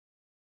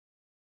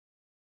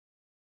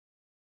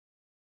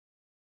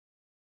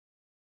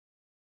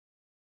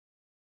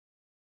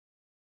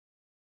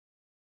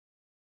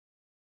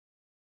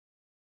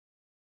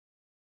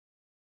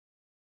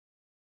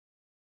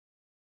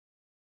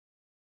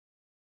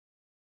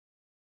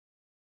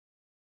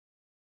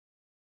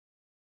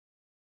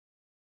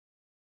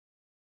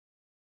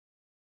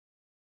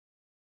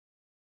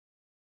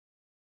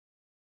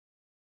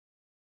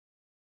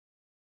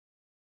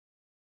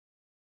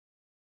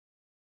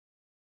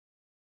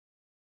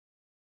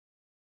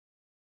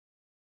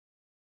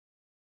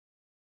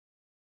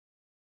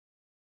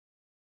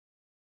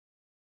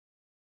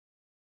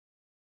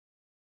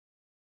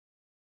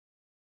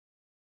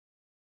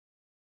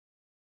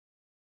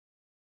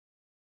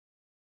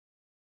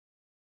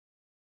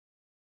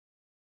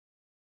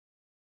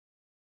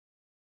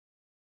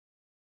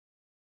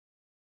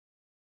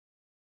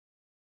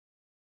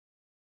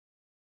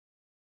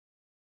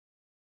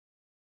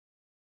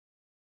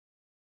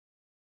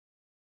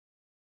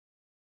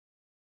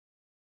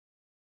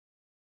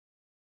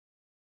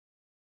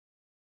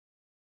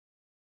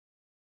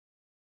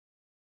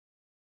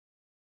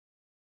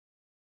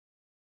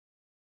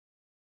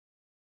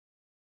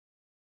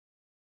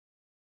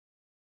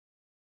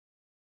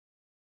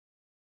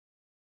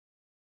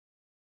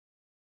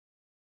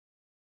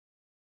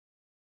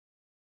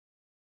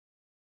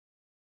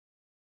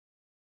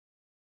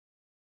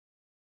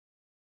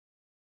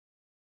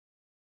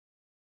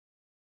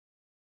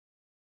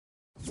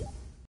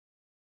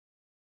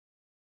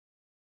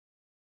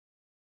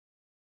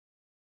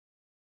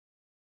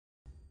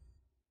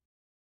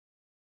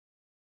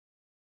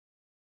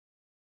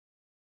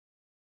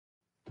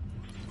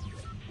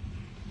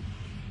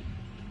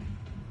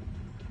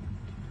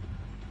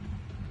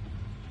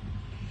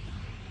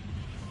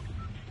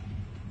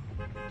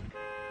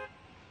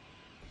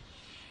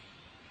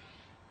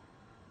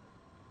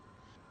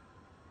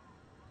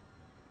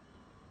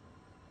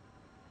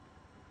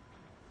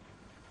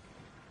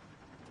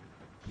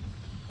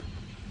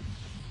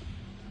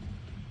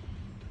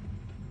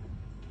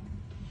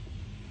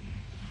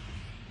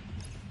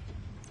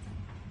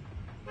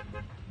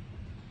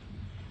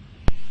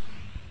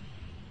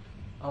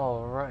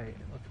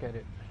get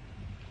it.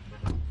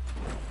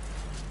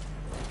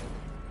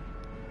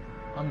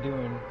 I'm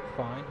doing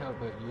fine. How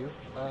about you?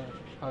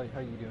 How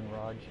you doing,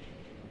 Raj?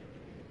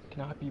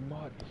 Can I be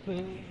mod,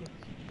 please?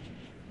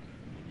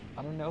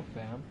 I don't know,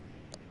 fam.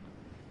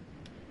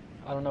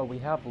 I don't know. We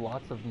have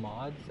lots of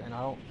mods, and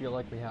I don't feel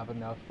like we have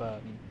enough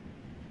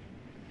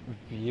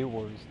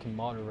viewers to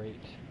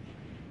moderate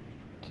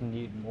to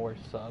need more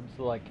subs.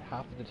 Like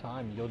half of the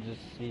time, you'll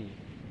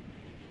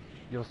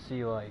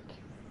see like,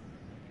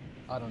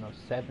 I don't know,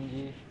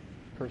 70%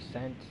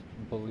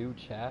 blue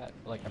chat,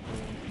 like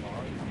everyone's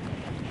mod.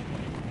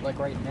 Like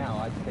right now,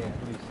 I'd say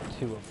at least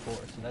 2 of 4,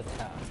 so that's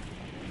half.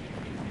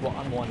 Well,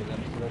 I'm one of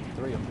them, so that's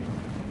 3 of 4.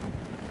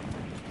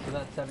 So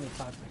that's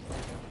 75%.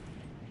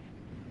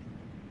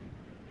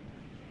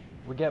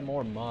 We get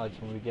more mods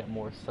when we get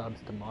more subs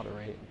to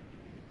moderate.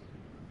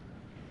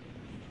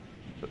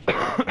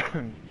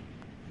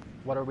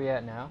 What are we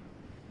at now?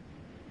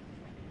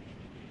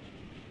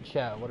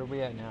 Chat, what are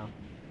we at now?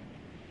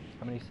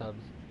 How many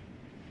subs?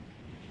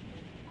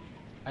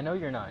 I know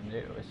you're not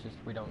new, it's just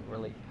we don't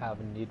really have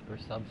a need for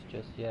subs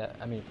just yet.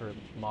 I mean for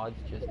mods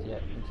just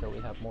yet until we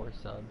have more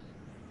subs.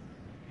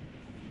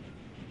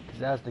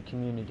 Because as the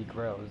community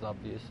grows,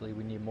 obviously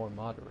we need more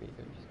moderators.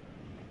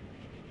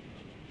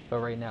 But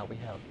right now we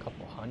have a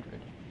couple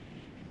hundred.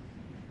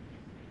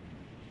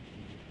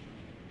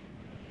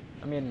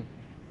 I mean,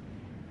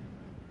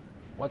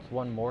 what's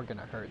one more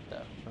gonna hurt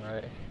though,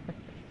 right?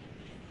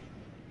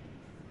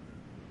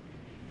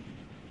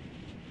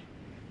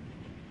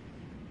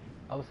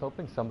 I was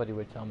hoping somebody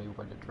would tell me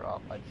where to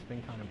drop. I've just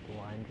been kind of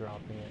blind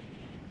dropping it.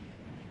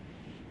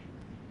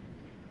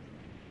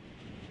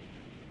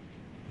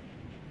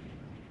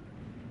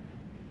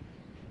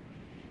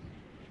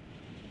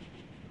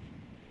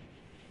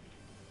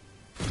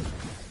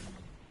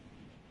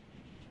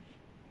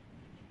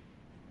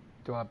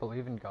 Do I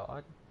believe in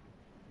God?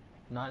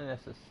 Not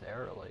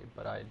necessarily,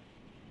 but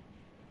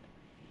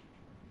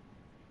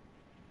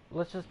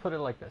let's just put it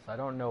like this. I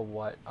don't know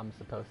what I'm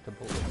supposed to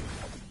believe.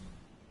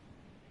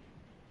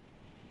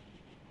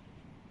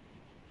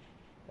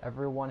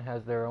 Everyone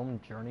has their own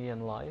journey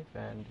in life,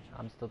 and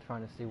I'm still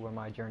trying to see where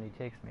my journey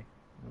takes me,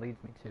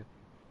 leads me to.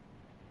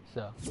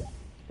 So,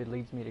 if it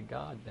leads me to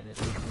God, then it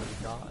leads me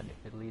to God.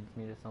 If it leads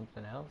me to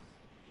something else,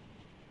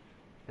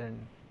 then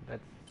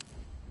that's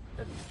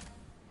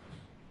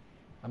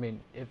I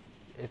mean, if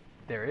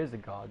there is a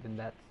God, then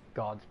that's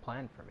God's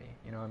plan for me,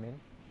 you know what I mean?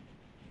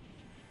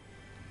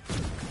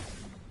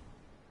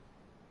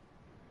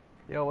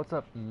 Yo, what's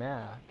up,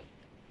 Mac?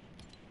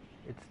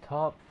 It's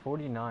top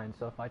 49,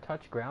 so if I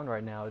touch ground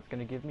right now, it's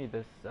gonna give me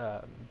this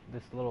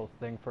this little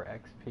thing for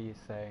XP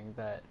saying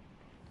that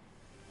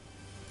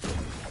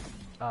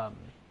I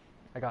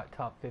got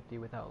top 50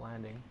 without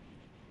landing.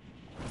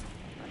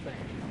 I think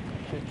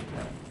it should do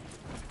that.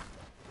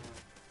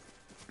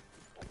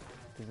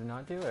 Does it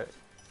not do it?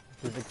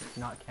 Does it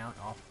not count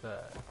off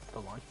the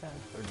launch pad,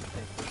 or does it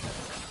take the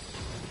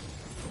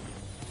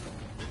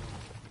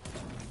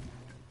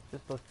It's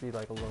just supposed to be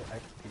like a little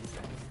XP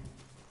thing.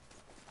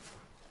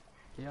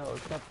 Yo,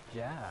 what's up,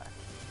 Jack?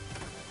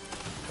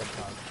 That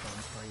dog's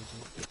going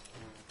crazy.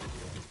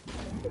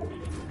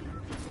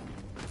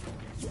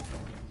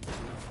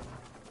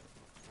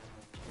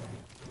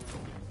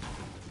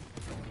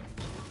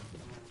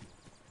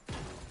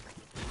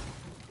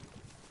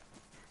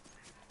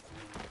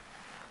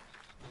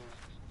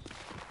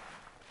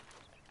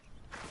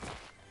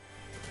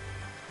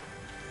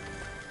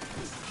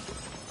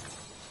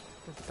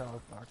 This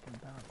dog's barking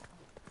battle.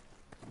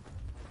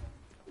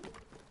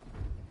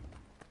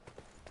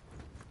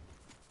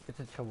 It's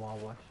a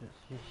Chihuahua.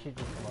 She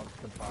just loves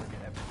to bark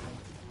at everything.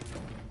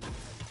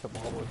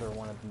 Chihuahuas are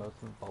one of the most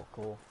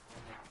vocal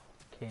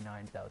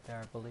canines out there,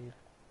 I believe.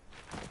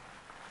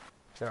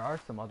 There are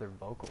some other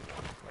vocal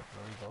ones, like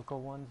really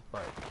vocal ones,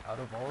 but out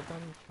of all of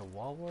them,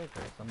 Chihuahuas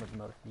are some of the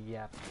most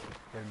yappy.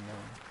 They're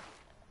known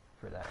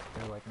for that.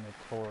 They're like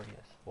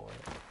notorious for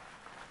it.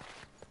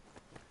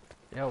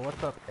 Yo,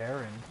 what's up,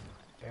 Aaron?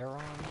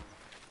 Aaron?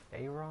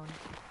 Aaron?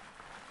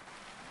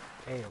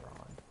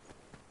 Aaron.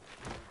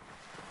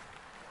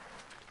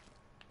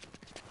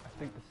 I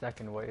think the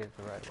second way is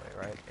the right way,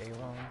 right?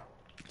 Aaron?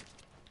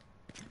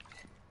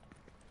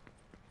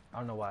 I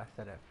don't know why I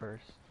said it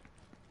first.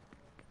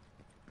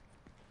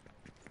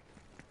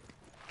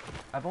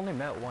 I've only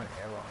met one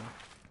Aaron.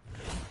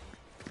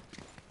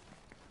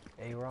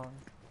 Aaron?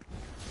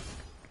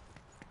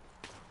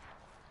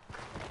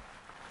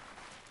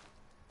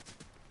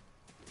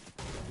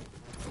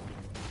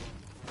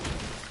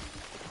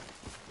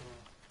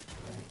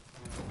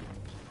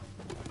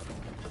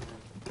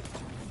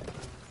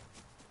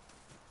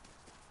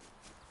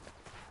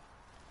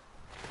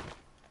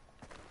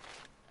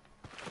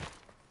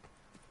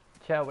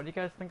 Chat, what do you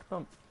guys think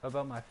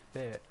about my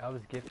fit? I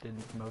was gifted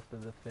most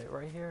of the fit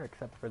right here,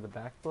 except for the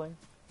back bling.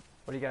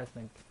 What do you guys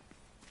think?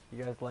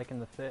 You guys liking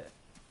the fit?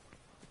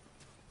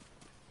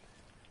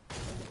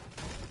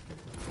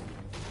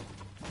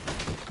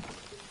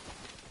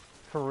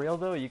 For real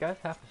though, you guys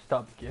have to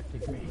stop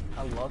gifting me.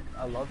 I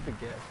love to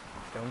gift.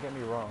 Don't get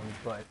me wrong,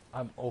 but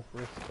I'm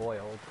over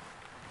spoiled.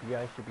 You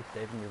guys should be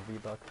saving your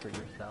V-Bucks for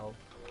yourselves.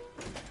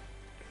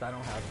 Cause I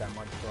don't have that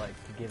much like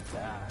to give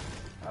back.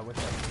 I wish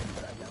I could,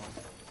 but I don't.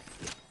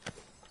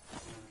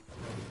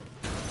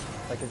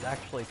 Like it's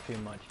actually too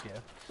much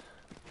gifts.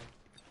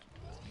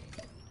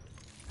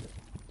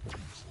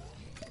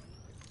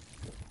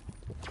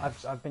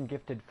 I've been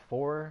gifted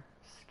 4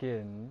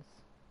 skins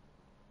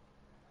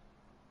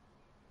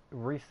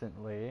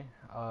recently.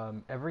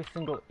 Every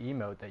single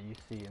emote that you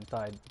see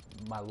inside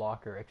my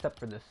locker, except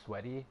for this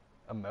sweaty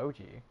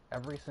emoji,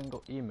 every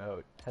single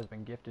emote has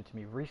been gifted to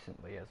me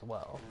recently as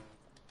well.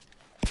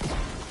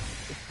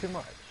 It's too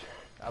much.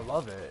 I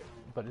love it,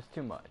 but it's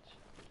too much.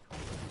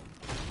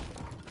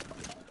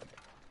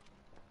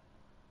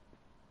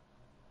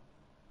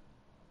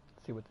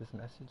 Let's see what this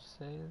message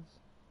says.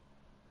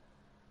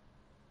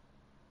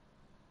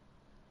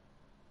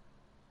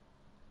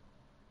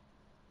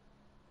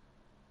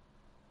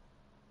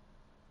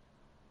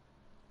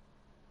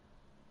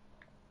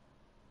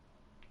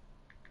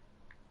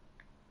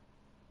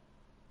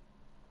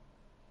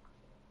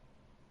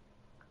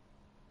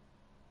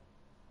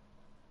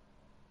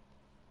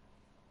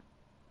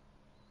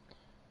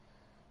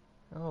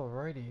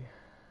 Alrighty.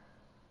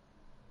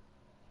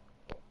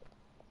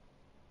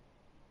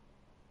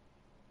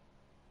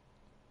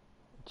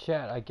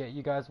 Chat, I get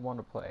you guys want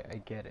to play. I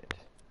get it.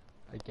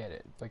 I get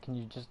it. But can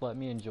you just let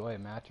me enjoy a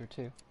match or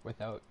two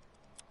without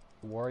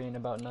worrying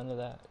about none of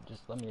that?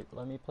 Just let me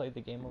play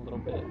the game a little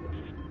bit.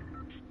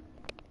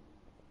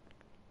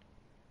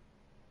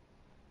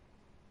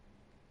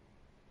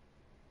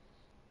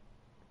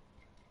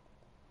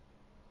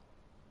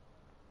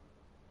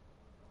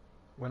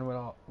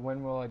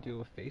 When will I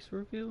do a face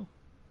reveal?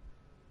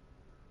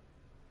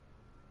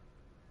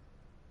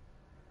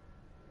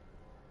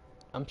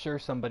 I'm sure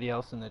somebody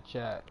else in the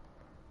chat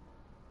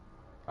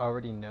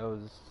already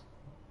knows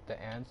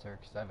the answer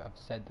because I've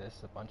said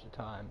this a bunch of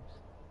times.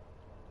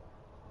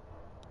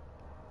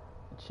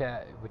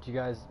 Chat, would you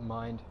guys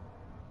mind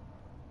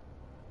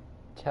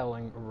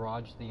telling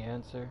Raj the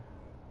answer?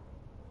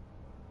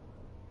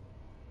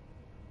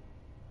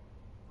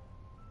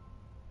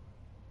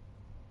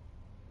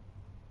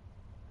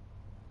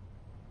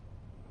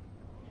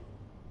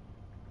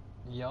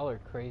 Y'all are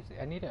crazy.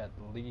 I need at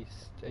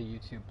least a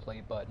YouTube play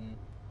button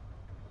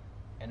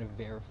and a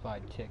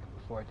verified tick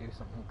before I do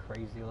something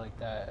crazy like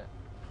that.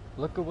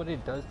 Look at what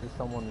it does to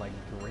someone like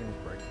Dream,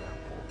 for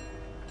example.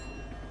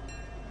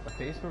 A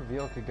face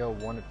reveal could go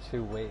one of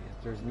 2 ways.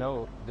 There's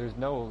no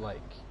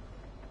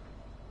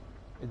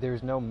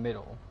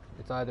middle.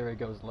 It's either it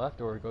goes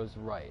left or it goes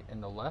right.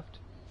 And the left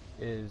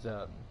is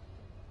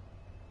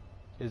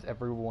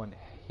everyone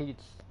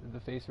hates the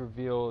face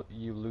reveal,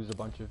 you lose a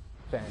bunch of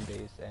fan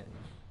base and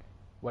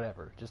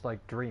whatever. Just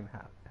like Dream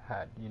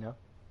had, you know?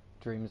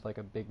 Dream's like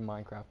a big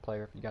Minecraft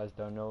player, if you guys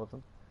don't know of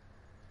him.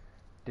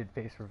 Did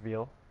face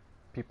reveal.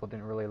 People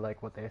didn't really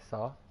like what they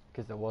saw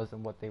because it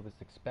wasn't what they was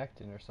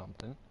expecting or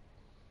something.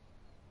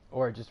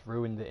 Or it just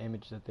ruined the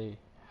image that they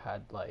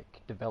had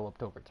like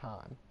developed over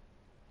time.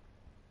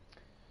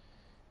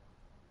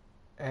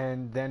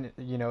 And then,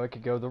 you know, it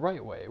could go the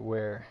right way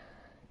where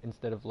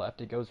instead of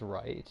left it goes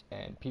right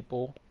and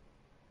people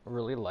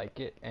really like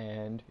it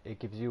and it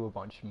gives you a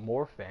bunch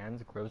more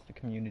fans, grows the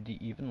community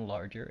even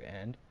larger,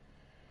 and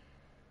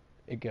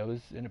it goes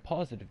in a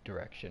positive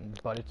direction.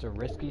 But it's a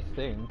risky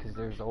thing because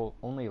there's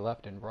only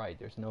left and right.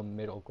 There's no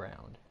middle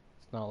ground.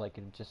 It's not like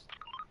it just,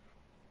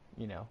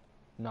 you know,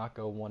 not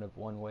go one of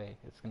one way.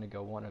 It's going to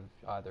go one of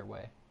either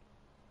way.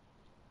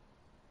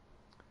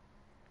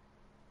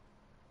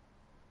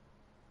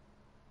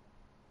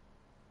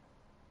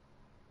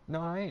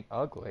 No, I ain't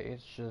ugly.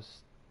 It's just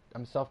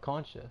I'm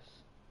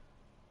self-conscious.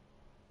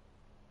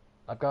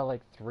 I've got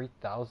like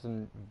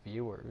 3,000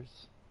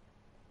 viewers.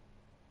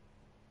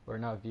 Or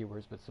not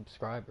viewers, but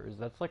subscribers.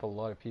 That's like a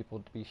lot of people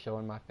to be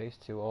showing my face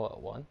to all at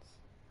once.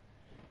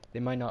 They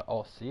might not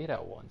all see it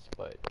at once,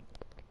 but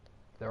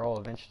they're all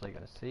eventually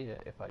going to see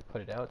it if I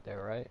put it out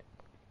there, right?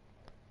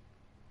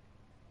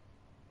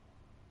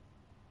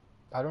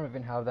 I don't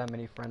even have that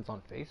many friends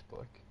on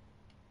Facebook.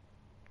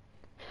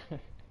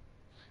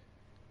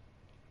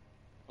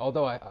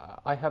 Although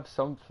I have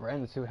some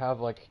friends who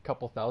have like a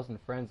couple thousand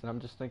friends, and I'm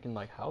just thinking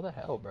like, how the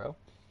hell, bro?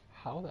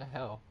 How the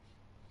hell?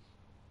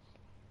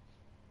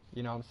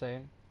 You know what I'm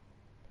saying?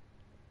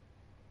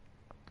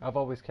 I've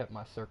always kept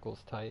my circles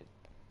tight.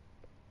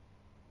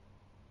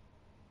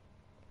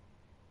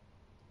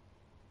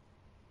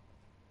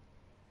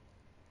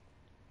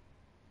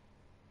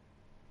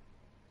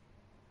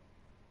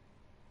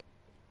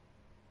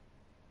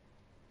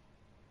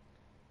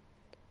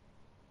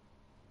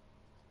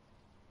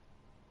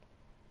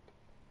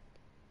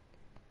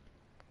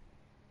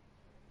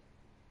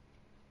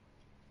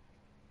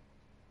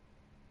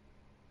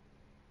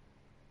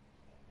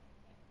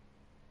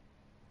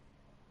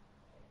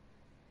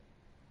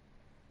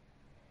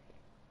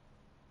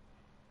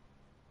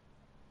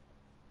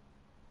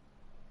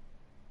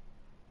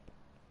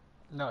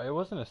 No, it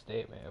wasn't a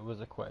statement, it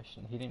was a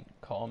question. He didn't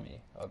call me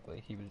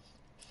ugly. He was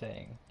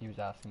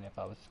asking if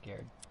I was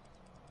scared.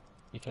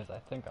 Because I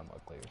think I'm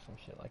ugly or some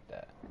shit like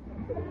that.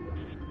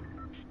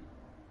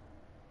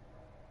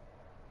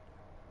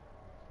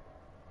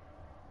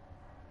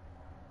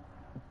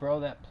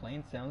 Bro, that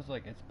plane sounds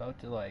like it's about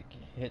to like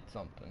hit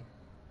something.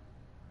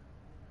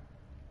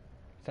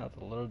 Sounds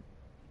a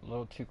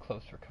little too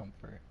close for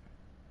comfort.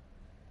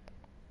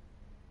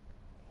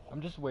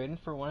 I'm just waiting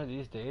for one of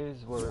these days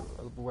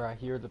where I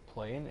hear the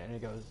plane and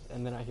it goes,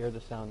 and then I hear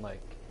the sound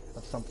like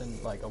of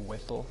something like a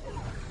whistle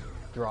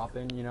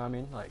dropping. You know what I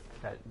mean? Like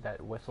that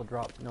whistle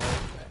drop noise.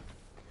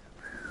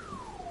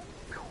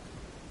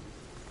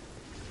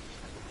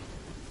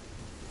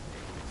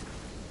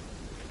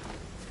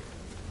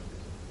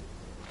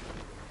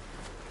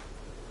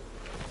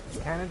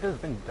 Canada's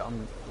been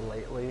dumb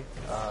lately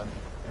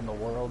in the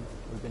world.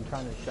 We've been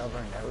trying to shove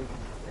our nose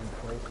in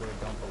places where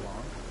it don't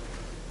belong.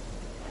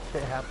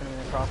 Shit happening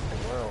across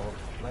the world.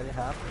 Let it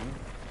happen.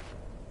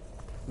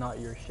 It's not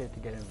your shit to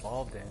get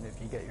involved in.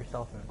 If you get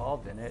yourself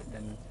involved in it,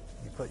 then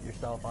you put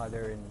yourself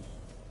either in,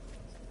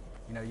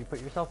 you put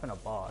yourself in a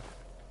box.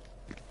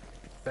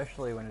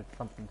 Especially when it's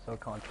something so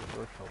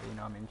controversial.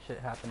 I mean, shit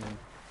happening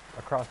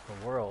across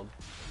the world.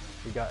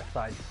 You got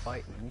sides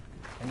fighting,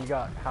 and you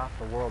got half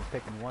the world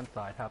picking one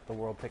side, half the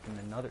world picking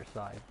another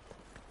side.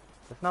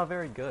 It's not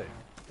very good.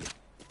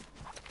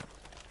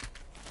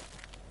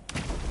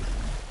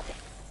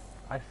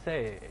 I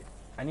say,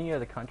 any of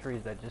the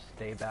countries that just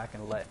stay back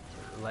and let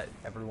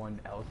everyone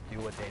else do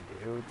what they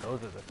do,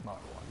 those are the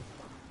smart ones.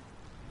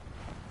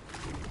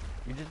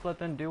 You just let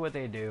them do what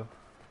they do.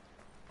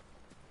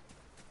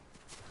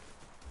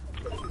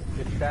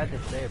 It's sad to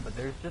say, but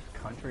there's just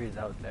countries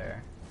out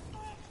there.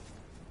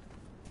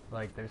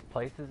 Like, there's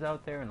places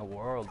out there in the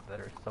world that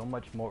are so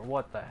much more—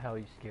 what the hell,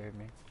 you scared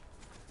me.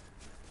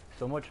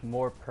 So much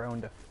more prone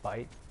to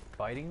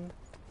fighting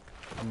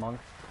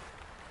amongst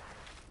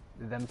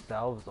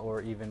themselves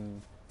or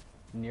even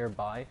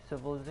nearby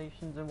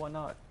civilizations and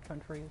whatnot,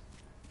 countries.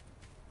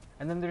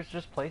 And then there's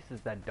just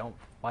places that don't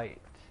fight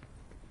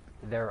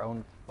their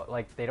own—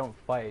 like, they don't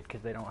fight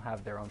because they don't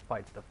have their own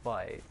fights to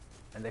fight,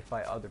 and they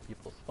fight other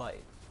people's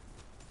fights.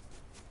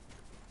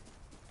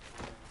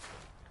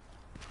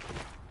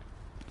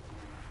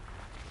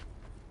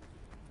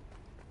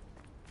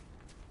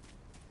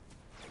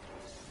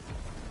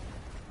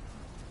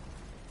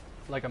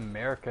 Like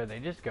America, they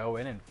just go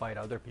in and fight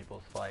other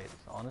people's fights.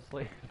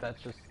 Honestly,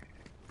 that's just—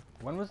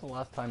 when was the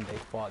last time they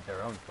fought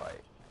their own fight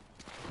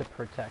to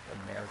protect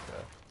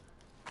America?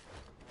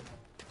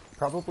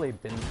 Probably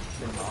Bin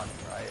Laden,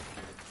 right?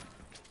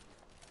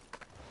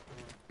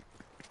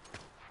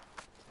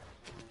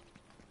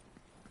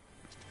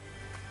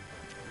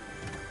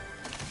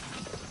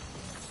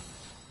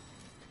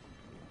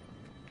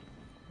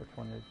 Which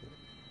one is it?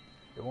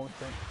 It won't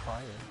start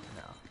fire.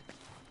 No.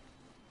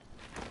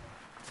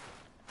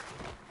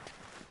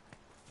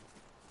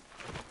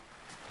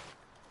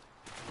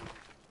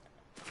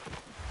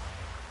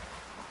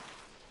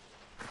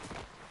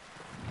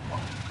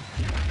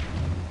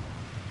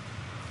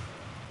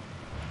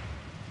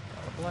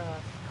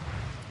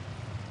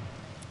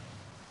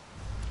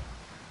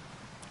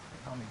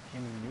 Call me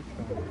Jimmy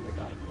Neutron because I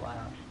got a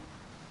blast.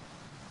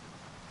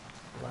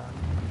 Blast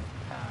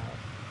pass.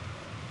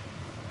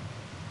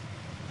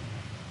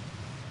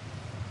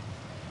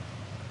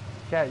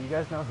 Chat, you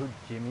guys know who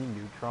Jimmy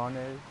Neutron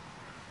is?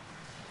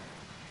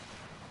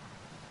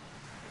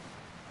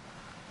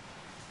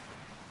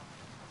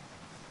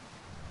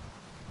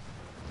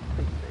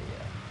 Please say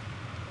yes.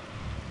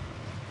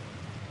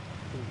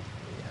 Please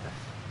say yes.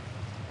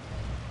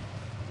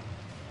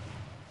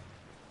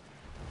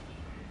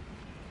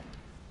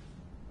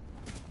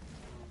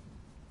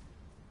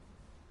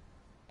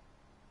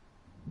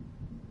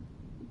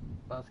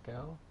 Let's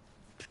go.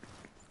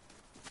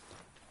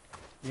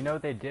 You know,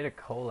 they did a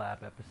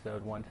collab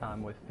episode one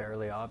time with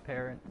Fairly Odd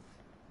Parents.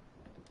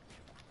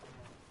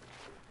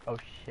 Oh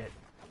shit.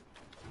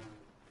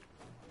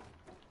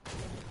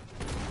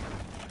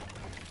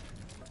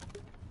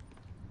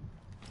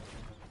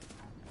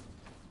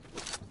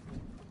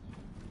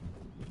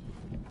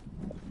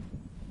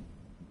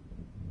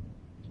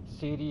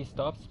 CD,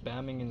 stop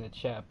spamming in the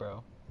chat,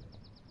 bro.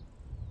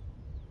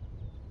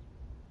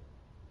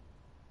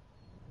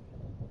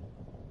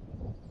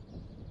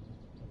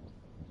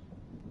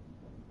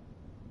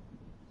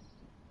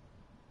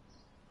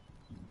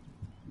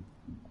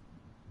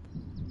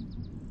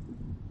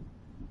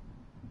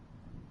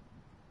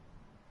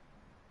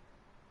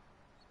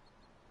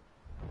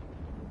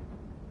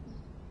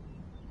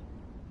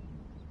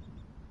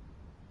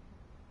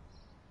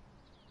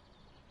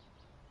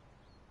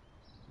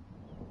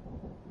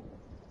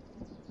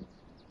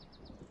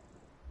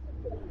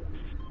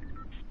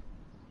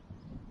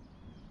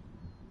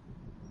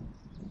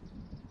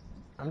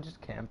 I'm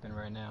just camping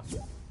right now.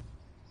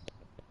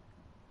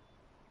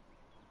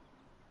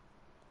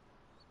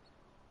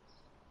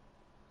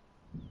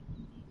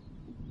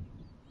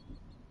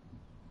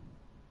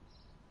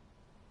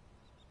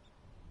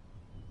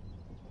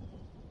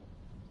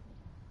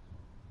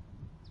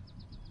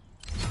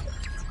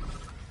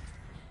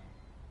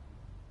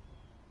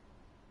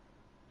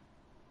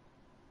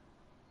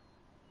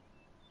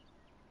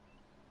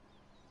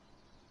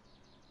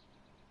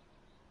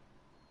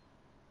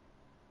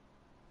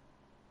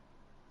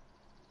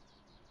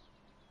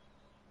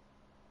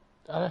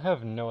 I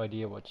have no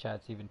idea what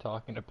chat's even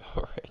talking about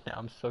right now.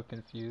 I'm so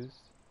confused.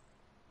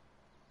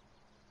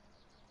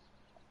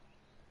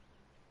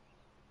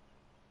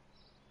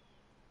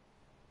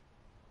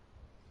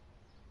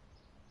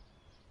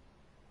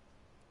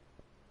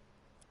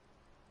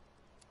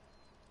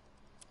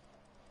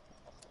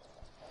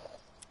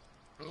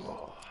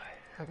 Oh,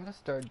 I gotta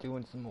start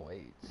doing some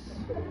weights.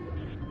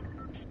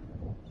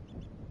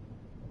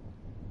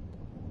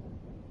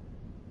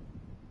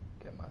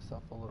 Get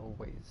myself a little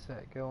weight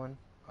set going.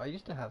 I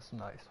used to have some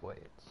nice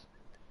weights.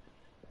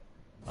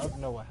 I don't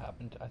know what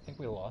happened. I think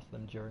we lost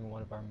them during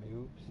one of our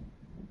moves.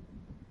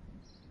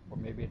 Or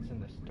maybe it's in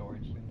the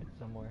storage unit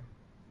somewhere.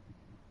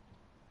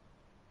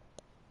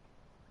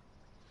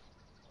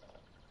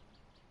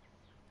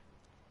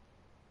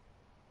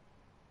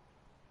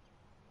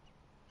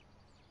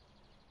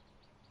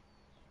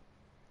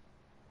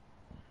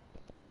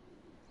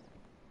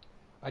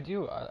 I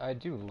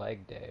do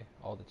leg day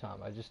all the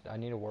time. I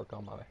need to work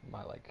on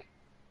my like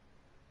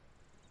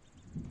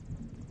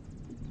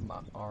my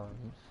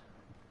arms.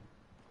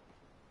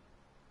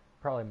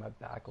 Probably my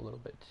back a little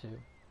bit too.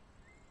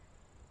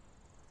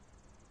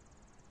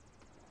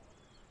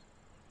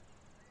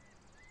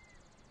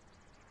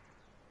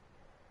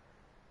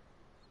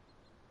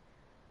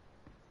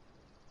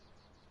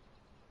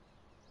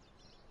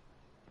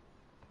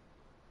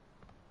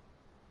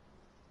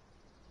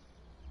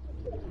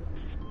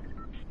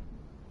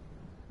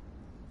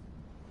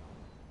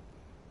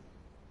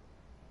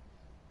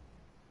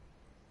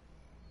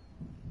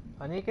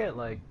 I need to get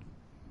like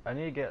I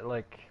need to get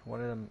like one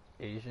of them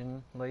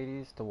Asian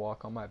ladies to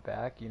walk on my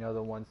back. You know,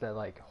 the ones that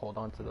like hold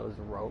onto those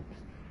ropes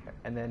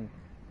and then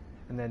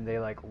they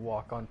like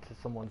walk onto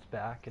someone's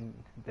back and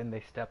then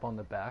they step on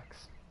the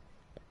backs.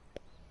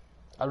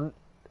 I don't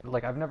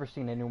like I've never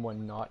seen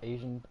anyone not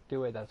Asian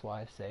do it. That's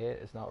why I say it.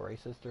 It's not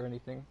racist or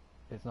anything.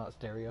 It's not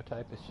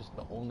stereotype. It's just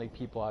the only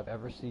people I've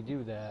ever seen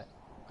do that.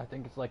 I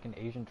think it's like an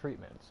Asian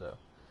treatment. So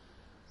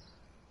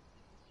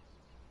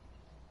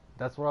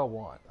that's what I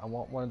want. I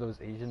want one of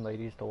those Asian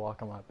ladies to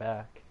walk on my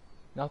back.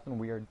 Nothing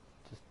weird.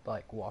 Just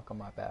like walk on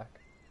my back.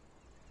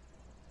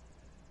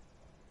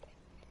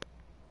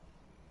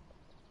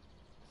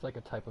 It's like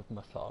a type of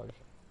massage.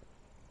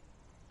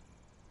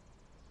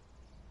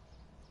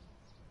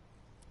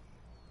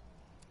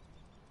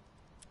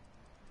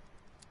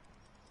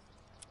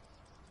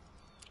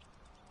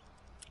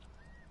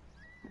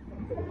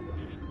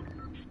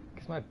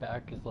 Because my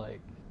back is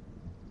like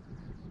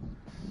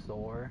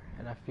sore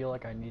and I feel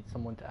like I need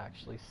someone to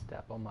actually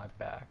step on my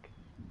back.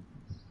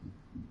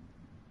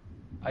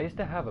 I used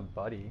to have a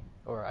buddy,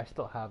 or I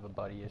still have a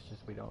buddy, it's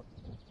just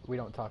we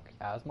don't talk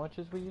as much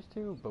as we used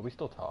to, but we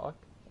still talk.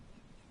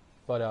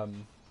 But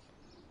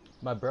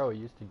my bro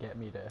used to get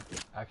me to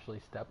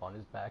actually step on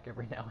his back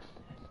every now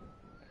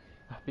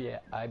and then.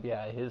 I'd be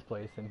at his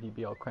place and he'd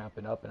be all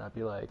cramping up and I'd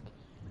be like,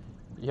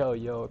 yo,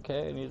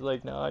 okay? And he's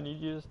like, no, I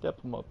need you to step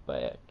on my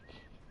back.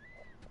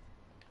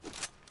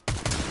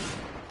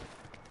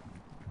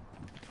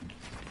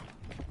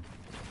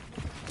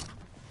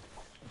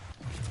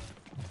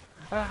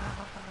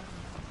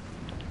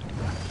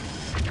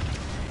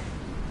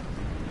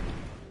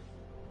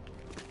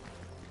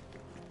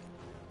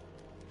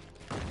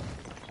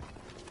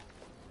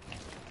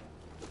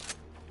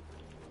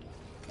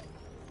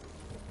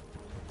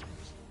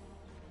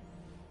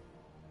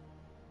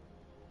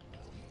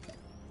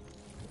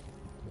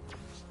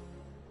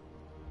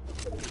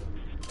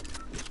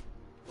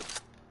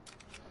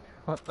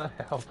 What the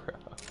hell, bro?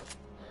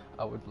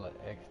 I would let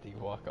XD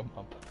walk on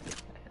my back.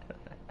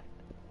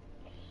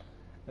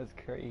 That's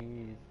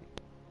crazy.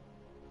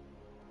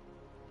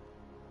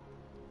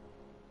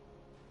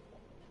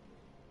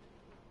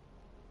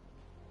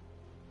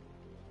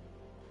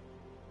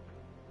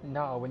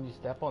 No, when you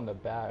step on the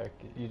back,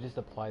 you just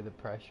apply the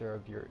pressure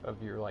of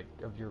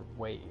your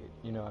weight.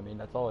 You know what I mean?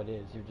 That's all it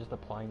is. You're just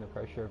applying the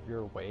pressure of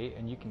your weight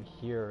and you can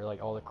hear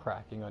like all the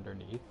cracking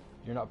underneath.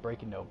 You're not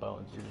breaking no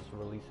bones. You're just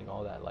releasing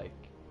all that like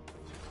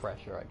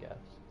pressure, I guess.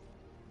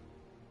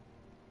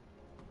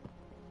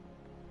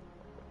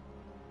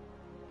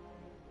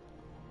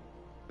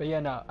 But yeah,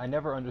 no, I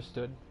never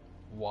understood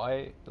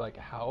why, like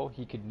how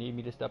he could need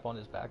me to step on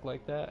his back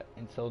like that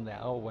until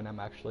now when I'm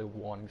actually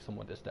wanting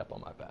someone to step on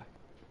my back.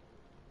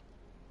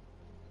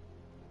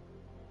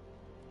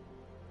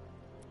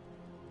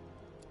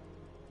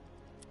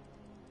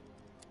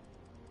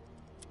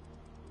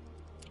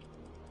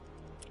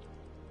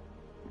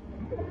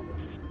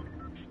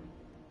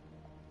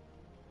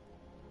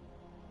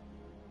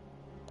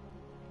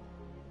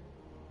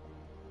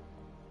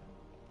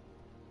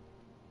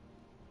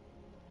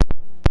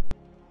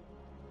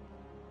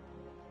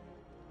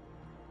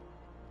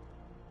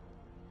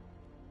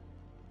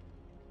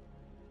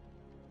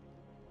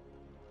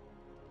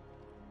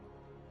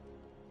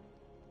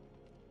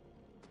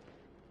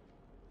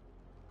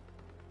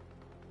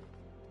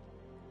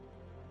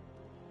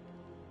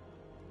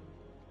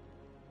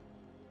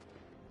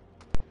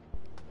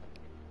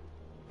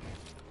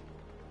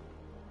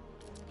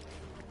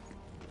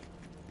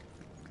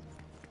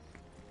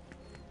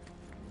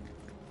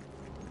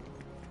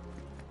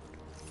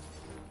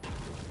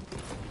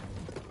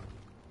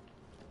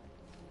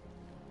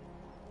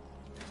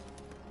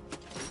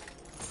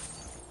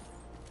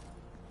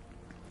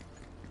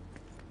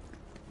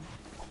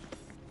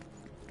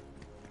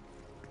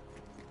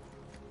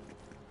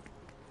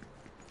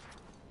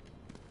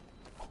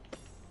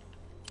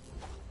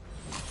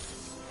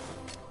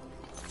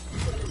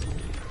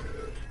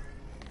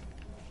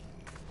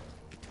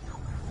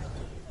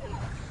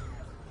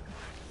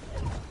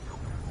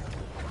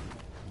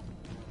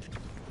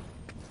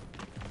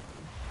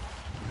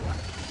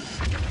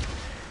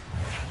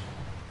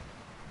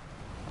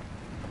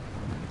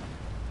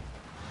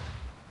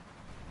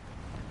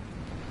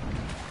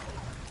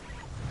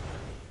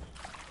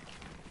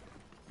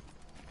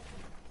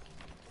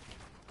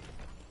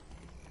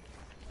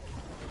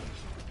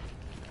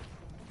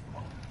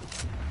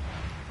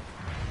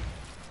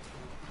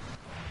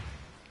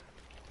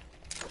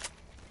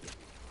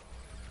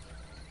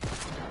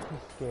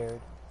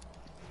 scared.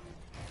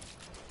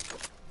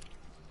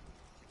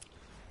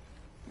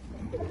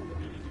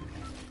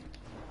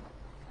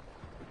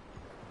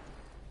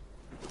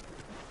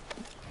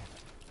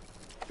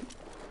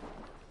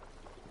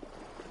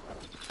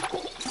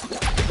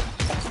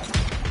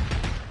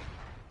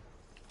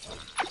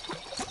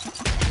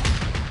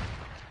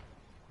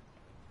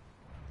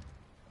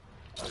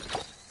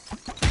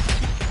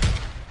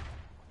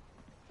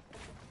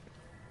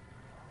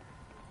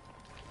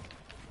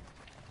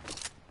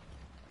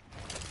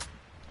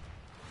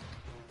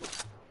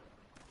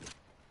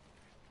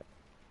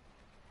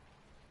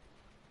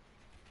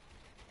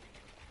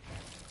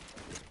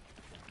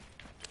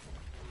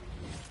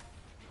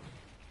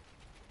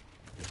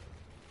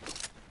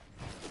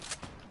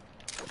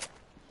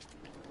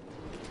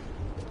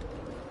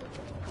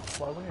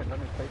 Why wouldn't it let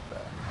me take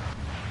that?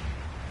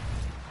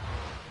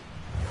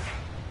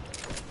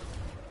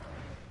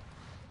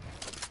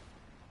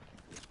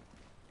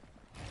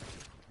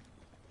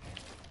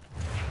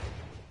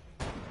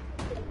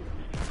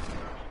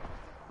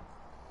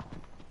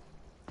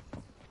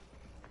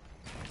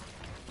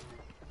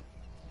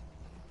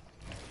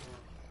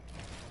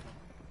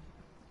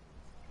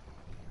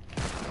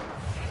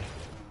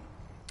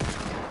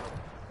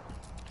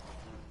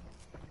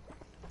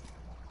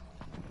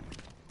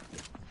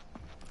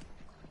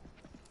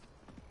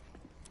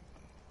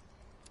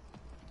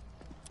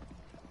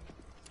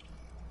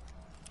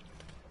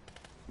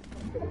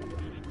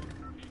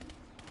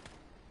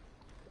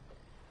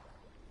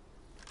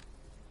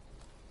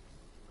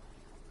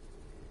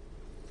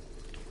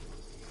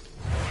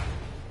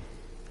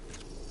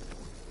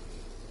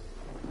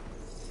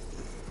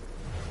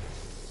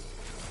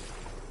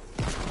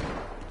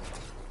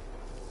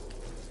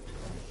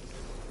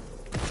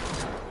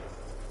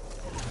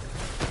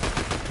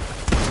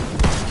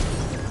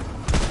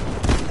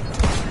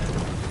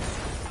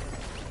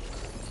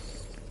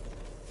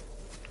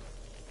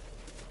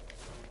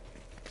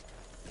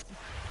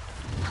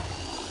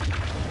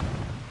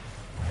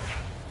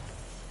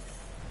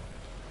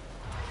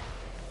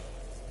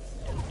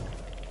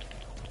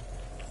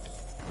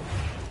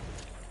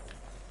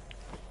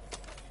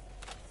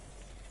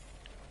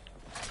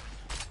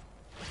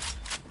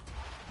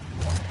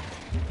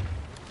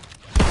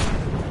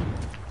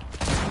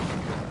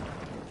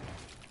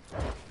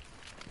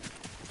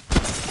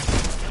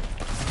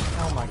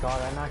 Oh my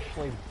god, I'm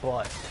actually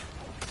butt.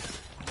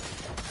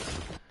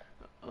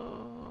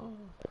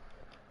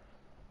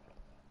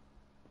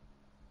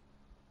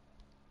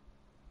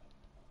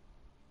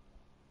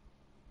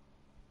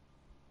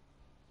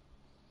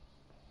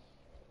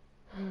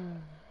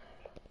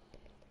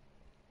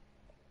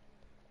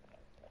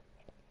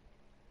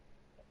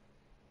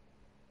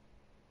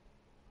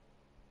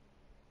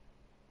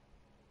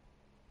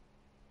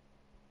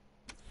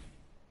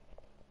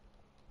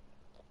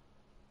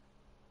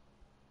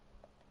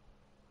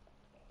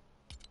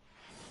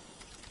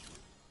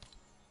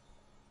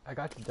 I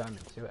got to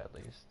diamond 2 at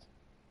least.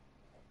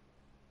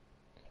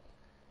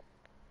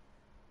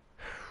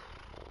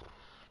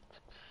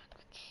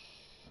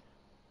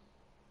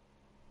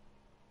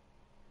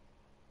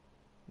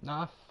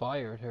 Nah, I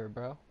fired her,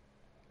 bro.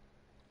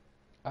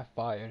 I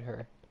fired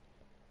her.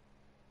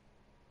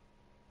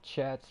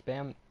 Chat,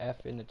 spam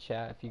F in the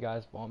chat if you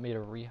guys want me to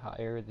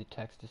rehire the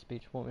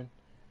text-to-speech woman.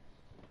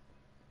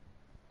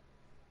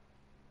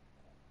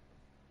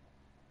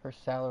 Her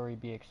salary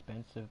be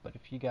expensive, but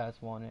if you guys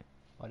want it,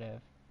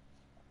 whatever.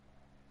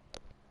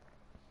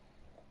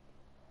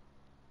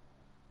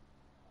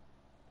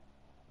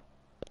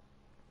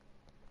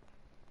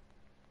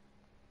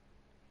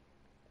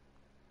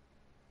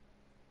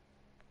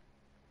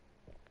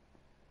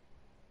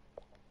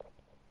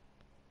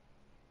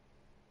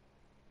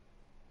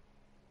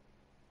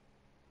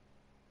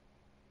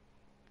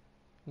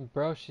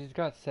 Bro, she's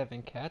got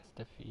 7 cats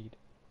to feed.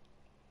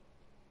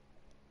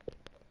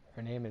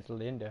 Her name is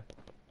Linda.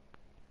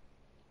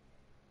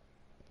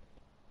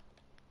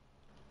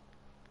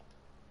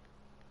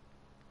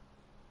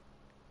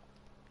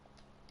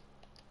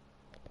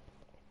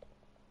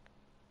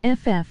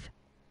 FF. FFA.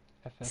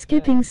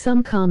 Skipping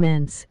some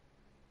comments.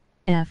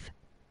 F.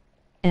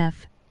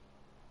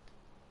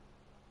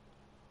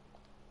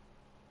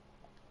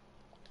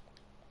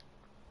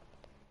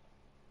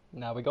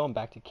 Now we're going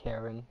back to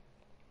Karen.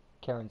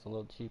 Karen's a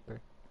little cheaper.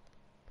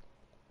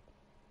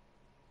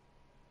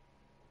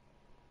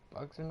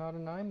 Bugs are not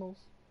animals.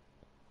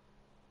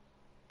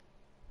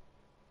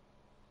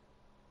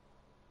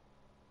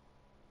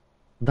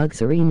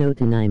 Bugs are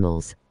not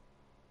animals.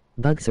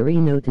 Bugs are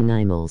not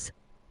animals.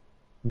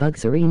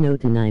 Bugs are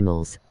not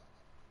animals.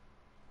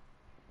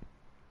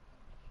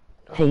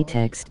 Hey,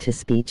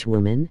 text-to-speech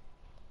woman.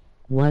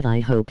 What?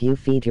 I hope you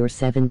feed your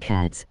 7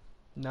 cats.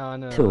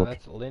 No, Talk.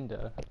 that's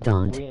Linda.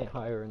 Don't. We ain't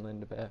hiring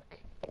Linda back.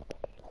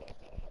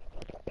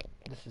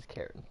 This is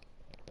Karen.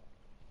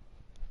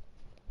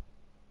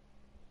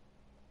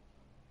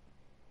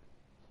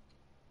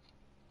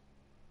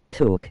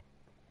 Talk.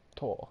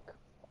 Talk.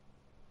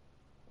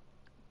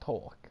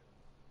 Talk.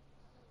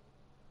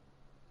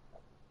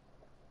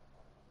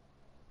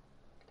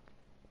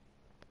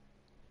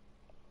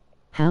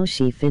 How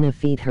she finna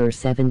feed her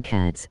 7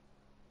 cats?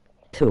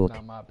 Talk.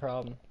 Not my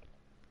problem.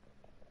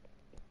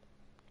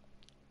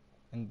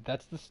 And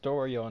that's the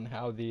story on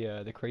how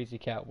the crazy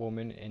cat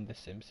woman in The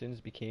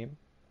Simpsons came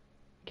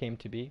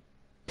to be.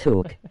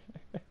 Talk.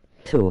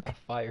 Talk. I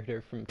fired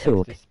her from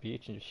Talk.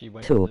 text-to-speech and she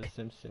went Talk. to The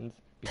Simpsons,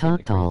 became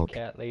the crazy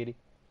cat lady.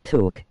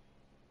 Talk.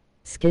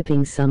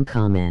 Skipping some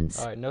comments.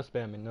 Alright, no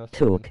spamming, no spamming.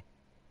 Talk.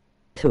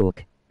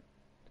 Talk.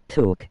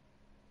 Talk.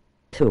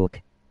 Talk.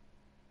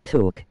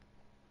 Talk.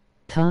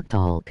 Talk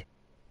talk.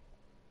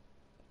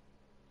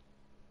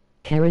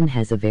 Karen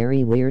has a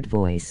very weird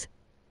voice.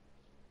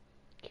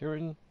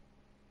 Karen,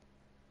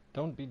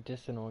 don't be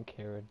dissing on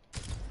Karen.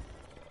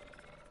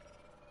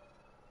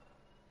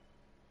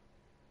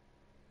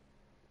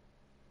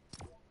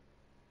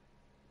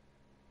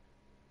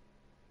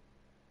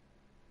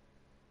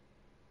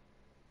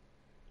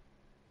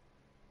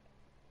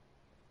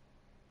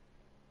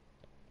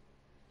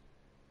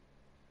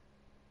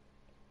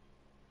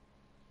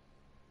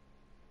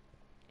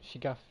 She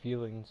got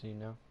feelings, you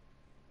know.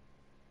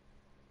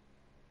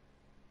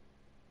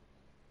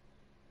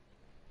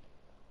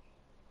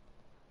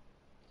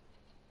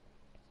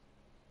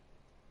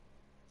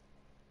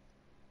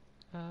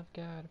 I've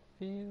got a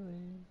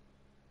feeling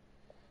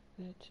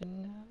that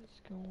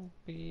tonight's gonna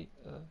be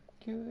a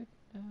good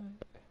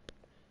night.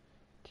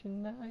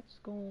 Tonight's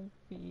gonna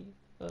be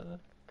a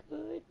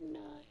good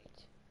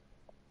night.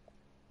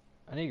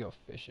 I need to go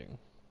fishing.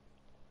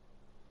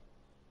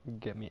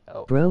 Get me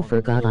out. Bro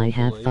forgot I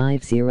have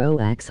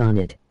 50x on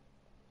it.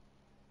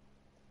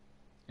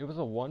 It was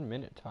a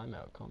 1-minute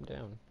timeout, calm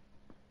down.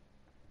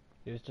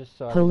 It was just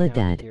so I Hola, didn't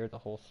have Dad. to hear the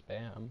whole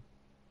spam.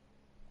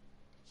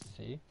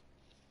 See?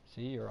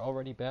 See, you're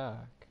already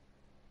back.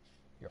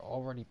 You're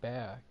already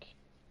back.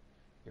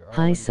 You're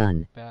already Hi,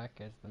 son. back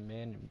as the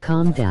man in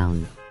Calm black,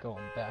 down.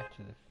 Going back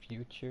to the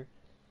future.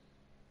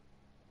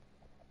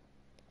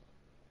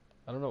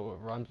 I don't know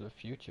what rhymes with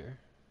future.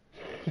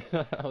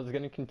 I was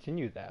gonna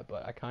continue that,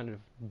 but I kind of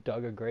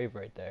dug a grave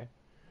right there.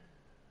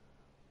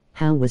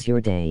 How was your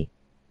day?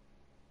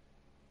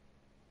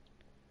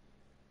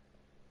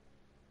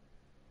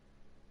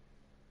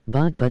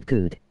 Bad but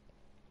good.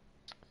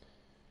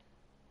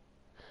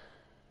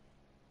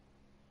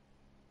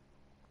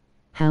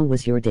 How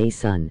was your day,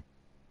 son?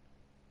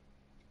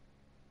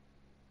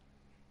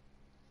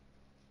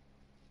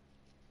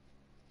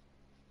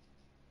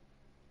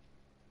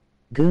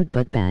 Good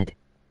but bad.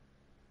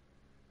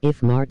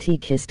 If Marty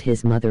kissed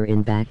his mother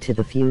in Back to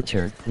the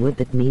Future, would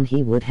that mean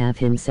he would have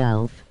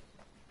himself?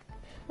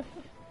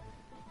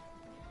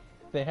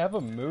 They have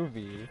a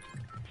movie.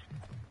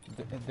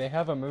 They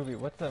have a movie.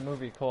 What's that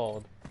movie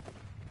called?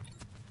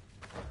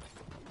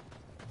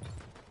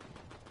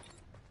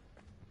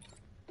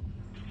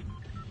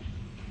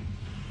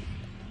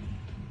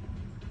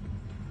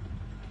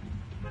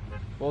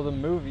 Well, the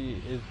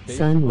movie is basically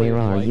Son, where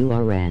are like, you,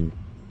 RN?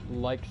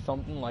 like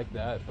something like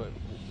that, but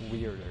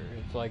weirder.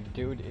 It's like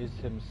dude is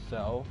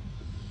himself,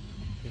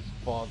 his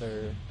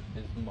father,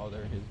 his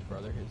mother, his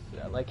brother, his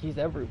dad. Like he's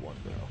everyone,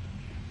 bro.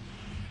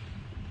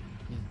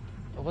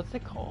 What's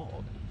it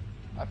called?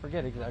 I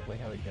forget exactly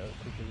how it goes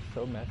because it's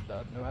so messed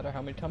up. No matter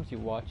how many times you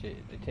watch it,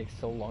 it takes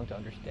so long to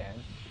understand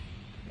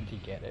and to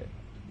get it,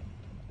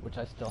 which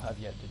I still have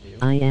yet to do.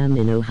 I am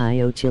in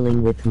Ohio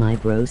chilling with my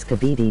bro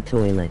Skibidi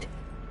toilet.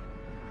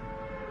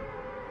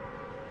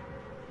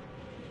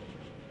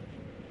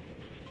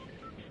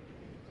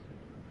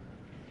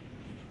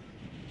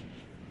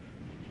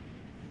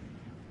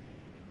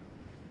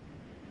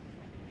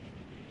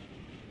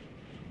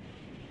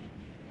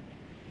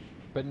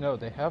 But no,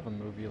 they have a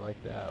movie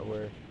like that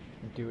where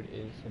dude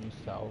is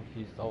himself.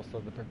 He's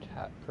also the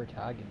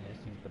protagonist.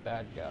 He's the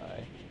bad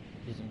guy.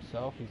 He's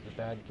himself. He's the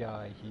bad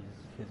guy. He's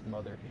his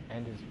mother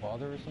and his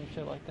father or some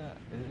shit like that.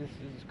 This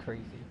is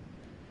crazy.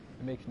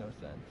 It makes no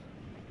sense.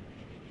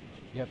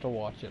 You have to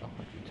watch it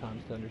 100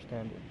 times to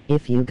understand it.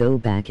 If you go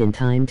back in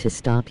time to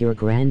stop your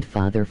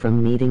grandfather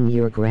from meeting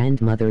your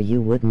grandmother,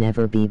 you would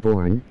never be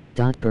born.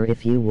 But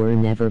if you were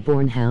never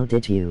born, how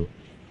did you?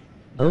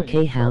 No,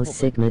 Okay, you'd how probably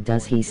Sigma be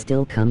does born in he a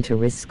still different come to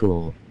future. his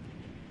school?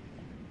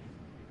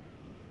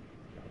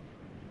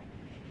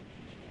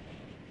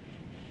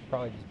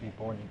 Probably just be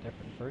born a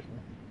different person.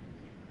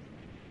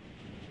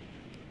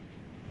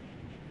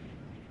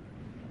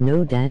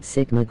 No, Dad,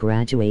 Sigma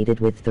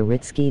graduated with the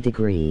Ritsky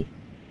degree.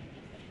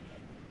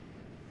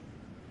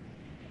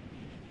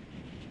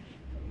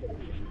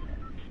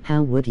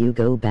 How would you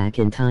go back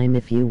in time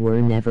if you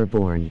were never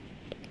born?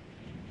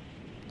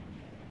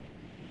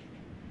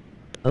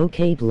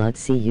 Okay, blood,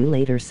 see you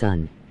later,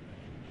 son.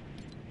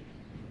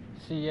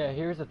 See, yeah,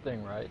 here's the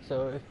thing, right?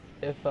 So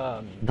if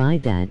Bye,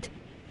 Dad.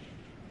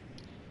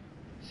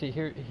 see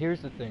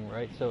here's the thing,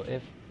 right? So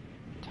if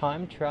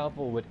time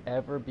travel would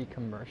ever be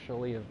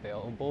commercially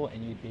available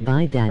and you'd be able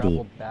Bye, to Daddy.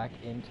 travel back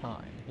in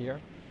time,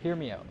 hear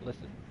me out,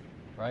 listen,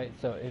 right?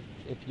 So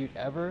if you'd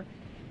ever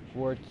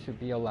were to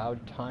be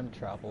allowed time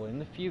travel in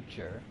the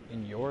future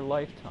in your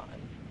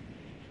lifetime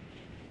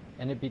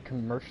and it'd be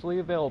commercially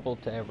available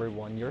to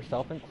everyone,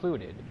 yourself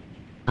included,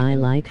 I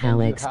like how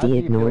and you XD had the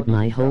ignored ability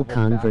my to whole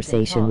travel back in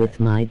conversation with time.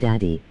 my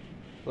daddy.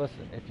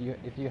 Listen, if you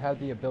have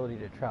the ability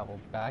to travel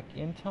back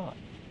in time,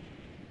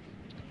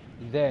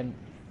 then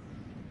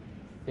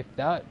if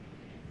that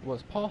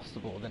was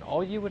possible, then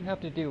all you would have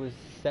to do is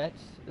set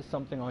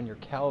something on your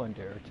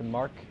calendar to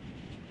mark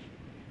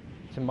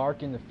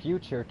in the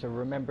future to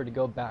remember to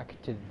go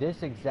back to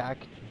this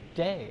exact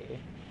day,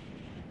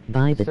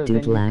 By the so dude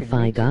then you could laugh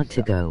I meet got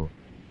to yourself. go.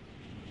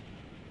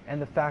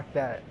 And the fact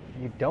that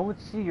you don't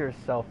see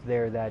yourself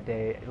there that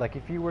day, like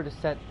if you were to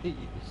set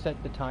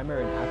the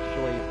timer and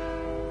actually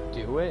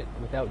do it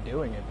without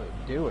doing it, but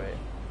do it,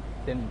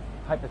 then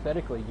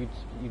hypothetically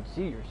you'd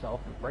see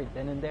yourself right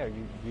then and there.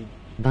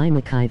 By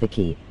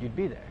Makaivaki. You'd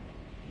be there.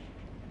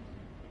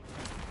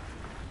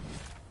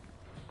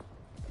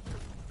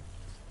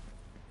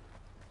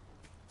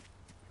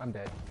 I'm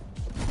dead.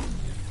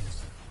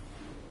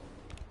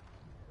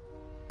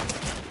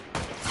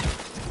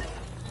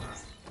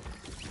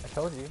 I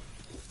told you.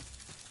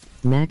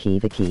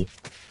 Makivaki.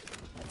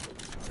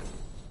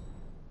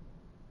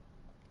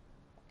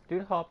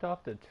 Dude hopped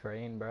off the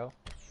train, bro.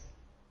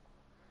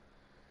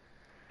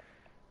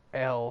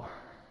 L.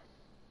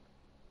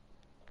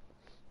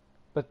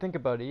 But think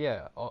about it,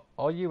 yeah.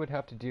 All you would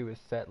have to do is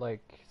set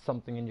like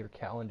something in your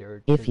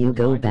calendar to If you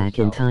go remind back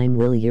in yourself. time,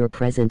 will your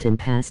present and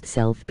past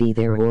self be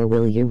there, or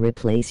will you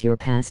replace your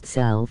past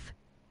self?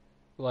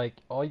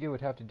 Like, all you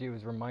would have to do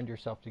is remind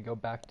yourself to go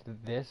back to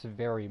this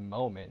very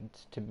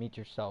moment to meet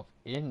yourself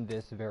in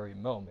this very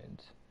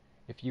moment.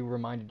 If you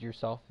reminded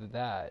yourself of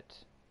that,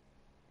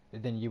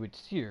 then you would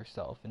see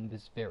yourself in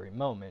this very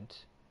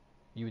moment.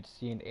 You would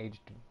see an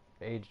aged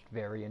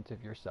variant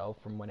of yourself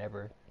from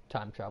whenever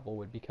time travel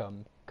would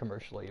become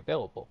commercially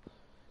available.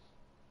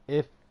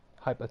 If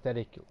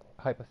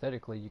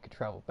hypothetically you could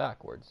travel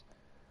backwards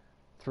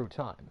through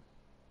time.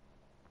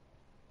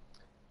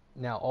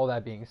 Now, all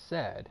that being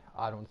said,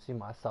 I don't see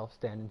myself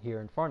standing here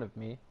in front of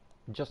me,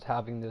 just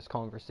having this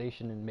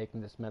conversation and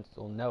making this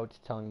mental note,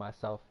 telling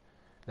myself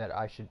that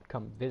I should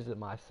come visit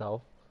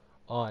myself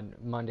on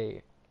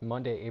Monday,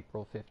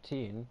 April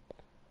 15.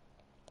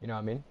 You know what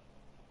I mean?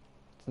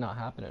 It's not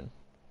happening.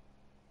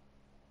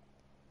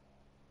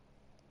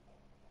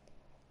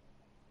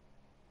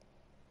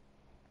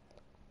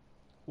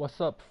 What's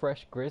up,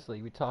 Fresh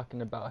Grizzly? We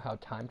talking about how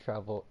time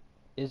travel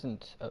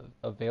isn't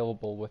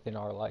available within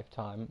our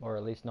lifetime, or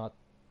at least not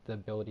the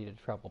ability to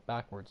travel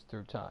backwards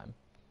through time.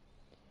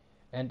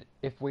 And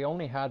if we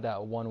only had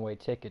that one-way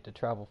ticket to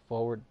travel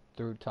forward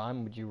through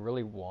time, would you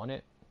really want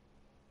it?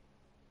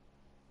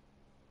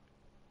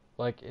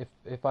 Like,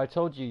 if I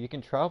told you you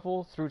can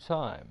travel through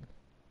time,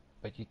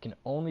 but you can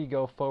only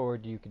go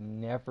forward, you can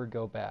never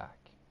go back.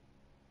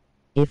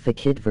 If the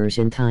kid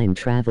version time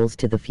travels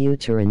to the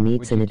future and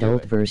meets Would an you do adult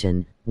it?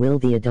 version, will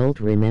the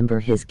adult remember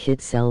his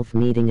kid self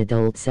meeting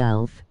adult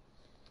self?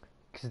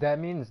 Because that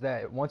means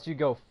that once you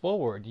go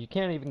forward, you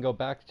can't even go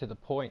back to the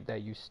point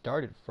that you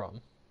started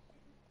from.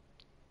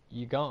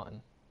 You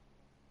gone.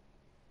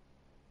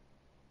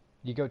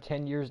 You go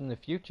 10 years in the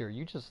future,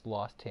 you just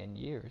lost 10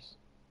 years.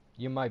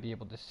 You might be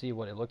able to see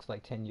what it looks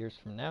like 10 years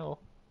from now,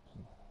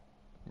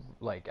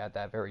 like at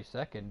that very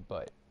second,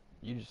 but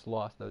you just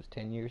lost those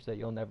 10 years that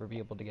you'll never be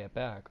able to get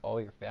back. All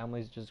your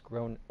family's just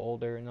grown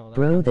older and all that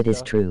Bro, kind of that is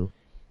stuff. true.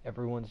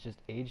 Everyone's just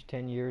aged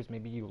 10 years.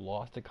 Maybe you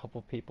lost a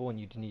couple people and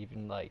you didn't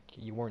even, like,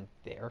 you weren't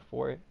there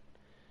for it.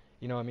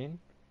 You know what I mean?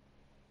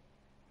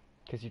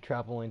 Because you're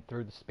traveling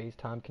through the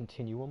space-time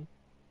continuum.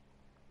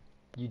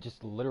 You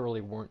just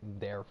literally weren't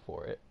there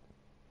for it.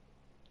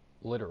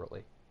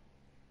 Literally.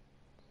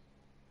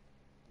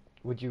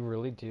 Would you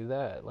really do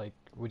that? Like,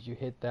 would you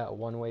hit that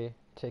one-way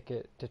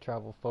ticket to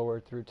travel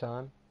forward through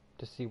time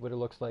to see what it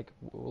looks like?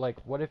 Like,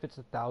 what if it's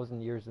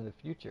 1,000 years in the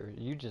future?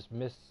 You just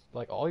miss,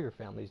 like, all your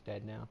family's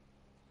dead now.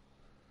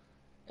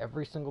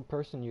 Every single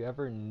person you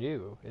ever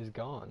knew is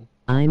gone.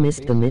 I The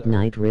missed the face of the earth.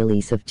 midnight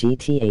release of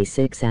GTA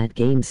 6 at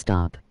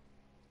GameStop.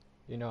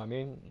 You know what I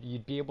mean?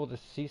 You'd be able to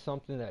see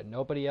something that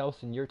nobody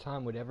else in your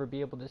time would ever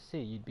be able to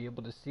see. You'd be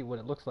able to see what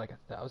it looks like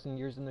 1,000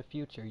 years in the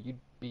future. You'd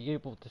be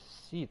able to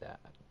see that.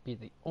 Be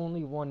the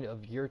only one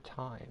of your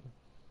time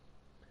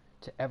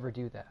to ever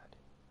do that.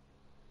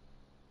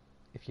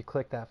 If you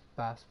click that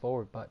fast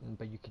forward button,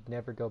 but you could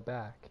never go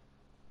back.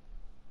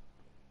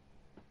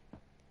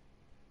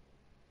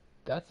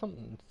 That's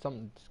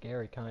something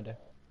scary, kinda.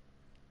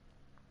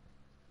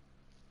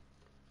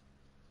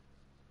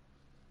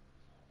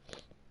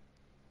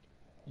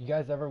 You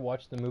guys ever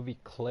watch the movie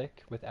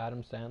Click with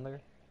Adam Sandler?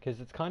 Because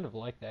it's kind of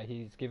like that.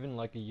 He's given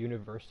like a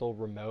universal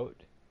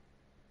remote,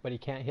 but he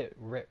can't hit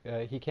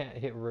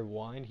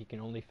rewind. He can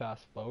only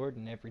fast forward,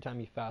 and every time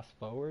he fast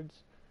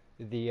forwards,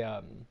 the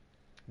um,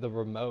 the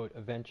remote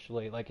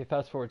eventually, like it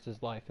fast forwards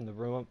his life, and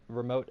the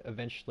remote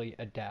eventually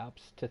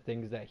adapts to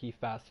things that he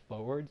fast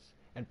forwards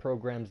and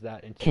programs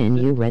that into the Can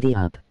you system. ready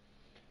up?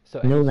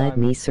 So No, let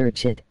me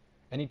search it.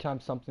 anytime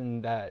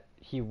something that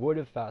he would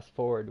have fast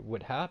forward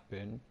would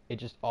happen, it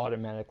just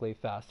automatically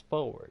fast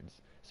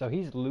forwards. So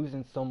he's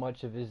losing so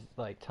much of his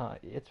like time.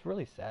 It's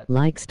really sad.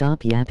 Like,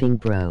 stop yapping,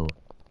 bro.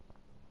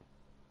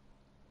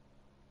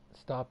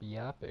 Stop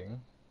yapping.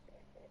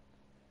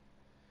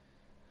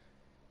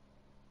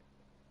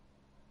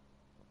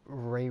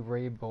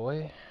 Ray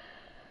boy.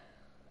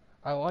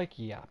 I like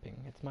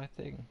yapping. It's my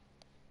thing.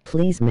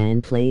 Please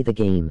man play the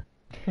game.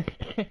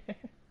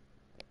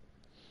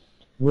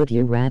 Would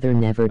you rather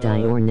never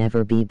die or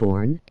never be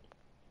born?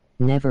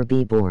 Never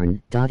be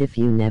born. If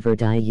you never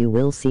die you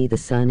will see the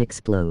sun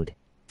explode.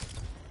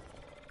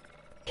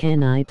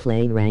 Can I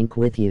play rank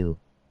with you?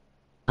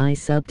 I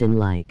subbed and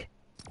like.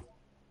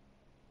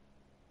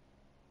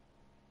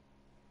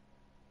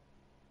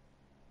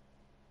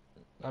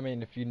 I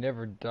mean, if you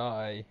never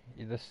die,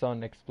 the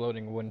sun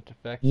exploding wouldn't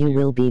affect You you.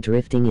 will be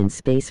drifting in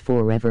space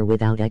forever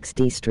without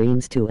XD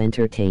streams to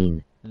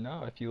entertain.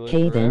 No, if you live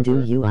K then do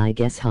forever, you I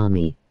guess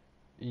homie.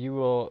 you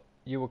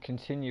will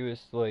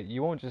continuously,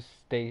 you won't just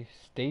stay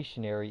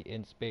stationary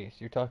in space.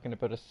 You're talking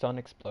about a sun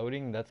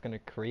exploding, that's going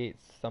to create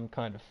some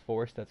kind of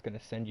force that's going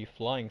to send you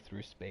flying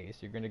through space.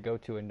 You're going to go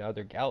to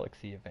another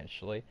galaxy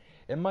eventually.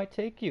 It might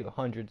take you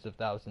hundreds of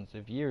thousands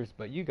of years,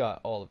 but you got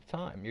all of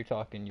time. You're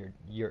talking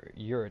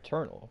you're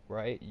eternal,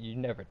 right? You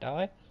never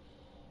die.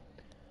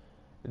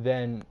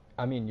 Then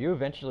I mean, you're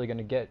eventually going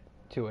to get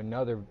to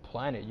another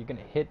planet. You're going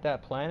to hit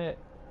that planet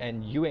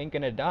and you ain't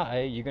going to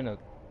die. You're going to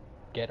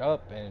get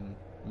up and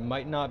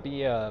might not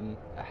be a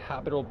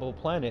habitable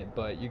planet,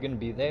 but you're gonna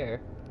be there.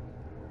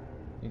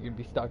 You're gonna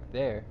be stuck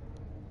there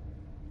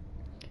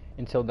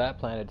until that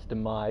planet's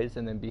demise,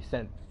 and then be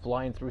sent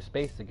flying through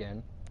space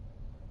again.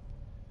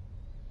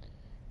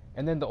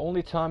 And then the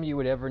only time you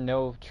would ever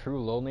know true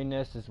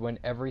loneliness is when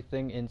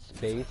everything in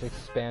space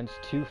expands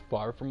too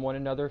far from one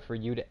another for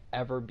you to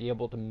ever be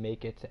able to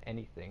make it to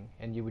anything,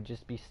 and you would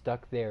just be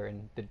stuck there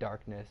in the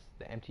darkness,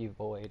 the empty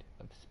void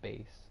of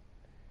space.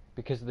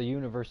 Because the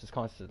universe is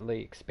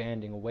constantly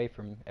expanding away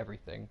from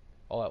everything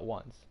all at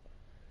once.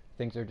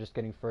 Things are just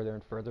getting further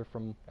and further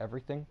from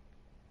everything.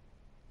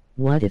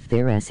 What if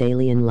there's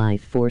alien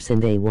life force and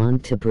they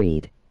want to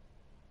breed?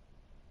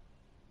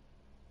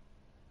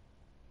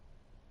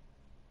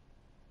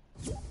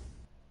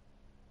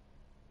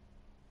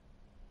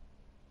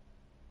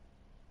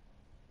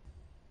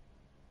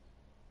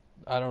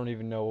 I don't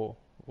even know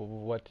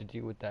what to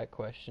do with that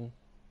question.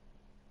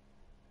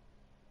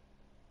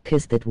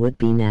 'Cause that would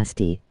be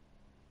nasty.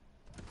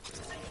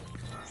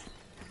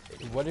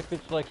 What if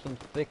it's like some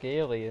thick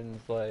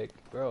aliens, like,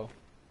 bro,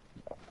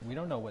 we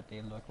don't know what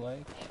they look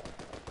like.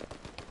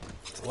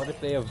 What if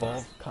they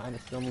evolve kind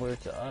of similar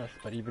to us,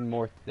 but even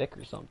more thick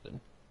or something?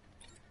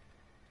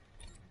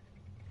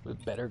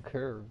 With better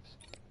curves.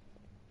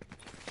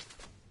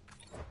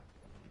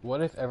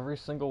 What if every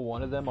single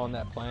one of them on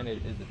that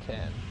planet is a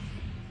 10?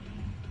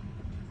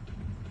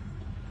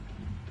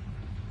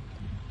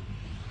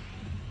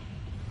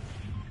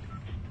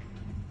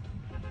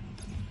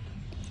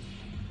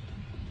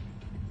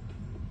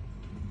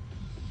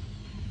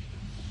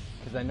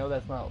 Because I know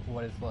that's not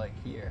what it's like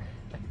here.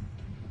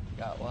 You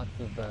got lots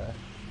of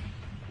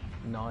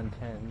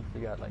non-10s.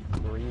 You got like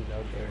 3s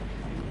out there.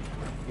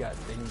 You got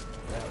things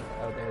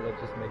out there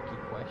that just make you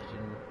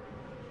question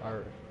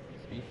our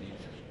species.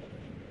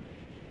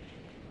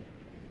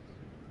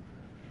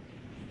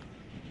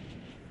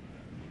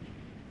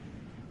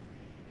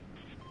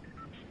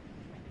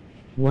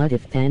 What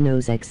if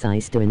Thanos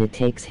exists and it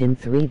takes him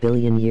 3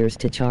 billion years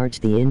to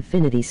charge the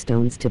Infinity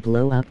Stones to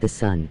blow up the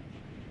sun?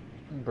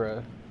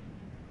 Bruh.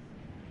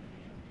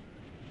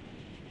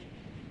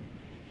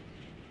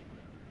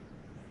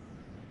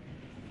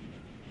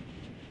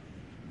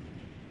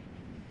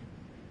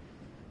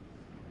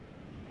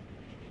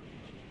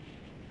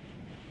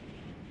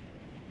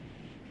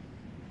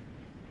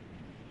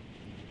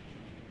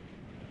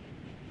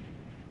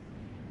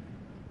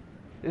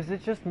 Is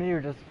it just me,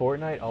 or does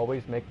Fortnite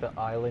always make the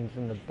islands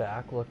in the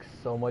back look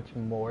so much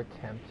more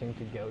tempting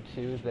to go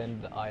to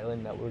than the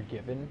island that we're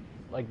given?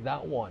 Like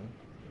that one.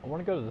 I want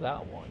to go to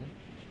that one.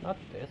 Not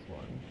this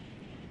one.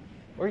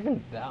 Or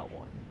even that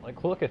one.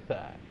 Like, look at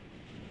that.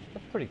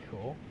 That's pretty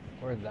cool.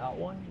 Or that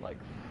one. Like,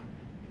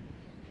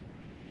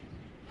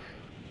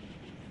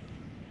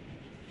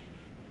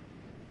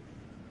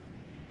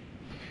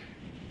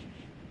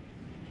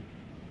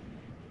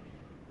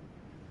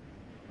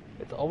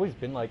 it's always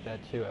been like that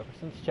too, ever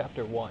since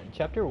Chapter 1.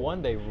 Chapter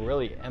 1, they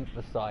really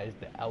emphasized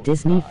the outside.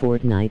 Disney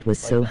Fortnite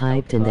was Like so the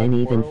hyped and then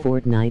outside even world.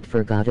 Fortnite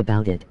forgot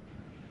about it.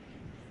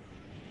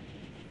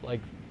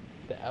 Like,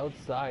 the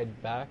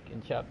outside back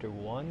in Chapter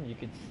 1, you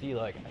could see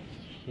like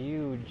a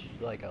huge,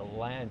 like a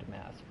land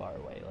mass far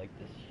away. Like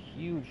this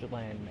huge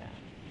land mass.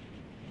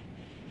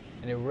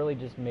 And it really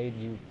just made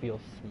you feel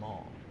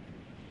small.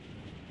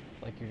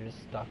 Like you're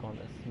just stuck on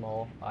this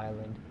small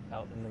island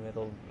out in the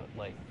middle of,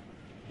 like,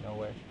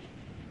 nowhere.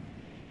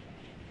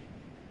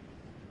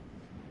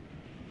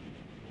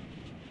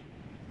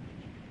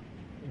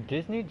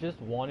 Disney just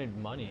wanted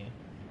money.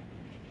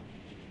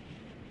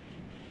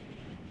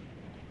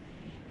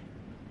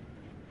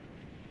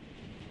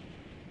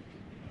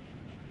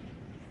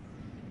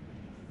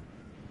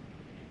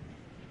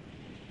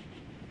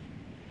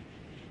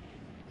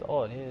 That's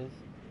all it is.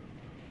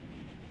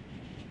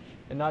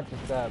 And not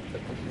just that,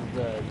 but this is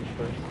the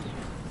first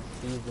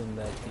season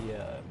that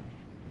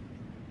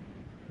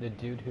the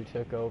dude who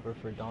took over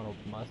for Donald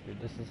Mustard,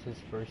 this is his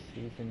first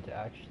season to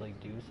actually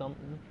do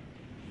something.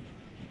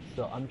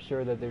 So I'm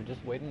sure that they're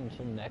just waiting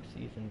until next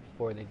season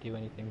before they do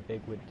anything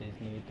big with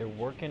Disney. They're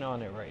working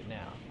on it right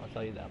now. I'll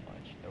tell you that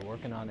much. They're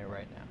working on it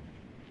right now.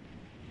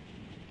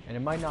 And it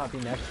might not be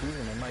next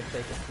season. It might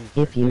take a season.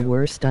 If you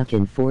were stuck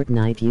in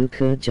Fortnite, you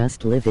could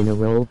just live in a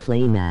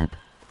role-play map.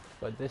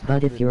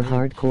 But if you're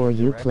hardcore,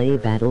 you play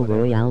Battle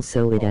Royale,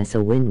 so it's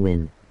a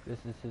win-win. This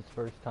is his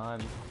first time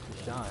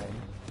to shine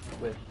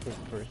with his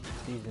first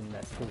season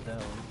that's his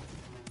own.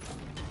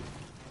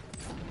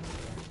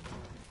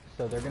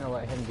 So they're gonna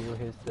let him do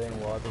his thing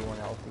while everyone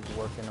else is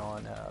working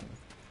on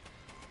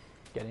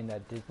getting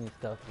that Disney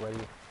stuff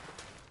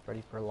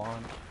ready for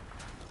launch.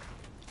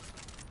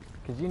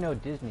 Because you know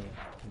Disney,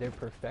 they're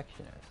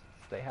perfectionists.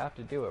 They have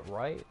to do it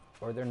right,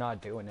 or they're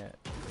not doing it.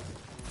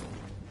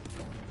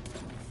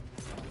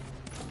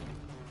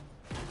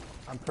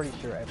 I'm pretty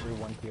sure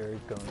everyone here is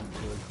going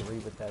to agree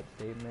with that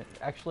statement.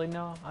 Actually,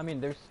 no. I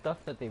mean, there's stuff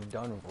that they've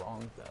done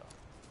wrong, though.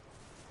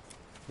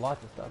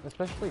 Lots of stuff,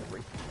 especially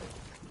recently.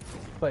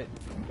 But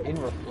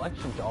in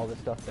reflection to all the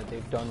stuff that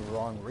they've done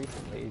wrong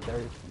recently,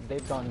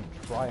 they've gone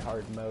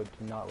try-hard mode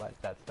to not let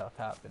that stuff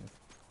happen.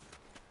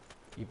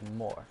 Even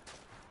more.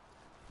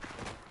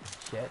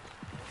 Shit.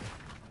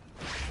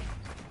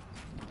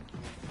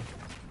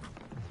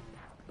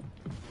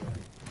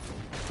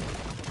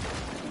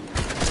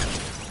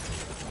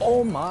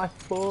 Oh my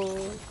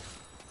foot!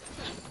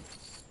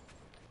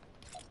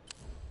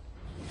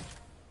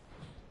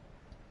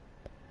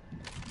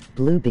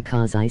 Blue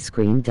because ice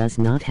cream does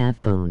not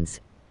have bones.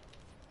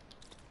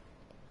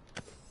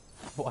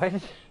 What?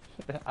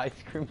 The ice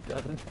cream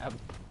doesn't have...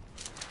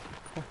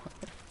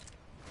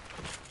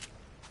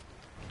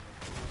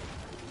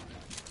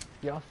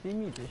 Y'all see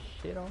me just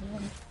shit on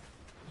them?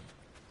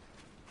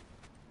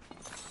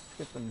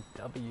 Get some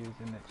W's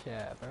in the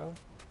chat, bro.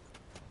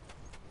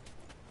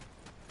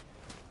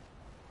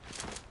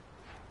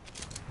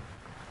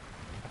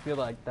 I feel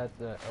like that's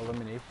an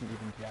elimination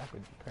even Jack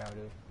would be proud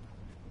of.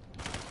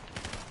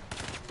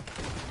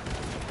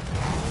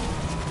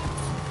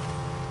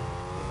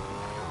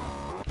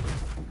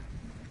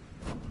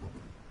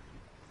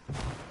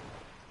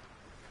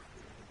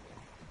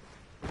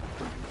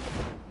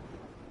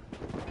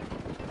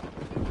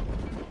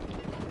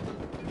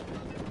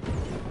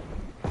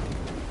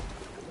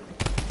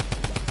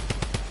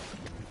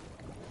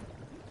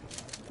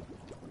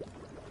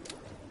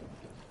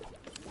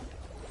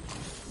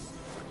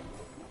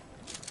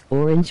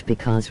 Orange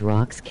because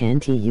rocks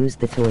can't use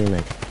the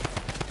toilet.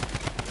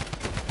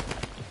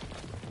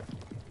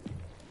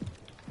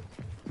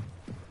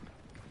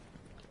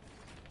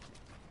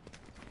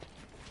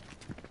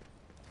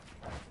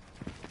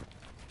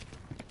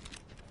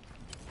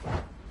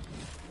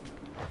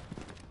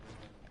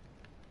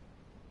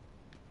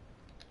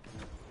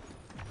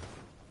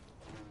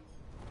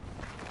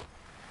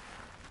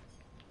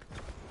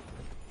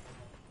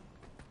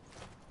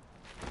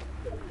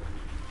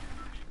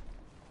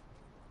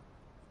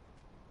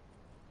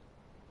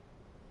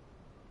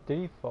 Did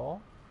he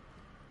fall?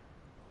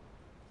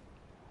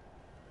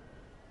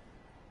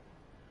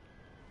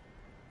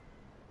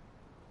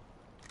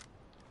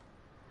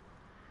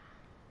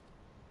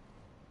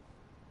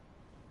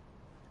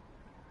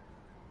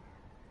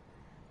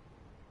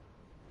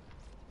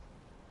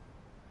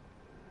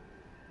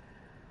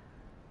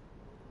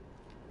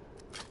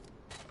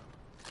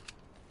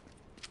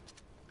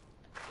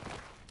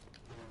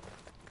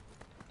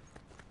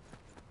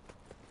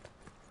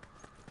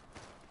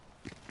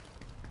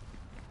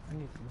 I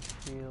need some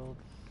shields.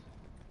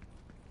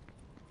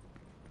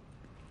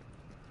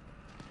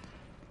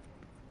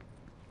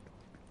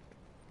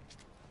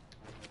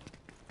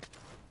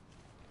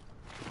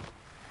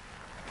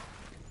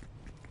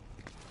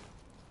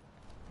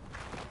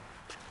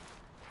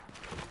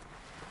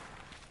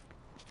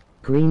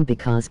 Green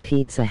because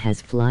pizza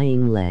has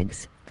flying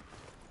legs.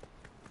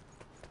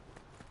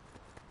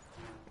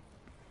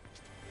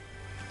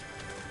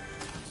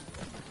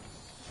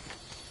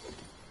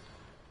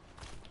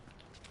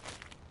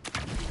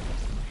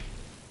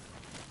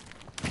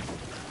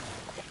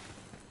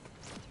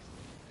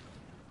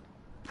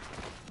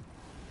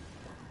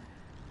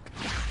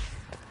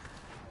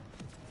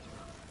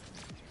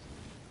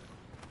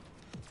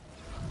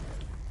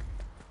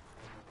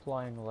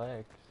 Flying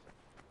legs.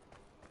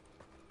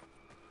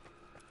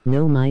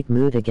 No might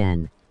mood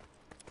again.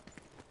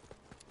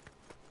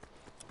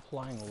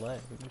 Flying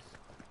legs.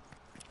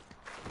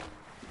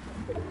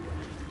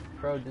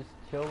 Bro, just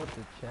chill with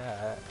the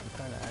chat. I'm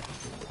trying to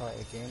actually play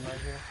a game right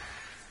here.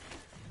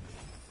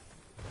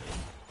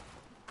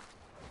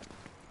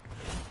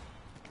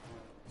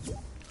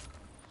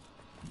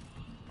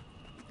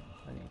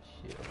 I need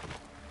shield.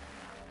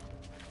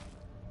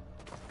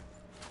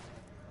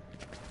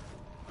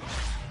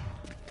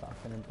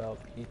 Talking about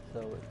pizza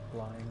with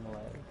flying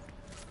legs.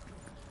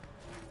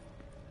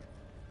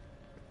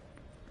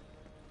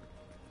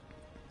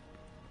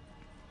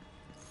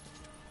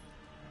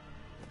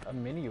 A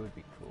mini would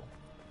be cool.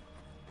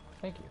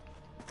 Thank you.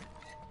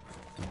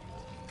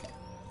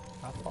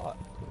 I thought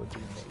it would be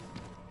amazing.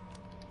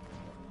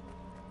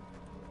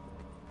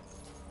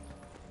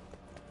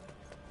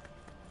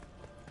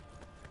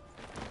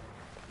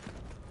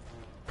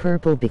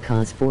 Purple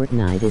because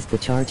Fortnite is the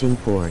charging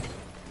port.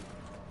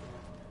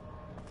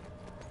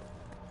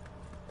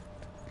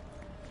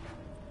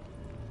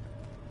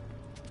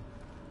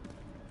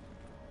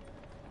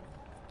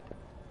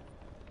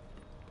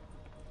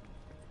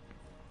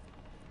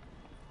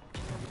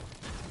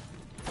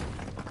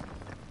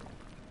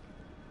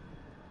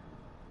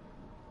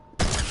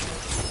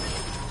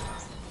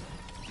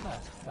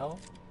 What the hell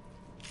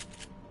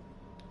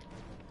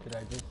did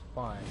I just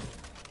find?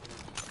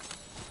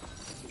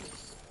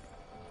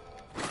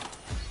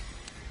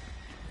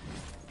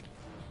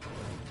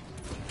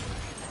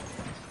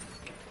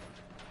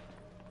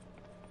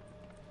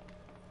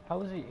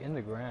 How is he in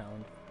the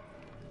ground?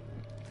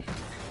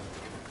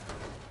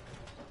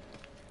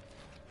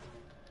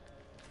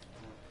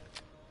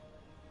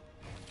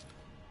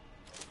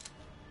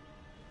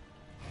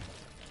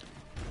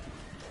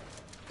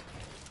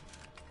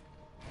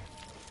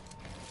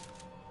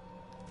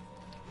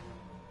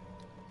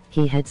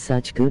 He had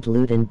such good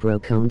loot and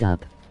broke owned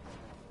up.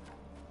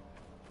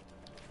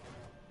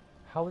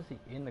 How is he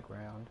in the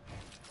ground?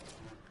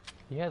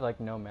 He had like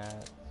no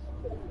mats.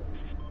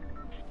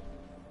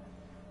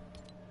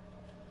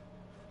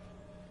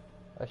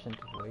 I shouldn't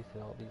have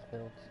wasted all these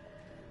builds.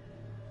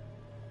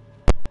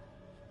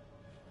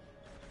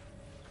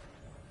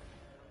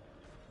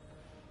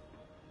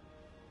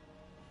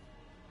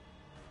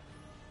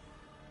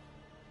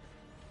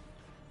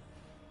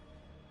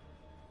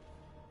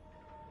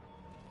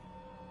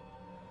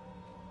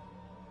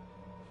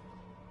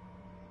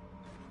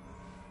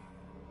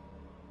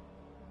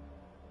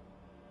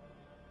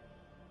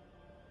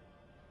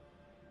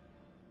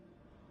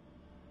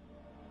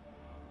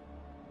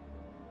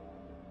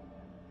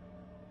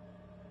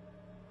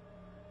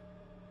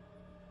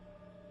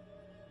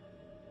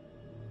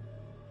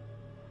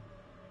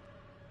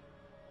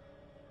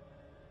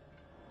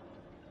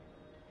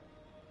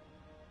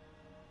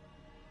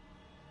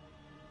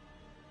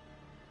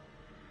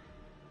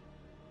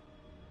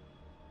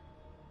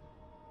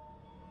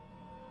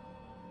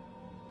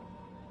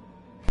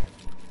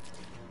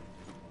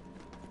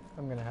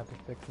 I'm gonna have to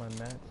fix my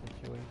mat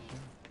situation.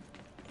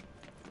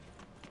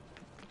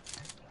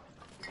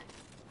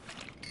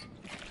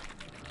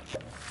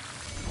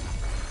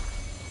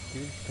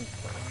 Dude's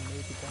controlling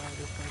maybe died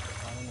or something.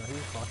 I don't know. He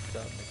was locked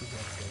up. Maybe he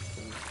has to go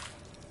sleep.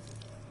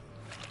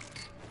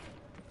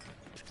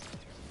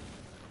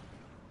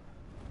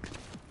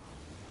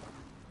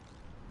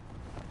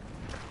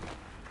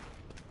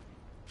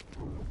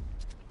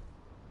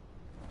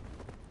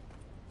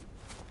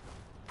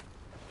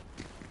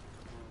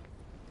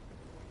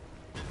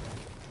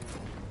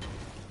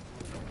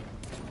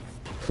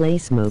 Play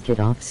Smoke It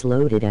Off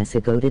slowed it as a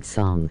goated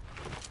song.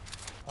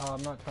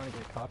 I'm not trying to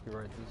get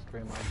copyright this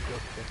stream. I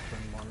just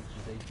turned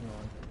monetization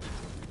on.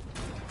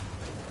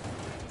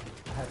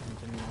 I haven't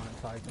been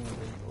monetizing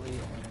lately,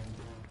 and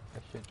I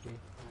should be.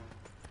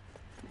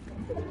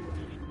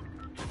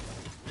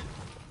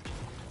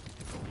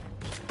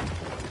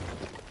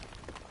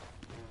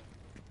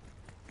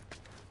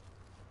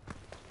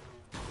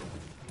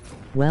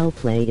 Well,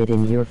 play it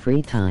in your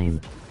free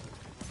time.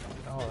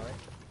 Alright.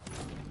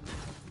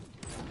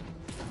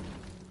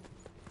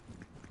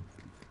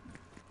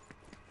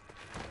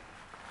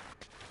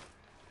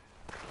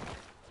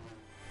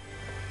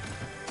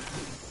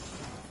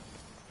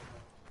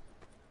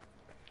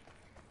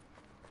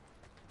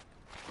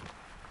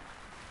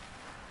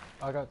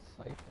 I got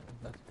Siphon.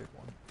 That's a good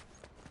one.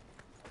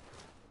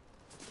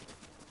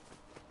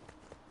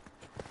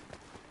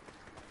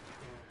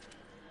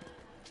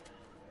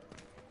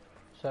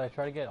 Should I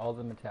try to get all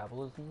the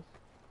metabolisms?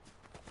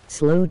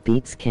 Slowed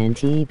beats can't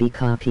be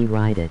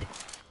copyrighted.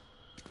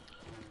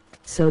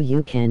 So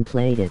you can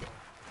play it.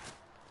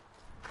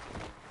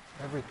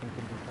 Everything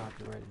can be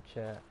copyrighted,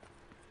 chat.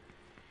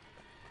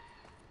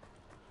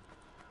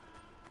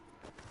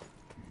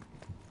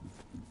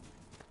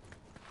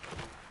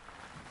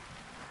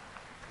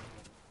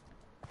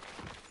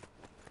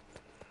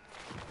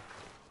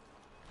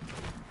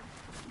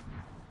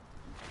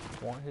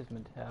 Want his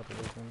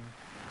metabolism.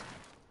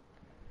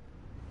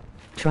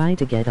 Try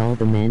to get all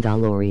the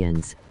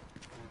Mandalorians.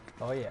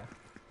 Oh yeah.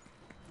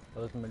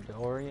 Those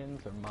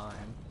Mandalorians are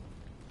mine.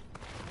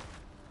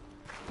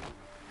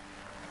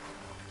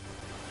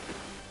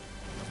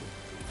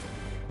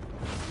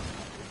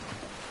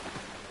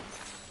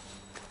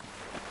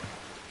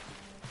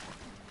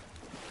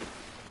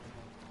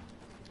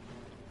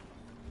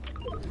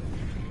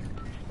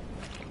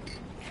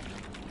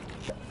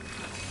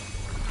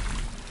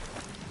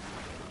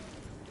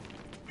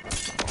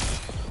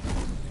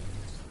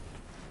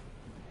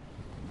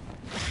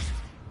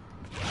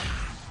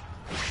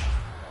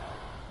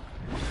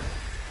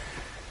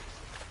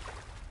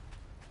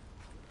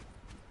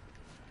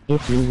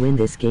 If you win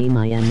this game,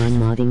 I am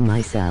unmodding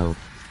myself.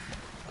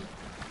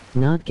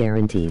 Not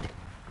guaranteed.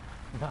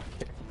 Not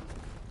kidding.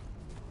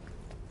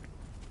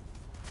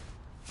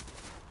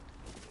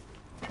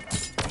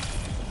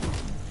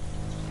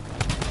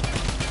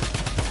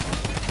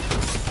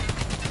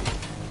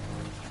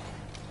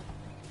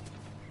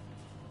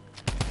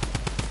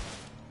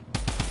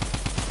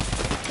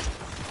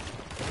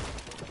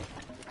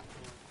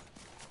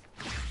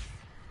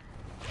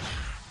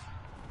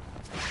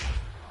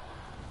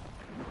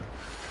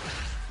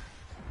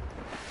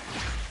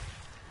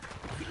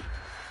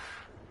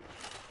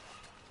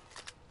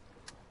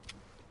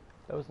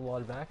 was a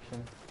lot of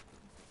action.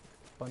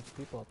 Bunch of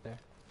people up there.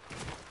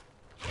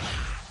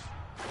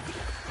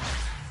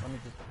 Let me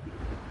just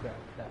grab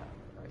that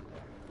right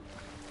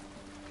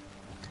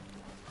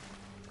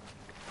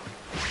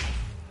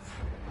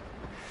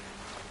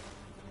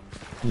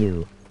there.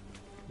 You.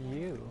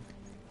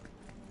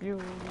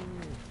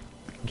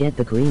 Get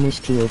the greenish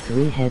teal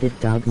three-headed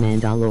dog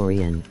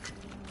Mandalorian.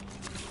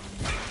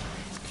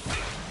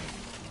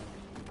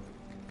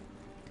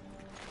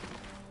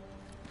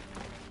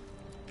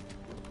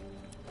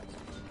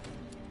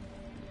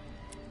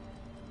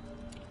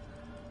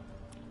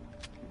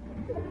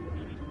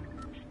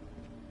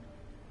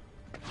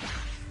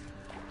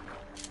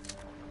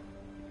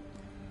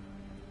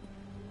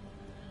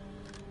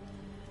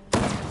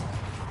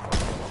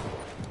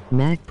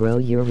 Mac bro,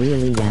 you're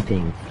really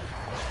yapping.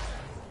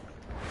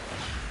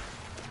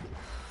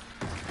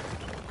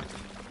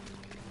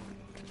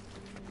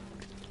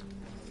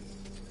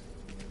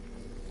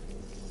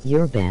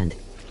 You're banned.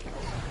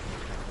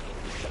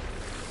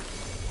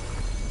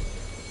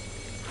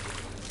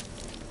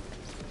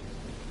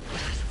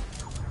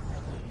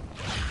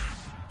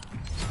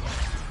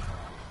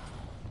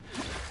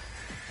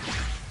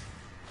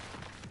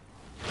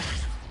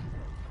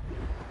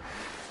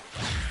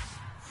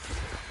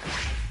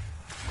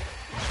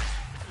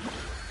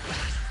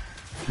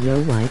 Yo,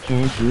 why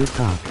can't you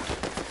talk?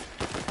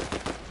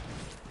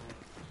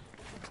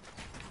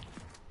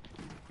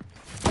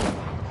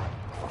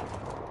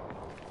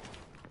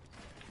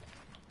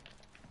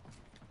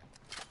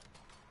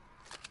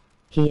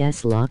 He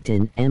locked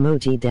in,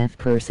 emoji deaf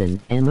person,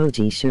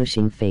 emoji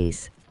shushing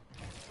face.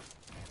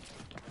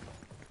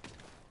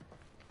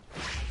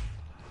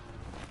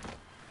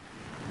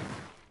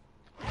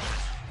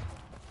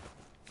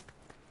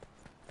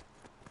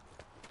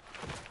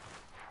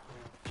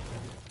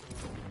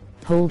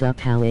 Hold up,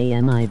 how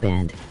am I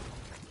banned?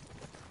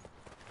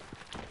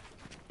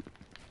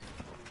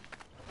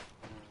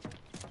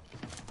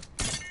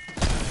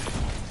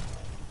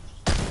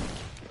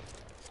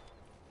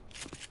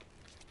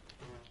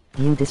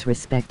 You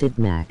disrespected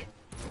Mac.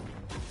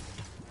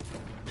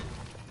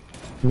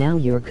 Now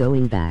you're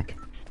going back.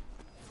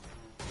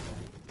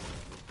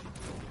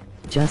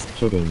 Just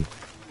kidding.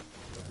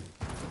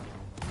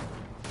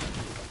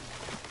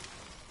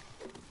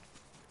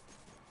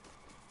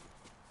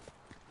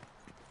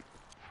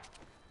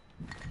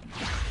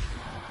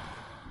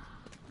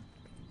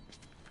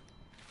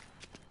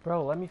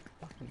 Bro, let me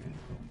fucking...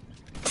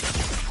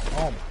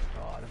 Oh my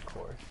god, of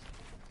course.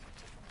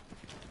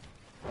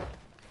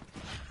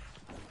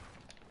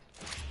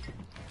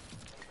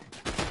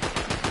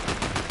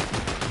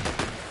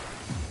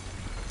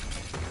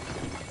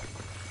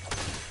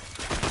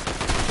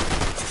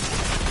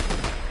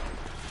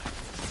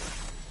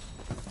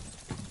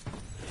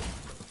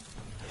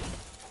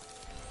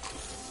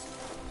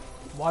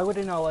 Why would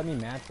it not let me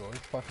mantle? It's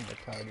fucking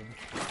retarded.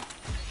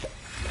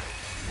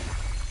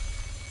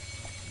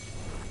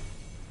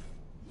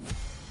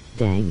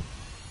 Dang.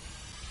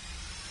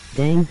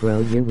 Dang bro,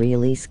 you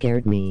really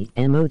scared me,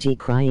 emoji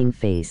crying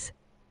face.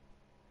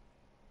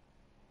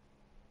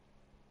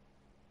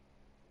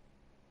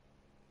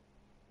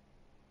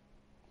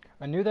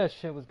 I knew that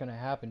shit was gonna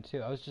happen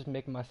too. I was just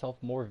making myself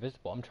more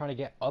visible. I'm trying to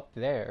get up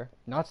there,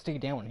 not stay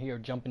down here,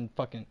 jumping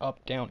fucking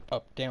up, down,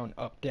 up, down,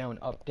 up, down,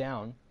 up,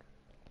 down.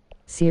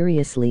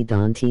 Seriously,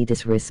 don't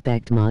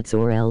disrespect mods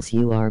or else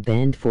you are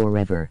banned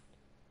forever.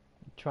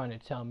 Trying to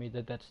tell me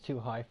that that's too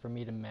high for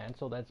me to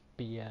mantle? That's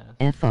BS.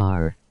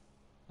 FR.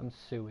 I'm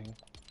suing.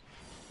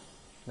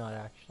 Not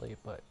actually,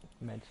 but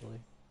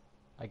mentally.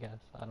 I guess.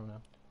 I don't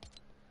know.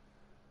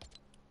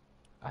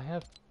 I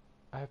have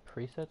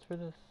presets for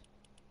this?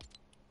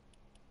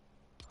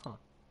 Huh.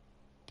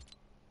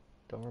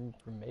 Don't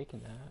remember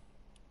making that.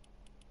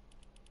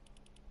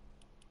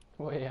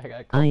 Wait, I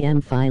got... I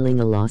am filing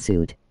a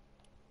lawsuit.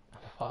 I'm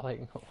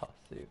filing a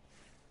lawsuit.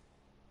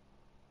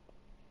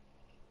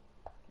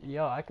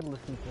 Yo, I could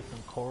listen to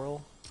some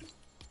choral.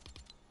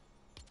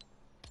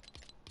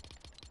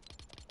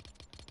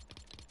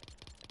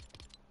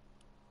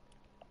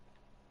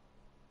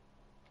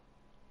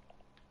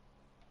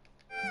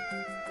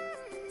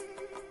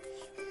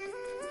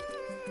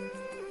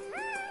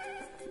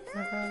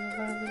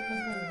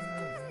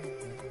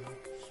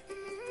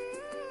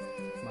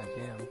 It's my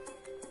jam.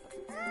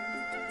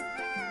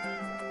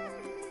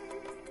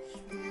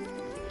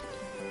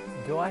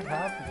 Do I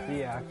have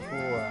the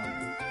actual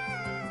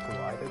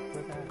glider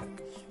for that?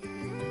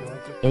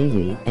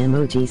 AE,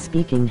 emoji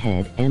speaking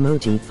head,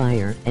 emoji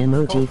fire,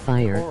 emoji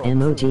fire,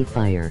 emoji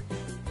fire.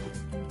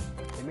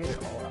 They made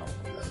it all out.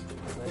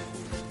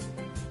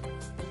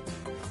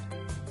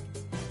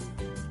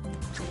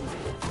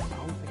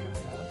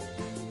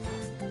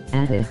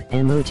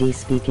 Emoji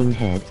speaking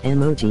head,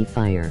 emoji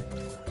fire.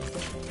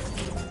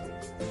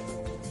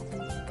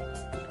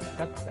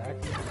 Got the back.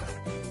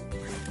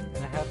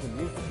 And I have the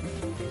music.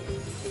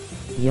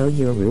 Yo,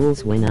 your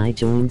rules when I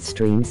joined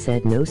stream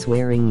said no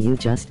swearing, you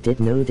just did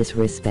no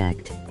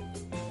disrespect.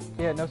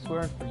 Yeah, no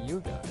swearing for you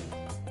guys.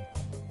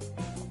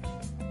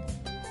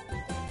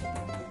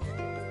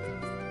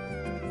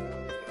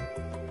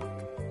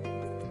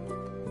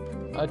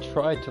 I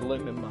try to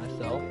limit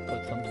myself,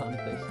 but sometimes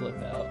they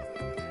slip out.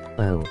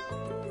 Oh.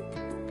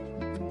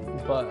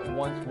 But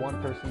once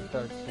one person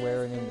starts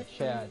swearing in the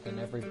chat, then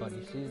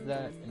everybody sees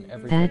that, and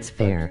everybody That's starts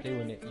fair.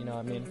 doing it, you know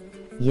what I mean?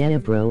 Yeah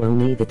bro,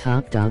 only the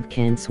top dog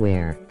can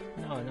swear.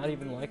 No, not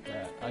even like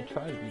that. I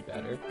try to be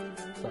better,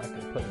 so I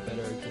can put a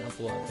better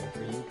example out there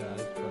for you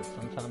guys, but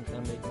sometimes I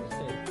make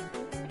mistakes.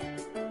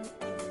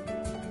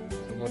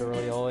 That's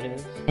literally all it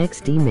is.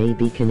 XD may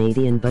be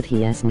Canadian but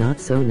he is not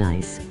so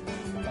nice.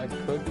 If I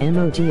could be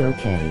Emoji better,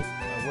 okay.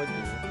 I would be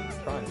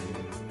trying to,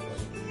 but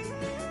it's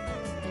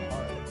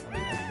hard. I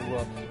mean, I grew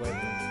up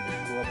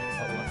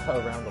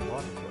around a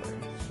lot of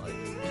swearing. Like,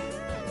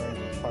 swearing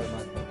is part of my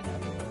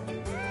vocabulary.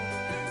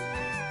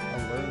 I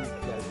learned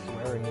that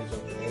swearing is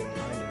okay,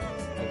 kind of,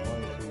 as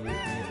long as you're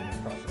using it in the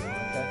proper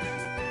context.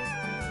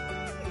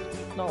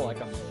 It's not like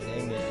I'm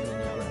saying it in an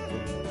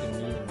aggressive,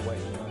 demeaning way,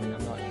 you know what I mean?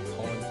 I'm not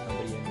calling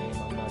somebody a name,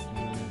 I'm not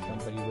demeaning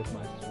somebody with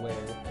my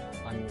swear.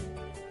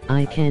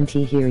 I can't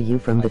hear you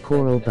from the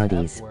Coral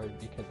Buddies. F word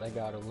because I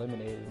got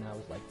eliminated, and I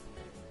was like,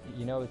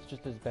 you know, it's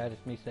just as bad as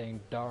me saying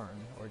darn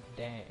or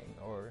dang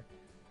or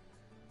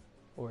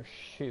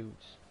shoot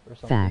or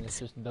something. Facts. It's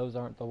just those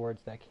aren't the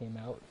words that came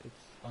out.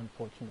 It's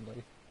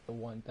unfortunately the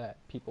one that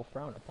people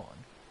frown upon.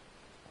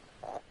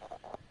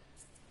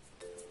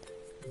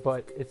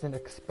 But it's an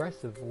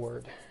expressive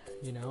word,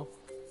 you know?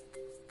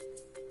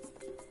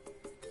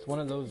 It's one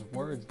of those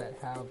words that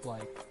have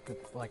like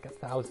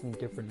 1,000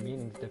 different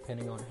meanings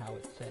depending on how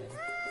it's said.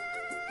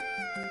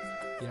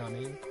 You know what I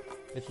mean?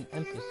 It's an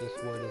emphasis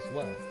word as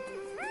well. You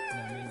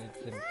know what I mean?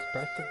 It's an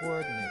expressive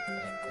word and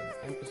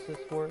an emphasis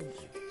word.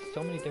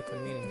 So many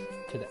different meanings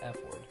to the F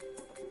word.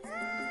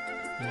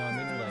 You know what I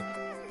mean? Like,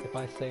 if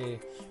I say,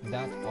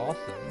 that's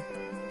awesome,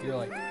 you're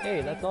like,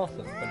 hey, that's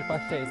awesome. But if I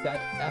say,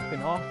 that's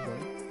effing awesome,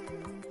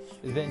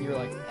 then you're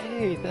like,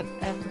 hey, that's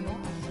effing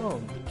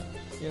awesome.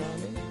 You know what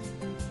I mean?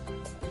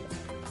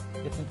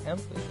 It's an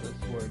emphasis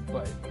word,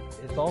 but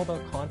it's all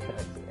about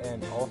context.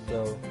 And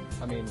also,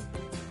 I mean,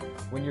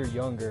 when you're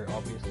younger,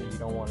 obviously you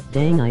don't want to...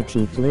 Dang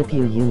IT flip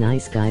you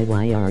nice guy,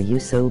 why are you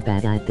so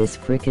bad at this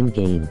frickin'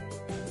 game?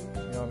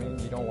 You know what I mean?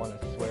 You don't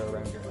want to swear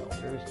around your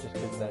elders just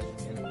because that's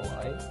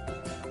impolite,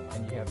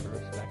 and you have to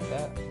respect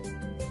that,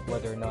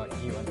 whether or not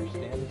you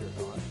understand it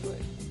or not,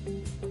 but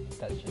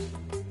that's just,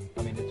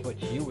 I mean, it's what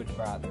you would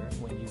rather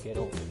when you get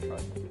older,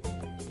 trust me.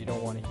 You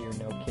don't want to hear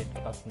no kid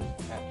cussing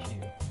at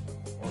you,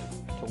 or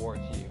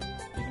towards you,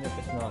 even if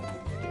it's not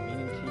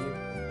demeaning to you,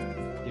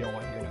 you don't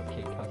want to hear no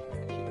kid cussing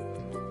at you.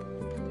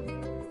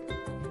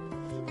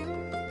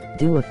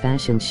 Do a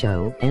fashion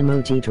show,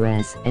 emoji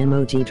dress,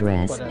 emoji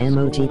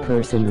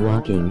person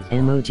walking,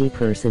 emoji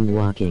person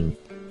walking.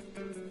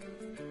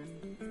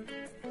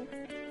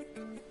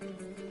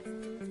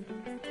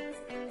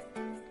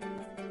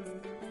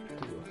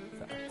 Do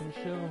a fashion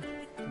show?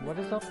 What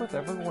is up with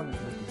everyone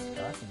with these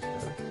fashion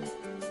shows?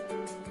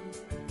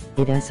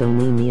 It is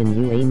only me and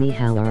you Amy,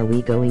 how are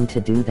we going to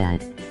do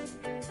that?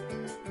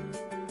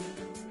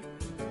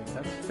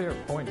 That's a fair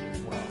point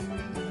as well.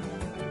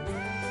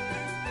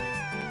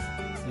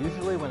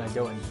 Usually when I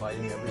go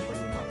inviting everybody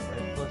in my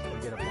friends list, I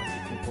get a bunch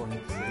of people in the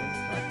stream,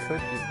 so I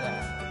could do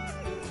that.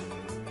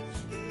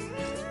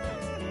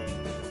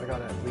 I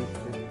got at least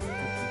 50, 60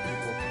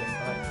 people to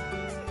invite.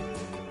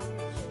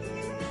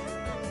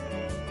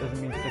 Doesn't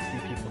mean 60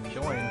 people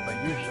join, but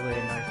usually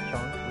a nice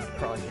chunk would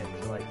probably get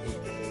to like 8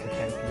 to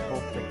 10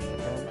 people, 6 to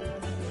 10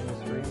 in the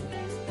stream.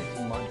 It's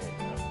Monday,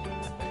 though,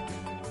 I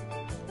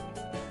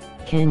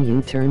think. Can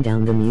you turn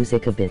down the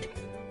music a bit?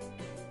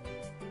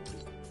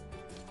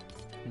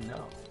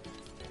 No.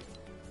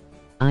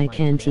 I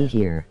can't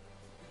hear.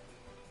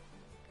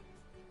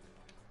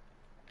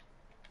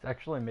 It's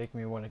actually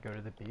making me want to go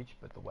to the beach,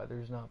 but the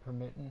weather's not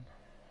permitting.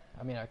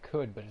 I mean, I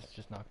could, but it's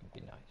just not going to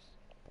be nice.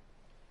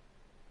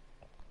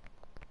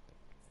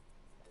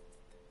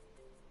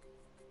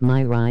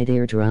 My right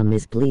eardrum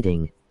is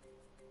bleeding.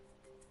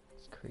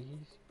 It's crazy.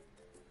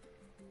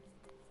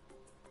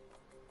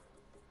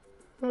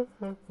 I'm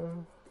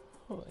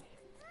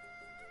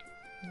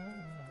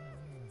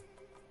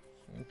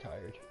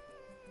tired.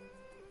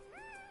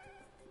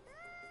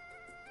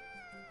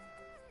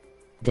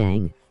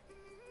 Dang.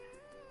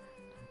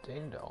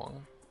 Ding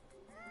dong?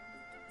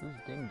 Who's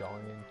ding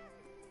donging?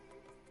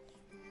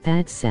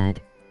 That's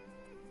sad.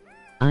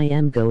 I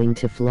am going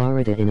to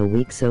Florida in a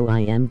week, so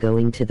I am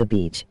going to the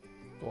beach.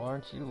 Well,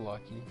 aren't you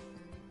lucky?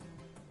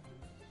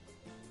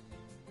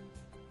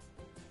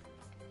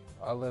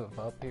 I live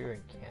up here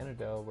in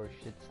Canada where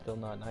shit's still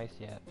not nice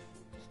yet.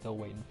 Still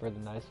waiting for the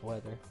nice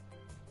weather.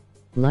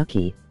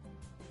 Lucky.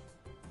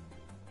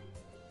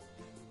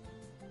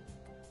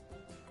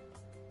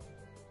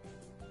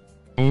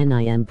 And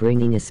I am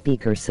bringing a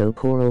speaker, so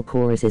Coral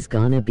Chorus is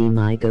gonna be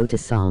my go-to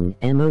song.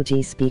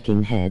 Emoji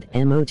speaking head,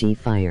 emoji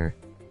fire.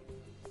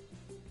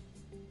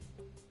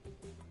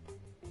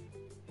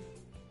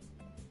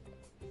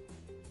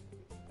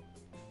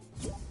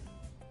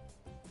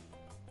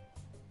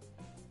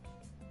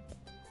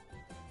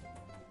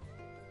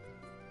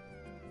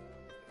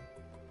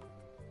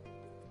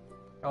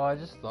 Oh, I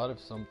just thought of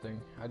something.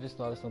 I just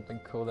thought of something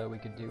cool that we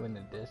could do in the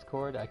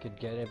Discord. I could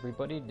get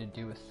everybody to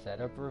do a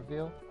setup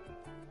reveal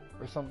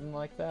or something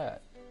like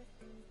that.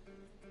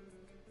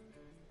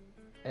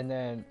 And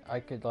then I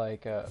could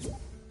like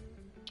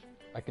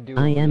I could do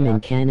a I am in reaction.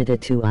 Canada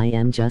too. I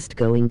am just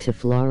going to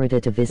Florida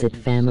to visit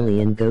Each family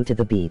setup. and go to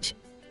the beach.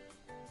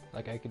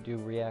 Like I could do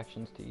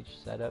reactions to each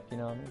setup, you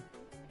know what I mean?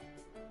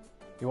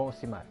 You won't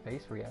see my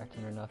face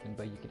reacting or nothing,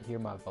 but you could hear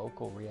my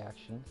vocal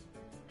reactions.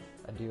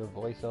 I do a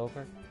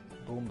voiceover,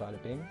 boom,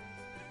 bada bing.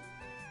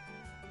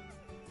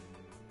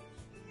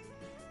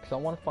 Because I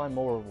want to find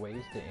more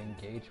ways to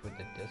engage with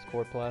the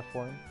Discord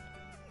platform.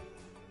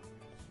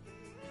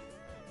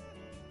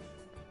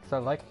 Because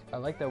I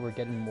like that we're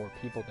getting more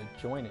people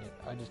to join it.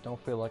 I just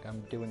don't feel like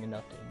I'm doing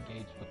enough to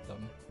engage with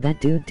them. That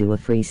dude do a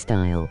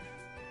freestyle.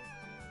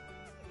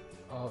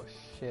 Oh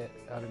shit,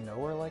 out of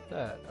nowhere like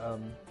that?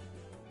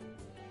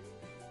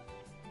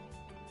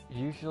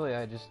 Usually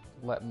I just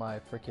let my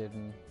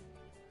freaking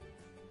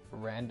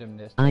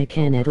randomness I take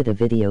can over. edit a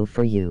video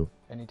for you.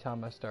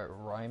 Anytime I start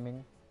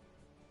rhyming,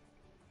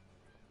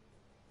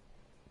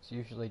 it's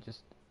usually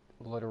just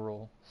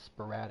literal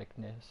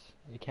sporadicness.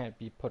 You can't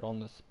be put on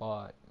the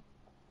spot.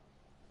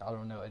 I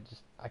don't know,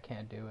 I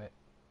can't do it.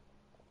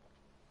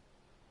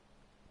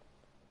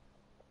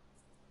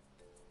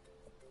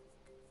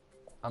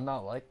 I'm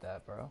not like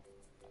that, bro.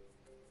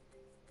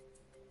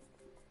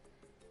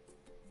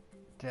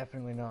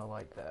 Definitely not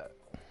like that.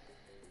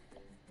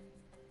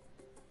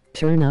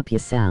 Turn up your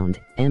sound.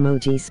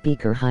 Emoji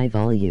speaker high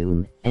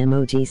volume.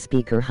 Emoji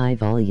speaker high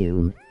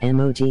volume.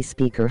 Emoji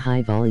speaker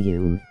high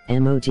volume.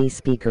 Emoji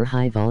speaker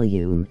high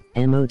volume.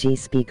 Emoji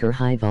speaker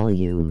high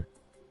volume.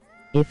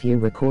 If you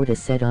record a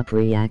setup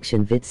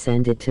reaction vid,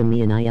 send it to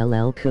me and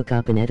I'll cook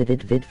up an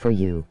edited vid for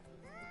you.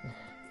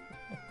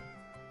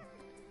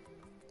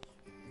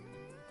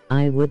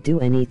 I would do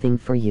anything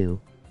for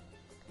you.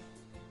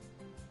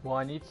 Well,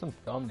 I need some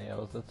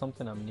thumbnails. That's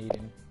something I'm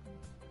needing.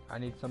 I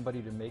need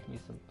somebody to make me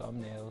some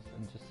thumbnails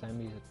and just send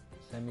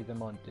me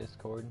them on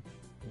Discord.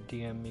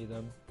 DM me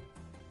them.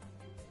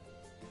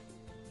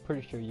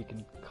 Pretty sure you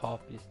can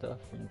copy stuff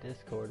from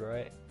Discord,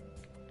 right?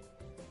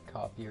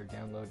 Copy or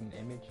download an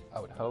image, I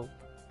would hope.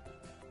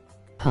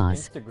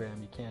 Pause. Instagram,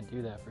 you can't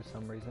do that for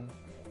some reason.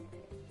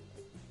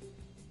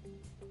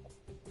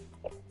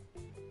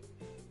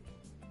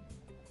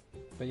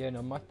 But yeah,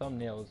 no, my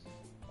thumbnails,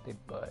 they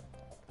butt.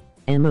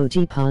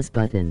 Emoji pause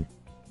button.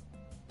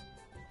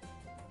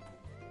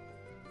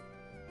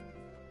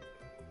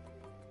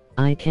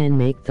 I can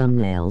make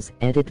thumbnails,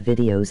 edit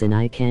videos and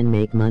I can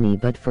make money,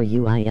 but for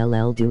you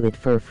I'll do it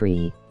for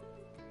free.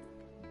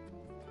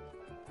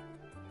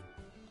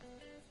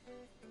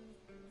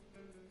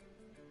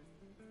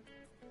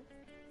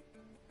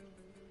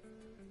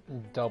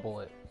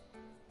 Double it.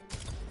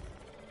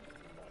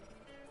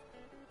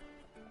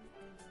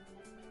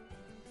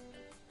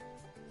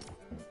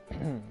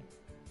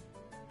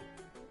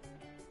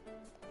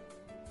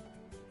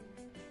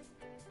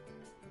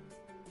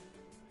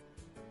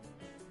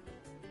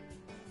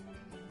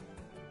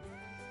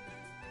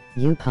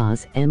 You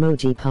pause,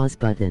 emoji pause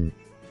button.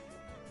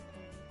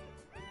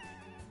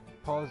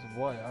 Pause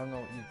what? I don't know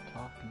what you're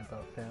talking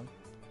about, fam.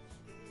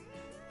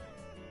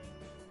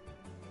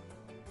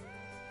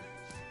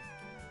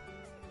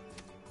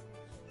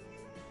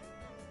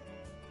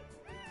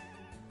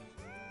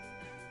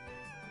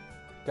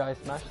 Guys,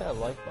 smash that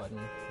like button.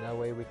 That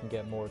way we can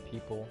get more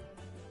people.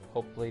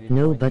 Hopefully to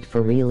No, join but the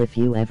for stream. real, if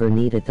you ever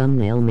need a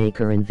thumbnail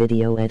maker and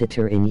video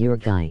editor in your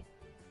guy.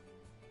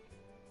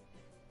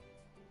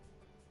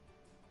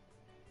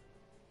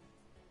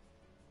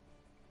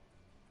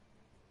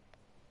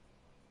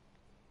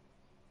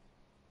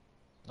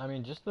 I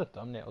mean, just the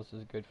thumbnails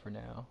is good for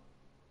now.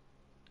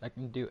 I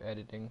can do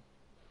editing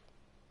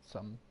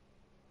sometimes.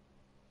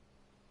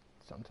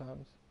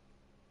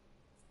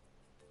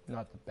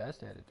 Not the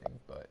best editing,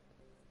 but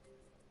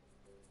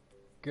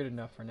good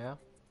enough for now.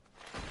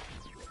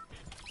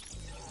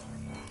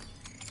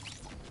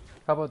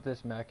 How about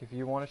this, Mac? If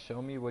you want to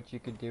show me what you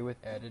could do with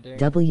editing,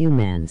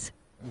 W-mans.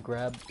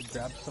 grab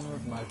some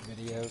of my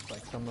videos,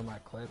 like some of my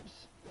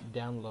clips,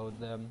 download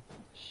them,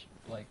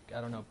 like,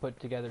 I don't know, put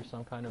together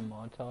some kind of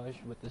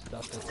montage with the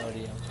stuff that's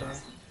already out there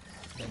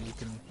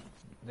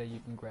that you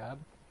can grab.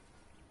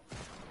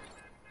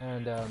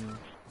 And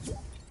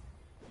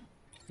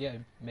yeah,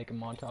 make a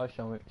montage,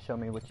 show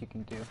me what you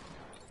can do.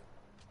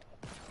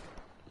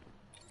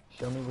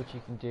 Show me what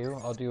you can do.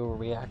 I'll do a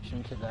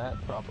reaction to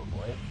that,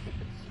 probably, if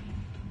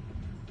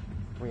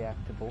it's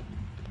reactable.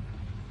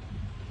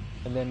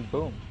 And then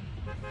boom.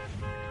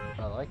 If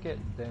I like it,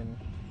 then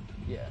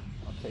yeah,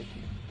 I'll take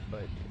you.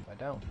 But if I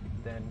don't,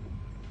 then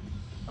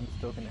I'm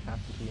still gonna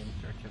have to be in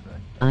search of a...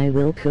 I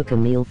will cook a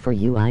meal for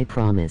you, I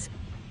promise.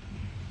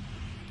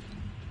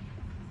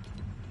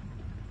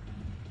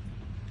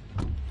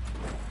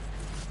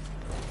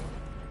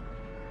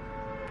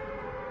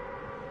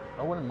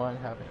 I wouldn't mind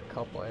having a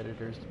couple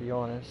editors, to be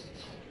honest.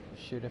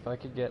 Shoot, if I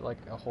could get like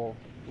a whole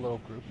little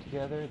group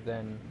together,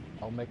 then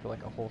I'll make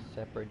like a whole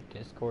separate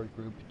Discord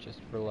group just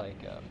for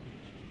like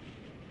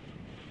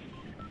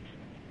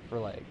for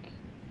like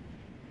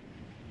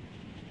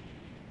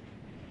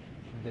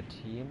the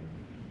team,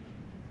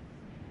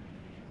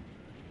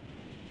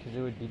 because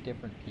it would be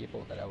different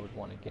people that I would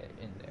want to get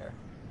in there.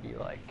 Be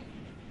like,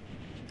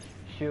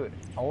 shoot,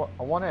 I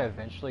want to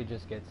eventually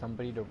just get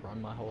somebody to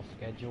run my whole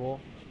schedule.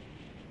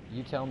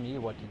 You tell me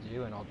what to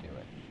do and I'll do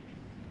it.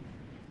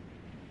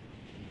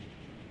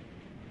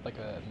 Like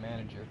a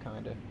manager,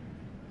 kind of.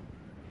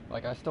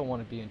 Like, I still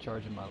want to be in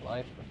charge of my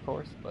life, of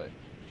course, but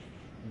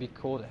it'd be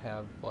cool to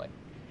have, like,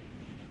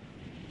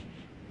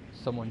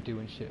 someone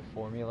doing shit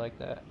for me like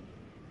that.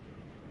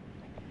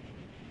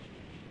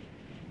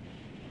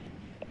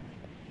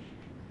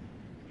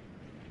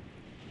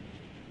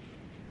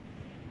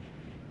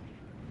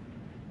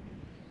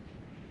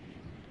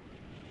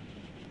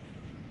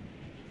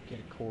 Get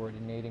a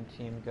coordinating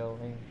team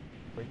going,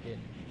 freaking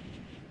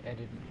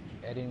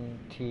editing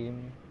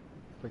team,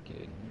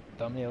 freaking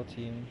thumbnail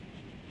team,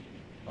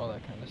 all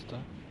that kind of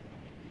stuff.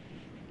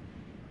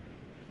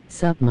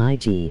 Sup my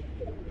G.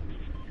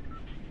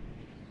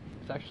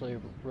 It's actually a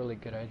really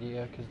good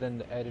idea, because then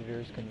the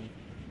editors can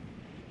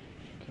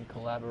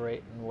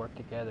collaborate and work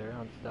together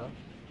on stuff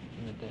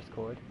in the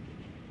Discord.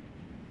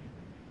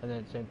 And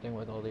then same thing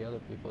with all the other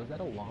people. Is that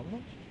a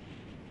llama?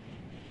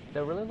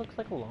 That really looks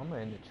like a llama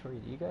in the tree.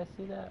 Do you guys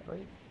see that?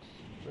 Right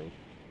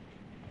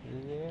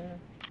there?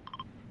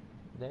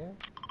 There?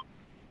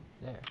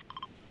 There.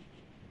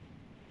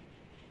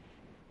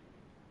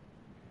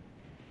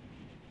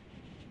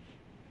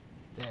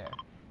 There.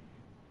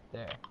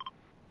 There.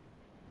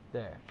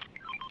 There.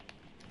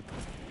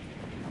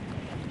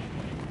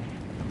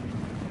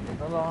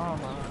 It's a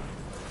llama.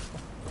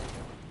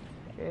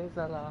 It's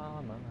a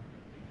llama.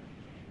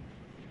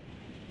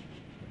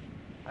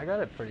 I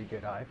got a pretty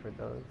good eye for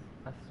those,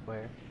 I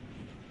swear.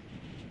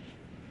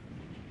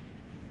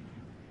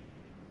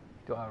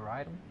 Do I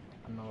ride them?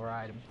 I'm gonna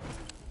ride them.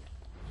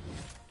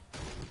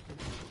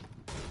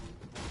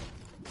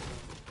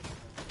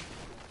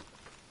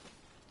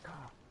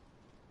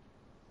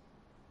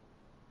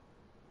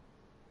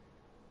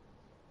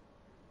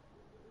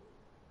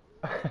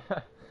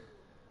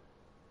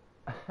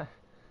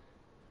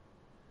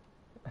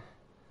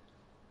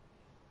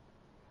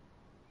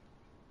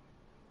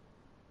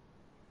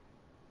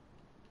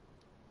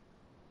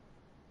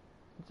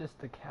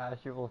 Just a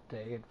casual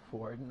day in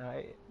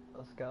Fortnite.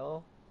 Let's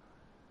go.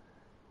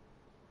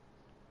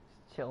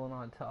 Just chilling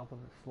on top of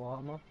this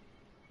llama.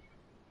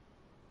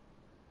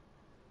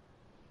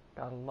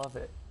 Gotta love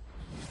it.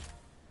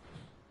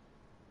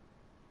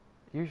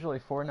 Usually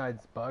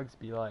Fortnite's bugs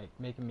be like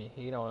making me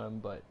hate on them,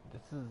 but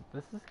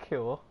this is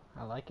cool.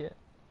 I like it.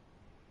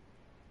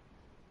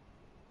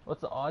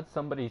 What's the odds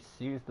somebody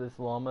sees this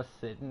llama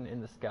sitting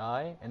in the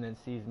sky and then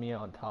sees me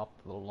on top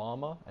of the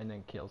llama and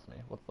then kills me?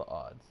 What's the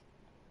odds?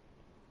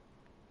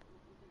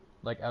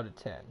 Like out of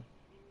 10.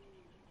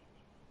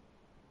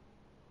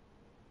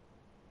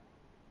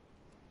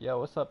 Yo,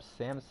 what's up,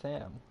 Sam?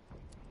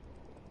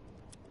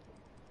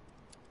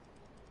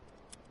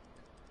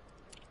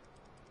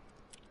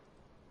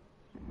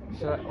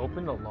 Should I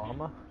open the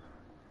llama?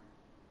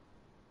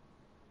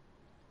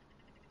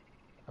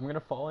 I'm gonna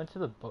fall into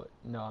the boat.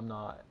 No, I'm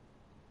not.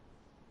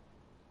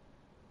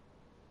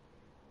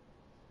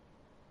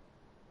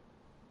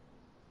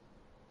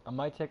 I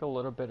might take a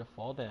little bit of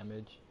fall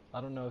damage. I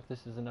don't know if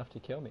this is enough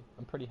to kill me.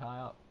 I'm pretty high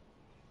up.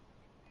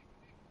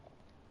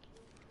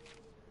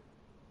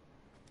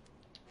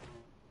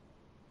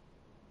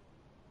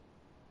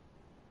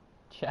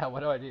 Chat,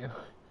 what do I do?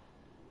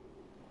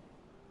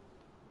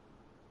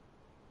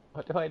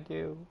 What do I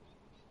do?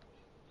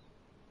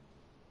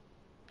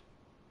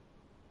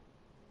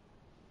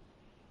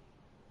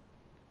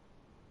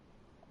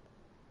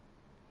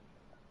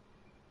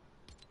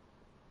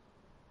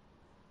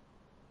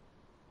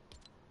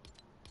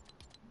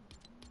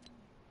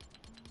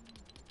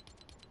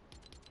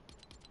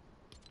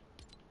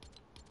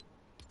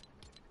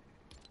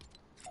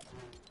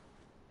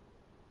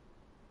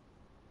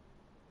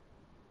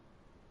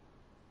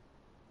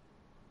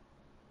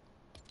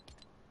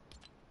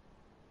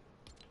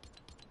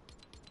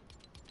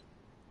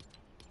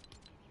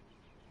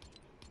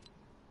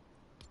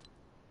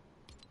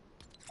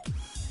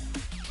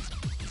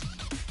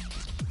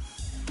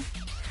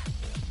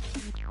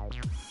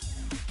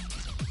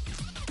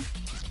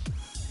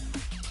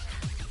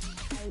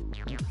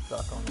 I'm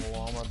stuck on the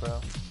llama, bro.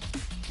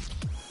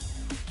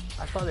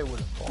 I thought it would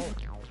have fallen.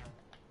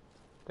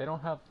 They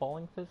don't have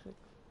falling physics?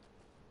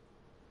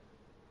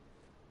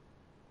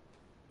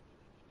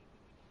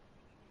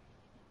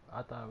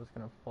 I thought I was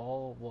gonna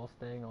fall while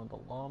staying on the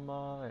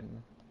llama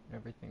and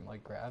everything,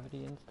 like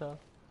gravity and stuff.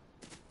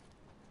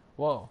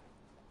 Whoa.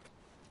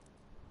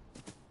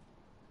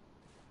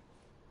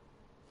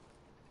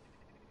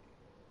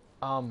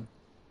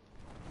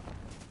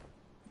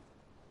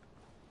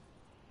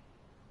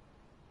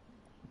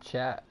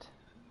 Chat.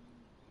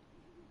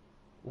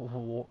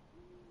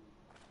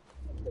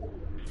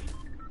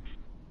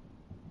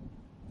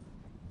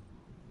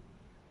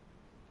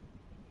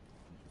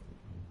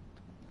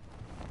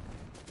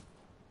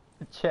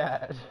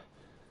 Chat.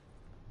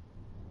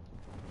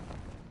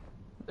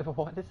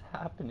 What is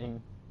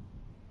happening?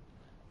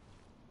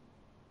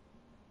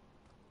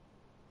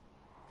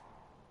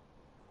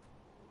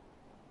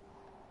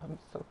 I'm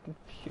so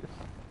confused.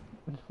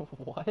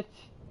 What?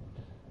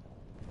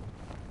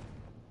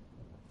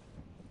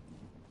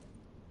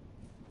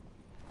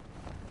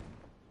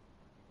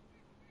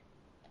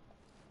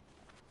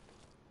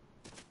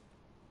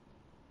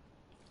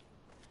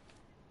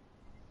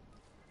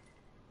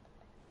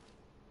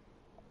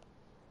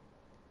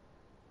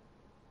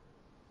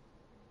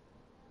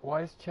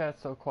 Why is chat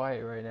so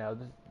quiet right now?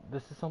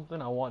 This is something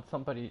I want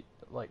somebody,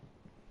 like,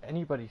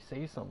 anybody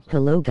say something.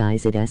 Hello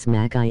guys, it's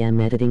Mac. I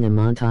am editing a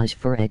montage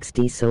for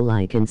XD, so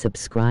like and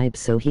subscribe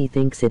so he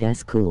thinks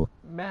it's cool.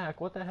 Mac,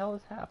 what the hell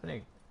is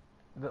happening?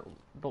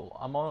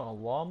 I'm on a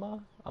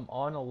llama.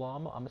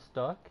 I'm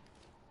stuck.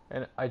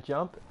 And I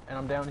jump, and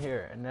I'm down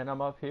here. And then I'm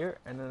up here,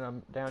 and then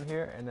I'm down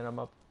here, and then I'm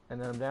up, and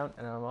then I'm down,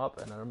 and then I'm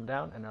up, and then I'm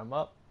down, and I'm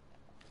up.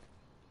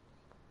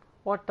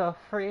 What the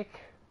freak?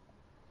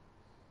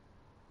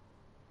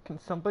 Can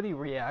somebody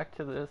react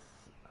to this?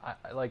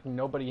 Like,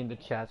 nobody in the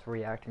chat's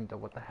reacting to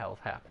what the hell's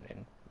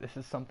happening. This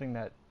is something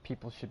that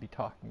people should be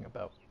talking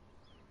about.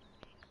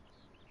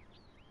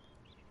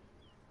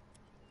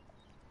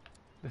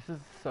 This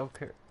is so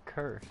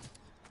cursed.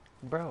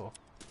 Bro.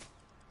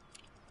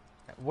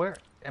 Where?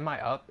 Am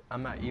I up?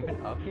 Am I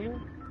even up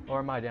here? Or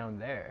am I down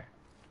there?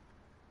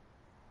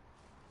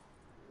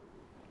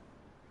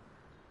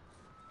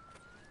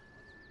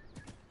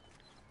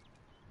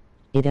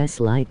 It's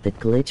like that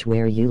glitch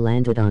where you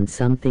landed on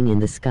something in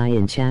the sky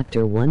in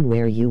chapter 1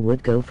 where you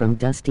would go from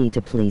dusty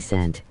to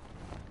pleasant.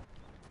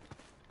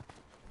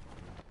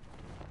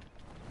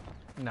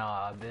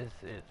 Nah, this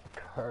is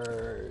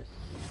cursed.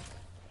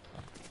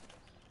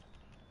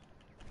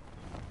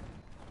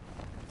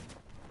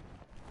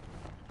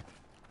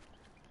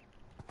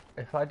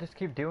 If I just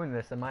keep doing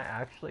this, am I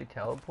actually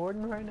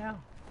teleporting right now?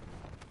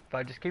 If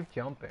I just keep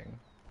jumping,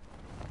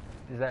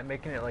 is that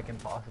making it like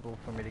impossible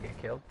for me to get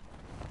killed?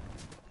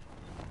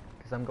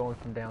 Because I'm going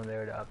from down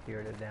there to up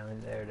here to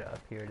down there to up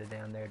here to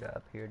down there to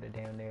up here to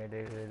down there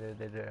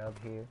to up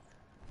here.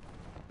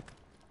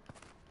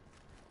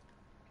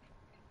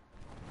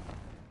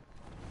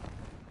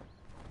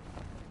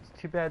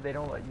 It's too bad they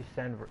don't let you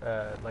send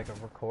like a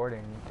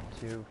recording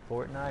to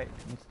Fortnite.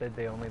 Instead,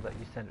 they only let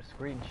you send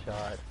a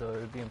screenshot, so it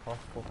would be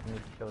impossible for me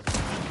to show them.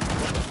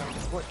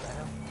 What the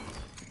hell?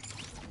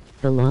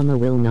 The llama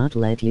will not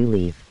let you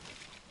leave.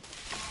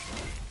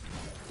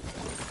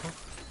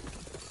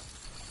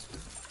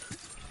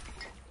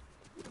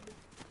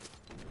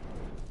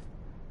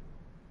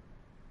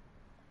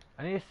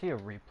 I need to see a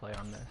replay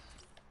on this.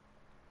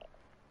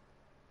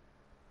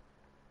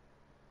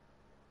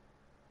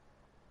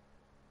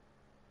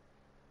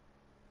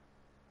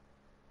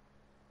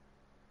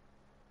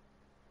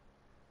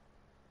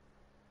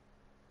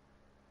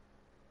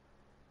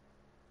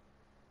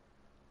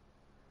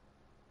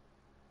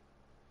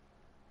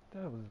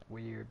 That was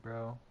weird,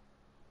 bro.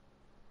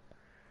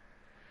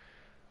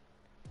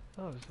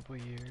 That was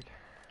weird.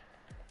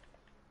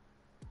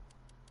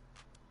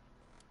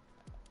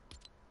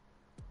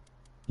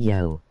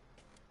 Yo.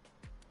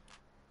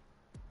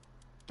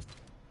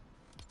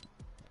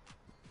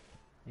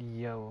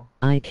 Yo.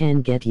 I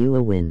can get you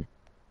a win.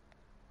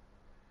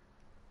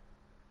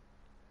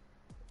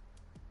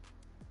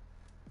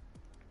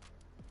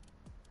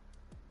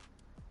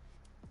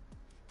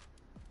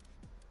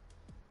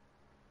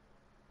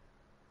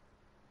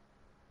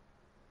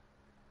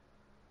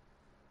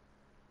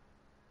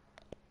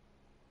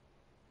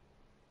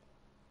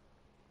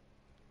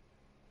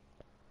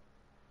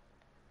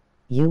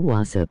 You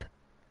wassup.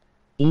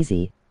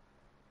 Easy.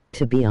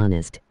 To be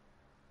honest.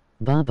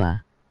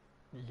 Baba.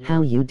 Yo,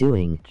 How you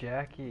doing?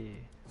 Jackie.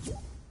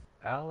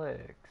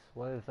 Alex.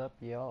 What is up,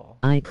 y'all?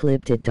 I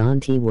clipped it,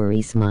 don't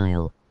worry,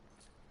 smile.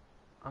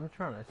 I'm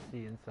trying to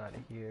see inside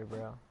of here,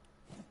 bro.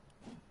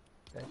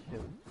 That shit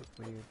was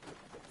weird.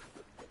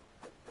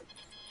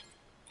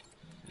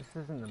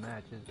 This isn't the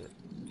match, is it?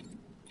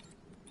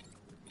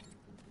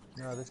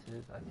 No, this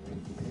is, I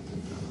think. I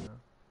don't know.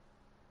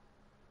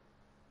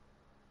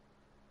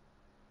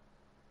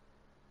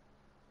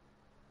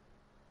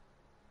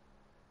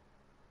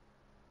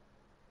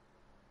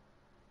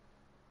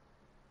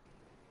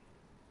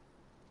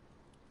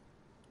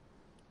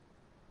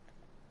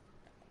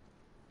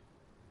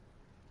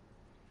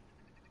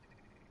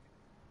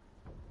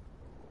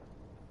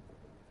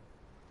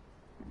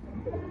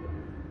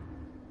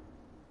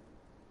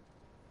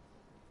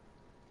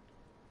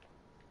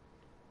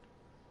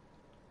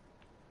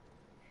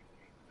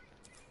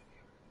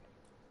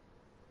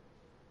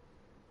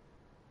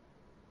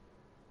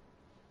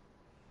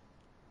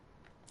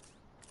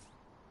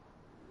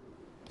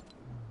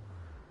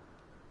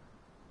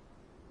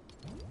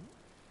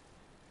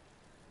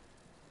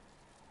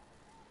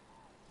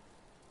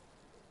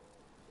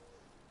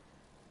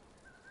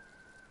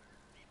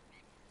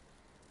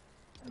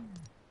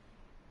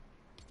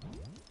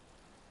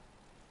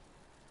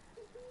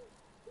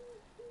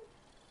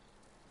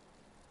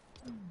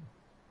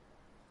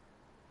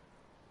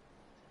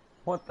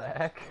 What the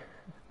heck?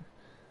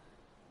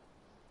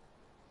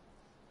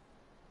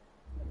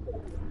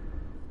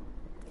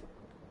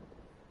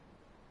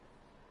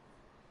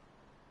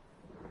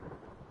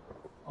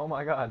 Oh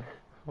my god.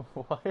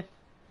 What?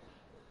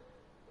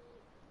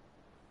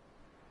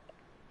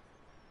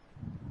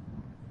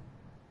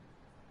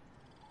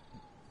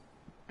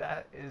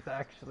 That is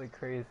actually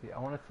crazy. I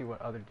want to see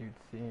what other dude's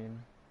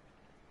seen.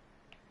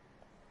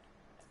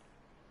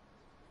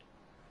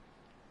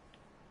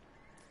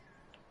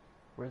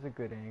 Where's a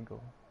good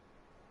angle?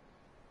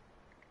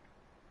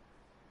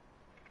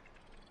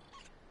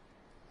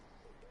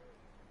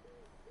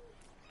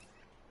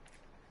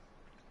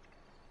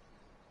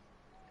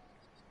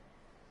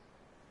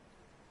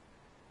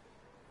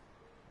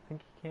 I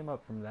think he came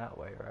up from that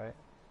way, right?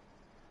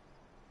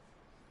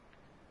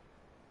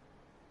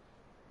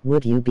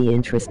 Would you be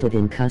interested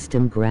in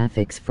custom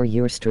graphics for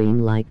your stream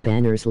like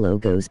banners,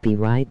 logos, be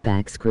right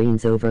back,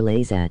 screens,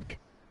 overlays, etc.?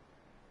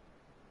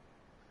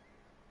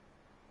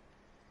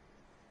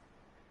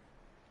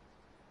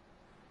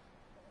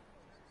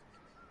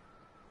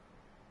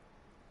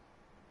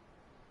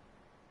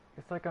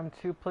 It's like I'm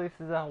two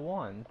places at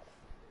once.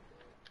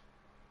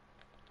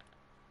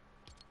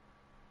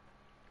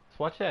 Let's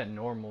watch it at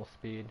normal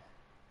speed.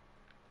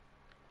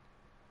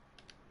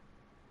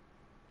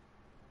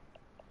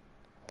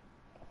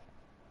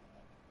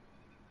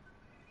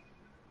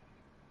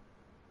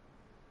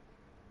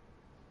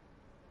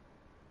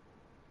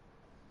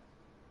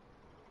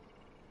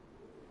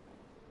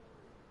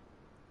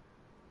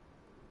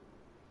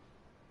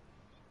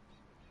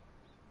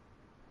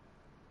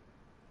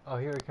 Oh,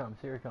 here it comes,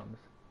 here it comes.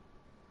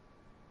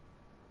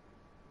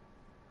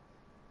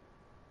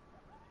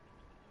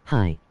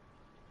 Hi.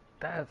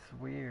 That's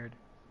weird.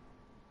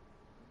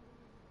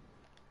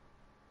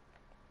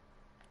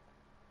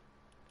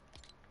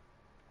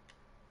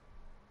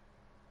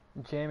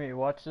 Jamie,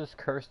 watch this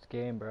cursed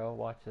game, bro.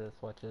 Watch this,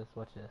 watch this,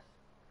 watch this.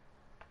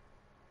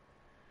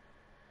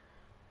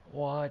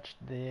 Watch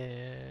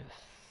this.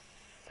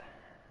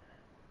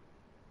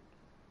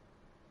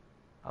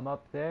 I'm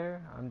up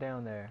there, I'm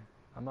down there.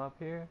 I'm up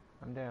here,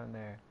 I'm down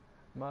there.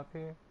 I'm up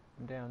here,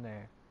 I'm down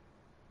there.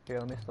 Here,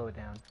 let me slow it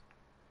down.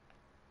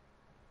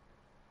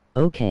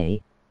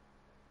 Okay.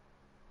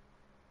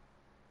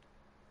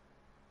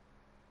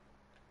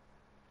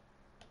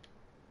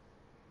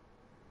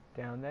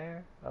 Down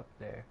there, up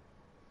there.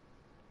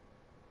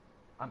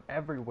 I'm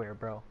everywhere,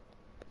 bro.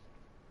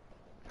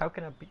 How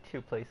can I be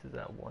two places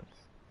at once?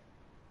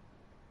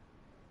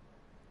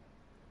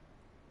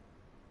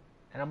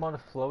 And I'm on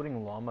a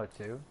floating llama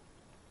too.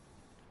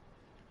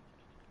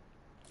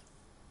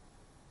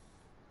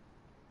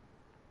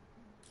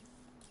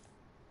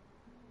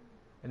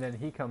 And then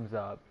he comes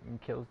up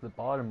and kills the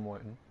bottom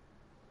one.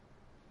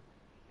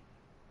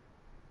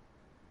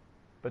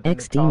 But then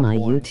the XD, top my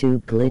one YouTube is the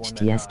one glitched that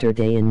dies.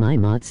 yesterday and my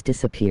mods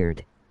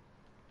disappeared.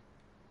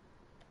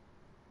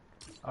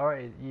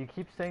 Alright, you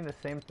keep saying the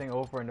same thing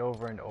over and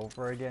over and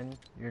over again.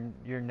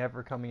 You're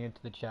never coming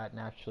into the chat and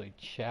actually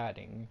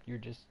chatting. You're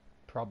just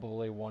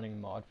probably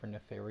wanting mod for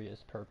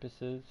nefarious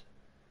purposes.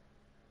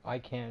 I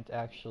can't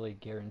actually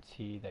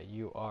guarantee that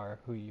you are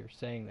who you're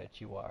saying that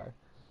you are.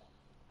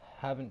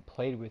 Haven't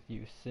played with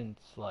you since,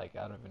 like,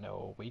 I don't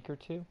know, a week or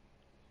two?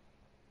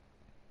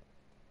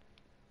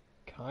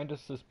 Kinda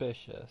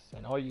suspicious,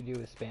 and all you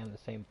do is spam the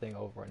same thing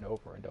over and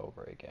over and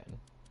over again.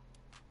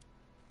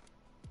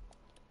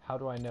 How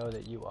do I know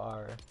that you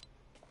are,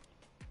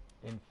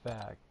 in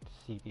fact,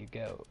 CD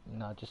Goat,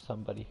 not just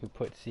somebody who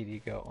put CD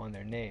Goat on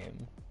their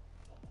name,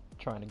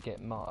 trying to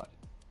get mod?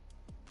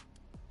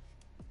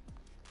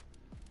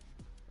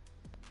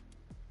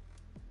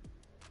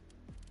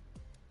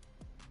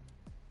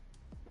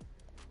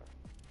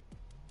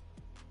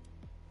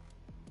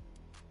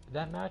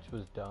 That match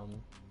was dumb.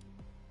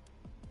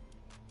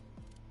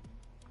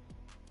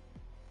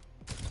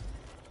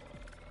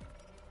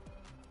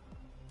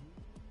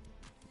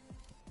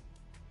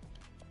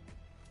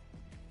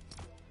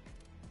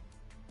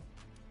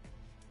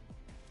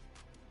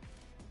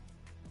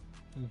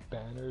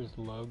 Banners,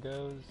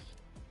 logos,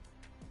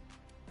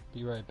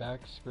 be right back,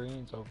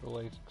 screens,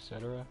 overlays,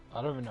 etc.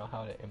 I don't even know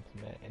how to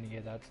implement any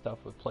of that stuff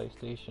with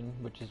PlayStation,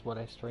 which is what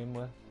I stream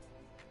with.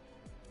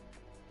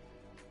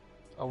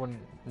 I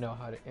wouldn't know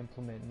how to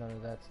implement none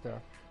of that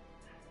stuff.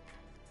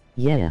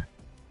 Yeah.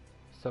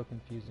 So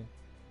confusing.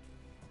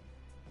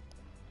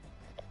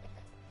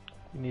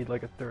 You need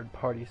like a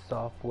third-party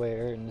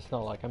software, and it's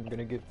not like I'm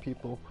gonna give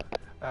people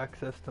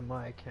access to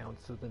my account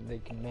so then they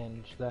can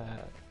manage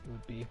that. It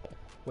would be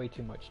way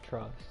too much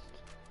trust.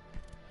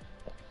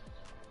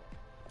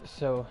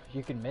 So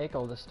you can make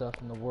all this stuff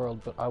in the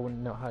world, but I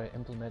wouldn't know how to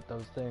implement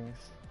those things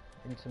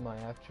into my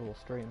actual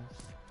streams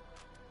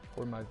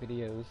or my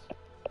videos.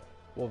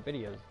 Well,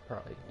 videos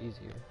probably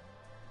easier,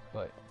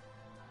 but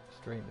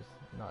streams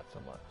not so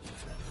much.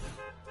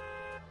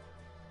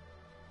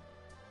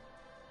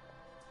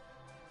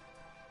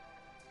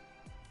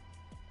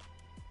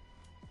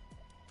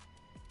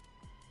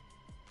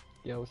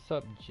 Yo, what's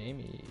up,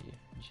 Jamie?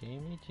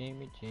 Jamie.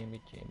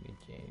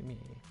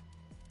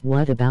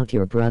 What about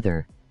your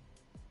brother?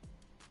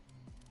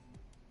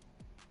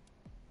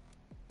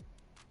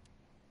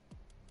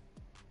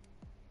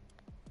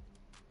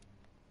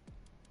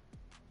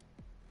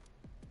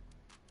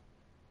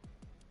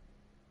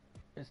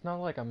 It's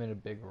not like I'm in a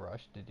big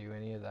rush to do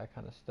any of that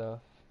kind of stuff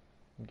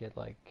and get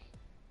like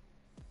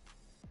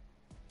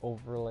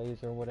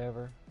overlays or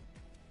whatever.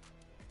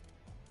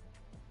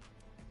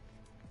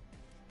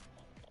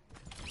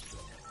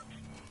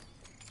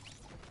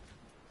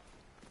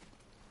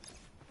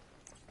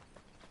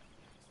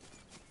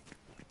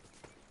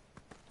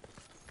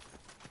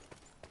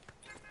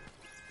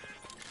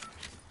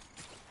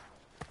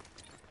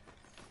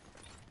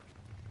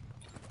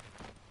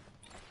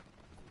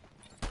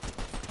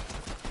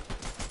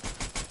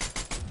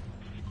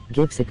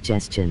 Give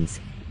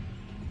suggestions.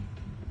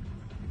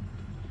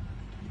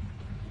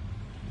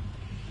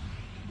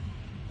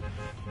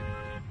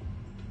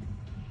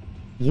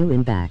 You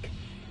in back.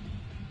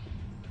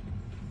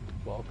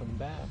 Welcome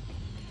back.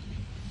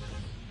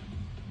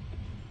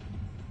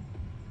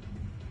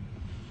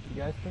 You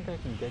guys think I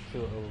can get to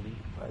elite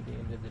by the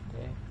end of the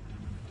day?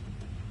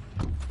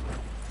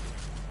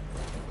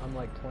 I'm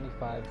like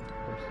 25% into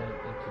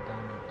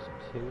Diamond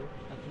 2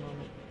 at the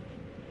moment.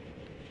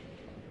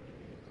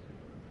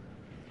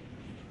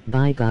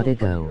 Bye, gotta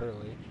go.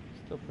 Early.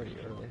 Still pretty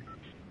early.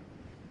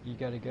 You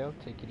gotta go?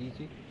 Take it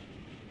easy?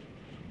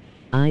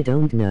 I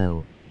don't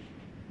know.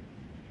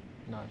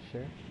 Not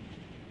sure.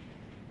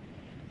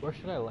 Where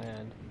should I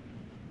land?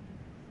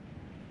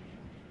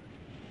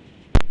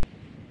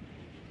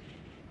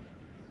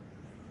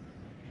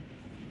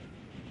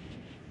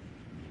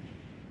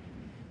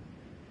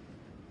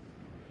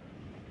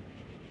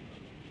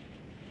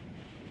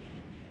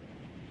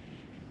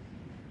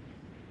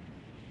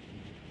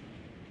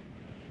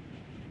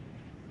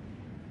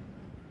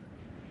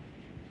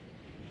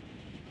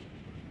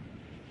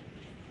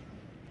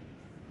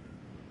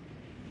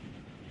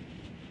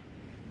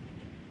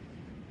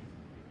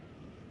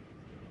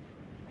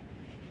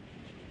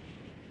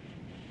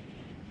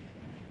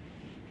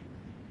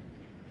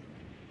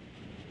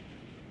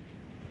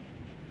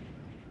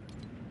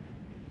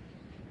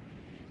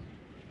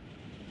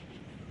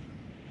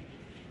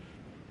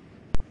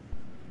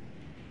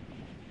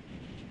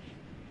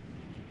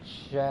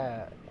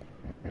 Chat.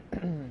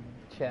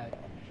 Chat.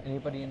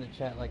 Anybody in the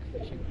chat like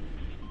fishing?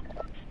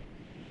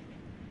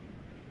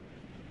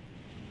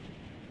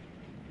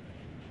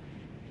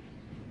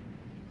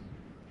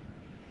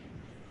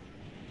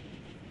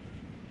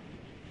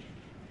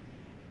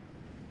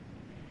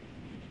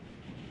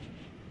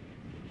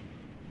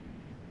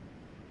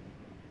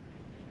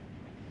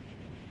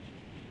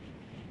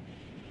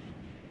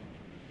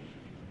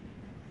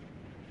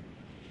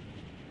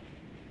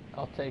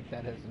 I'll take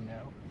that as a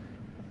no.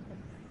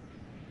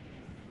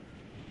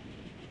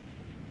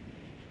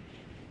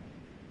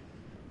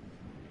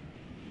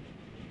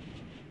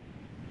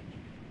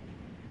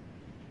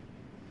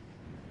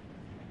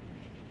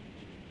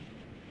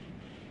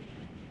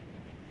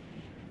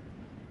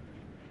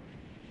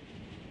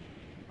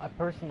 I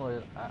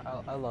personally,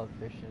 I love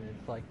fishing.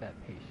 It's like that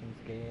patience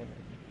game.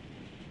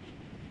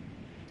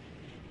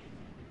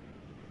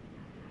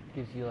 It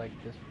gives you like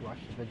this rush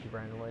of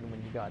adrenaline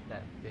when you got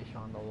that fish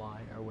on the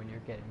line, or when you're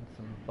getting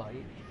some bites,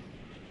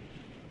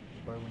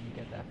 or when you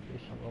get that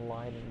fish on the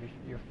line and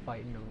you're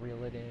fighting to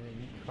reel it in and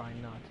you try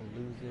not to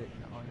lose it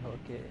and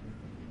unhook it.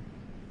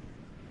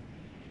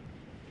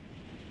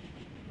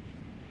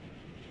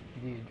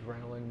 And the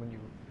adrenaline when you're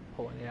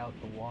pulling it out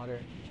the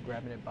water,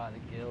 grabbing it by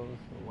the gills,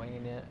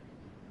 weighing it.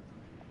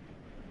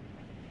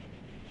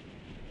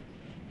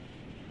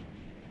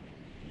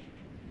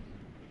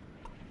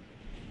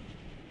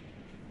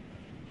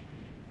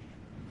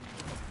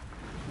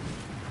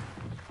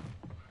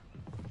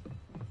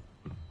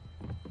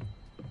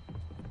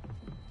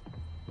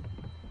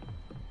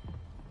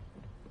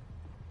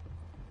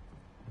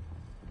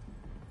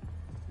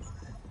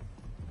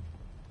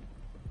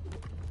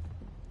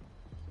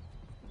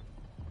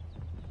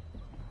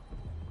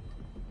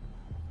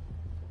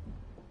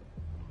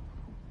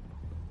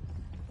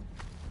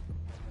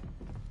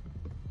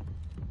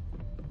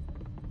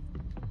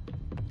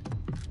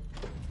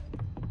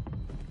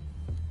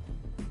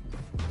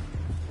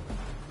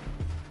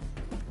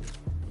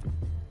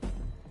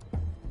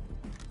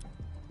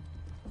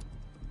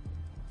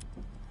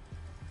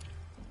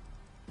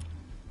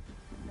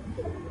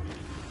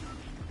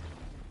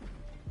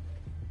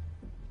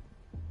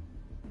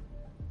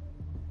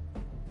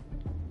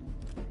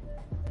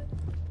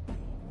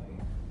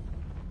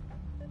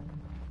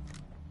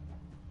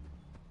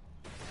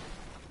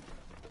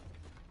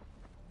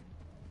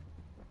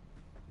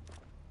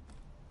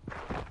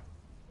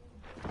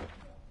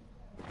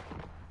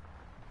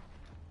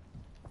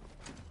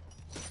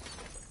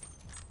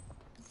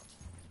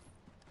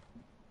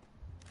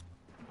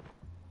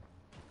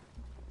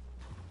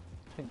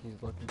 I think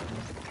he's looking for me.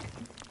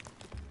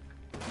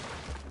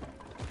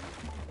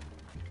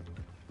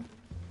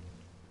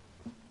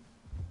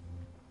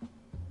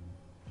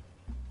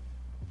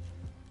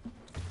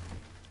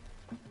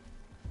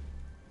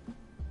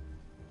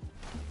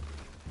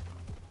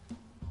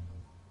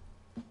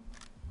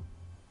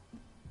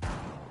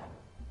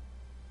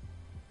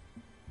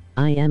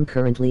 I am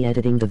currently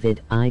editing the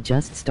vid I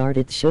just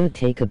started, should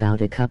take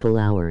about a couple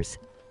hours.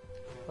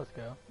 Let's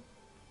go.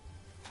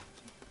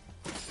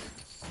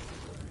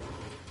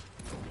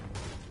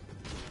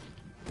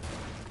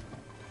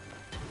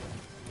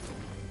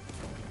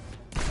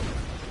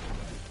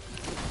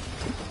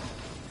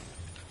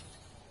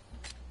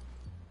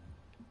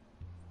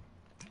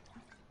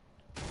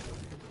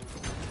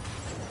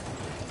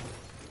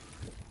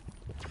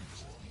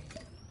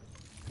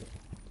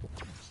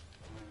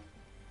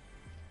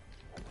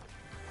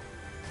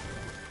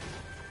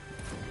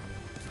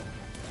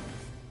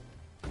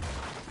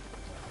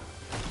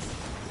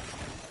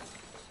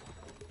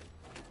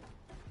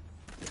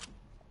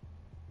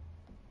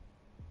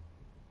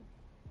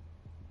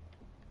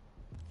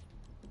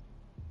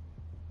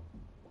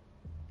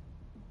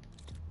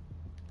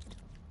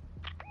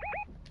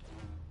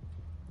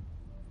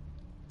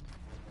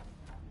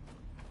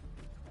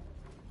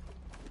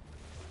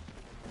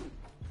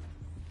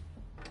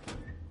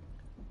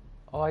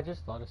 Oh, I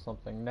just thought of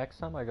something. Next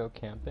time I go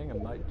camping, I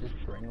might just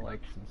bring like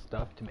some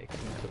stuff to make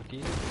some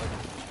cookies,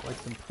 like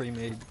some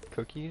pre-made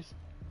cookies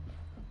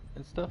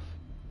and stuff.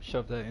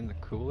 Shove that in the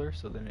cooler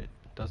so then it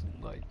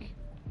doesn't like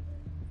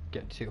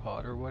get too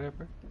hot or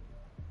whatever.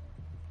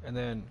 And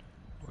then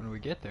when we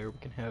get there, we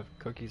can have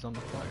cookies on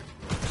the fire,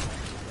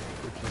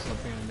 which is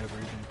something I never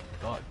even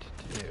thought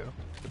to do,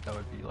 but that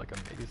would be like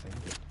amazing.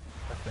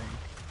 I think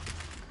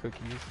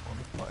cookies on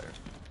the fire.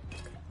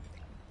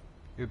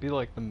 It would be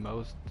like the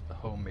most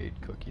homemade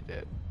cookie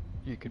that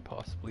you could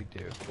possibly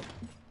do.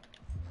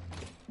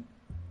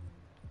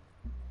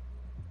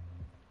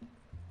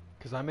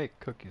 Because I make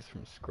cookies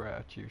from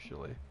scratch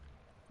usually.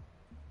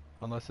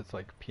 Unless it's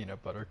like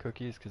peanut butter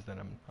cookies, because then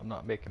I'm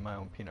not making my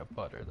own peanut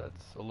butter.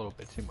 That's a little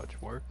bit too much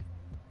work.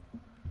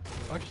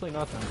 Actually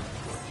not that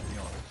much work to be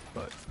honest,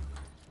 but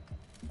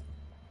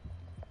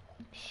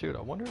shoot,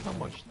 I wonder how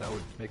much that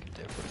would make a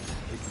difference.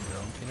 Making your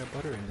own peanut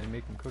butter and then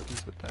making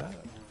cookies with that.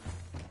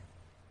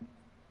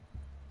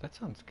 That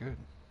sounds good.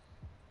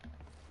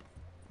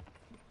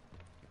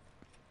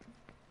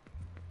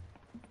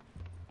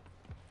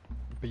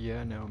 But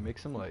yeah, no, make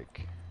some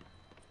like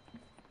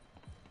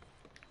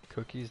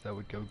cookies that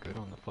would go good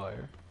on the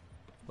fire.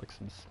 Like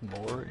some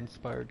s'more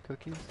inspired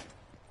cookies.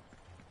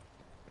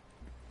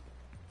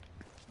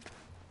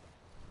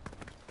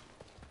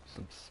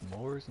 Some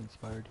s'mores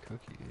inspired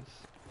cookies.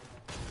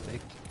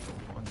 Baked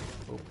on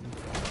the open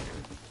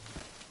fire.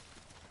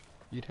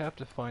 You'd have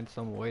to find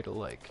some way to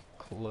like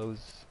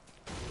close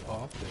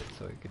off it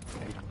so it could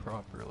bake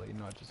properly,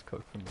 not just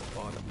cook from the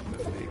bottom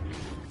but bake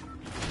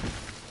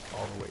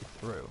all the way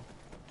through.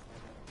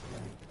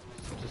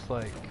 So just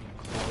like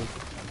close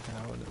it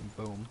somehow and then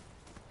boom.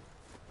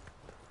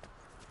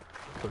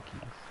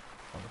 Cookies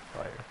on the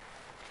fire.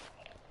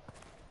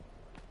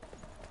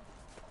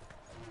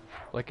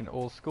 Like an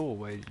old school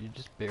way, you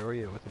just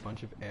bury it with a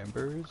bunch of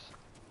embers.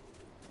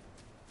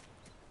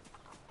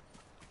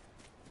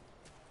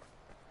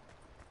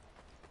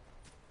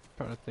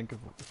 Trying to think of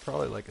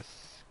probably like a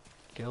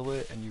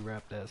skillet, and you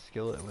wrap that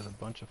skillet with a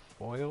bunch of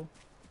foil,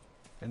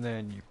 and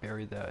then you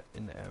bury that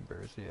in the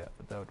embers. Yeah,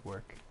 that would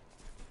work.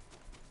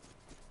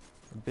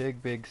 A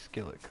big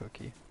skillet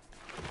cookie.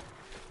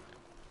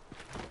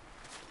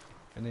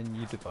 And then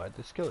you divide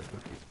the skillet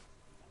cookie.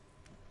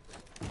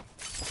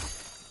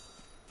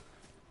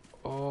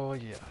 Oh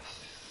yes,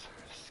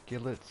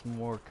 skillet's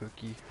more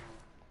cookie.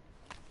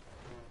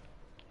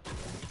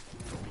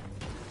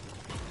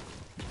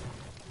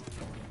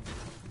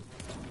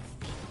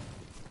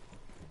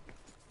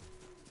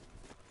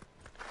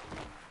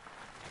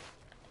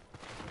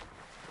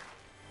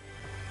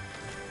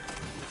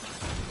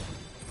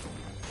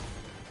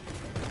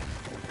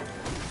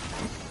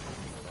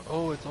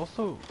 Oh, it's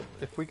also,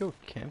 if we go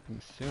camping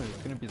soon, it's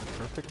gonna be the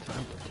perfect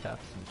time to tap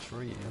some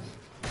trees.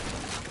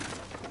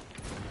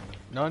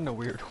 Not in a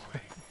weird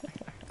way.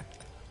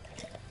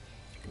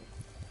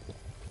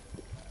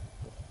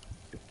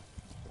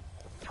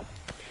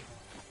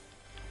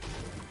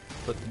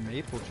 But the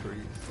maple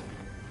trees,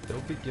 they'll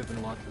be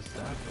giving lots of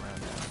sap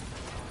around now.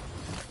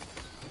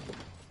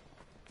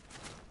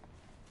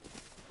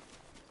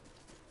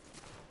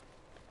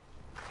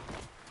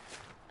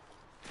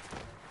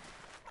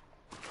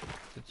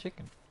 It's a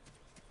chicken.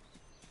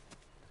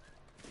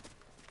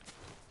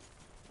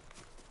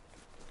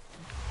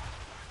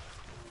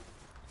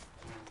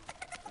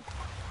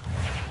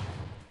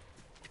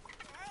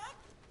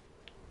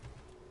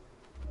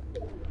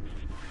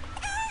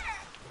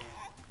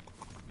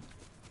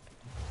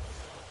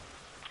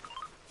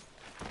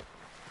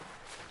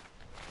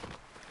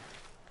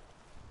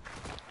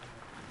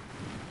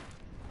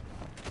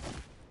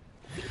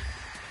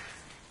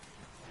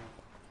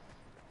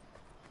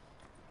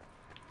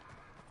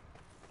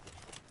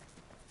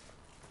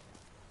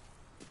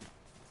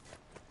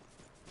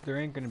 There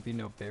ain't gonna be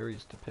no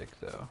berries to pick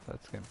though.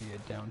 That's gonna be a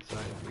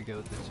downside if we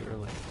go this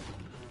early.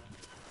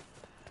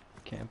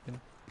 Camping.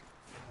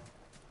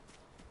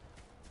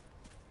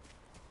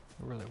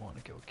 I really want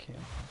to go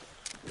camping.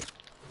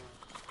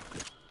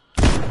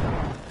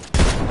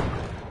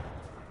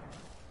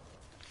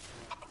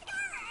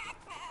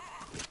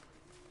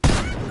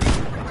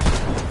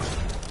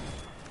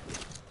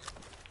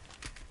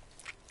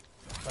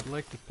 I'd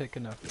like to pick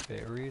enough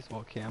berries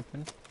while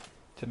camping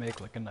to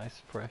make like a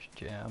nice fresh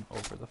jam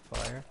over the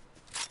fire.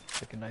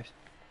 Like a nice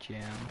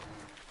jam.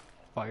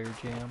 Fire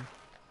jam.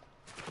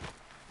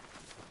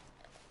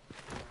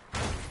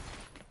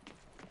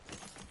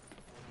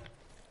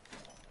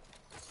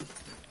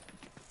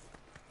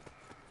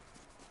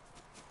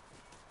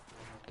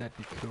 That'd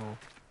be cool.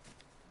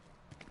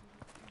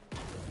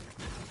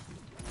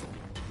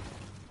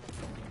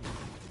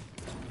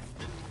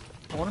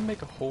 I want to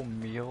make a whole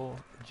meal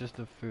just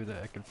of food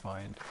that I can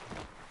find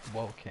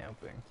while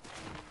camping.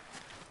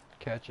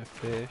 Catch a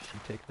fish, you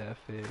take that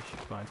fish, you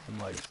find some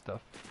like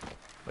stuff,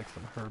 like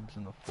some herbs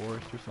in the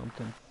forest or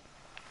something.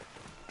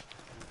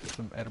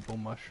 Some edible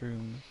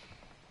mushrooms.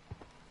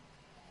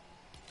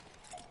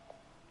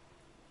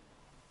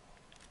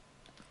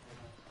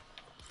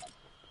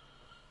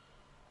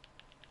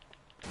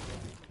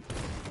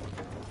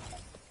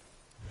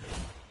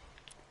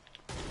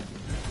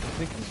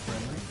 think he's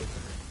friendly.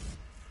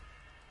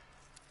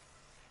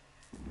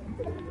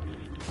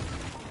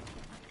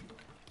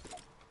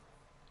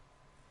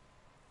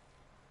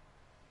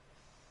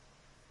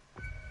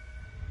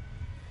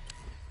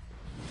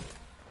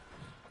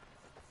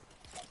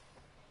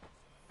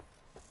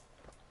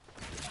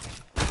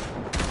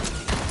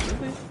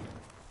 Really?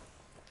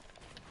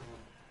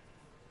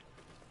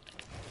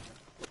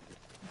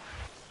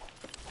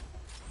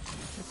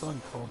 It's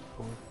uncalled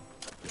for.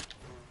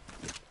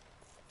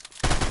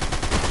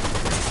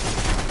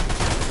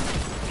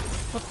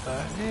 What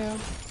the hell?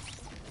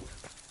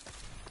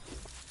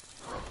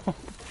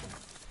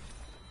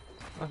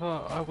 I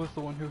thought I was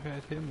the one who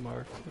had him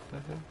marked. What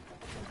the hell?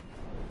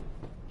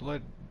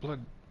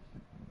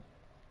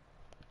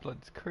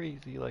 Blood's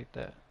crazy like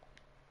that.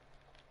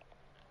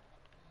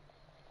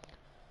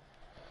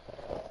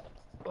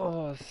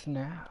 Oh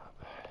snap.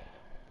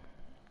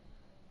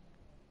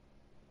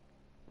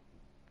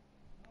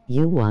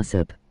 You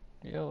wassup.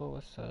 Yo,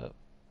 what's up?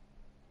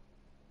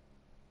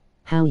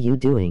 How you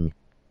doing?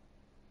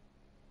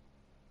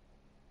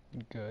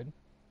 Good.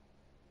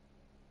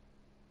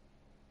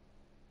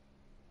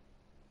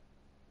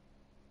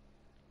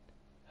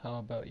 How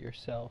about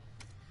yourself?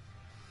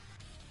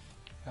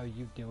 How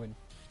you doing?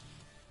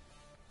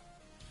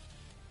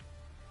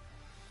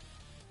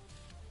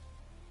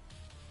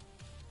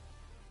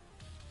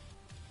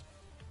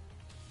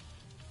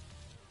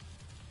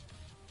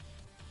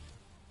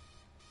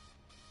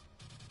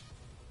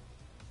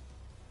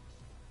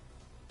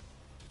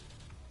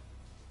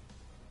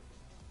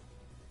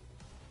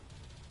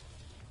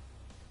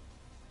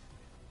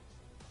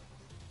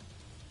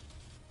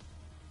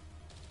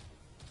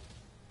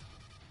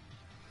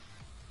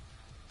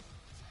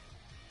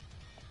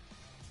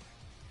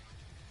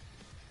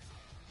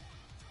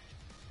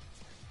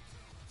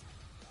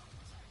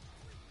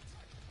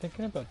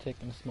 Thinking about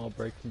taking a small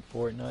break from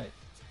Fortnite,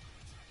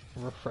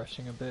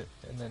 refreshing a bit,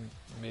 and then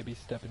maybe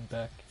stepping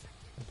back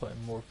and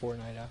playing more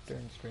Fortnite after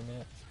and streaming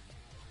it.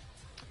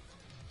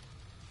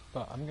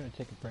 But I'm gonna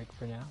take a break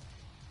for now.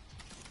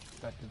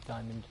 Got the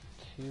Diamond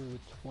 2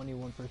 with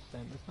 21%,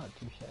 that's not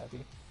too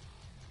shabby.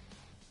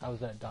 I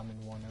was at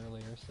Diamond 1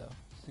 earlier, so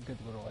it's a good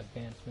little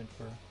advancement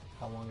for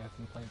how long I've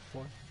been playing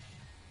for.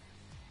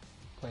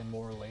 Play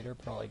more later,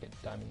 probably get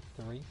Diamond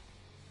 3.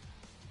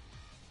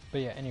 But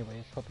yeah,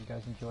 anyways, hope you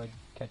guys enjoyed.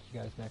 Catch you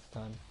guys next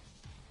time.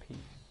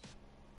 Peace.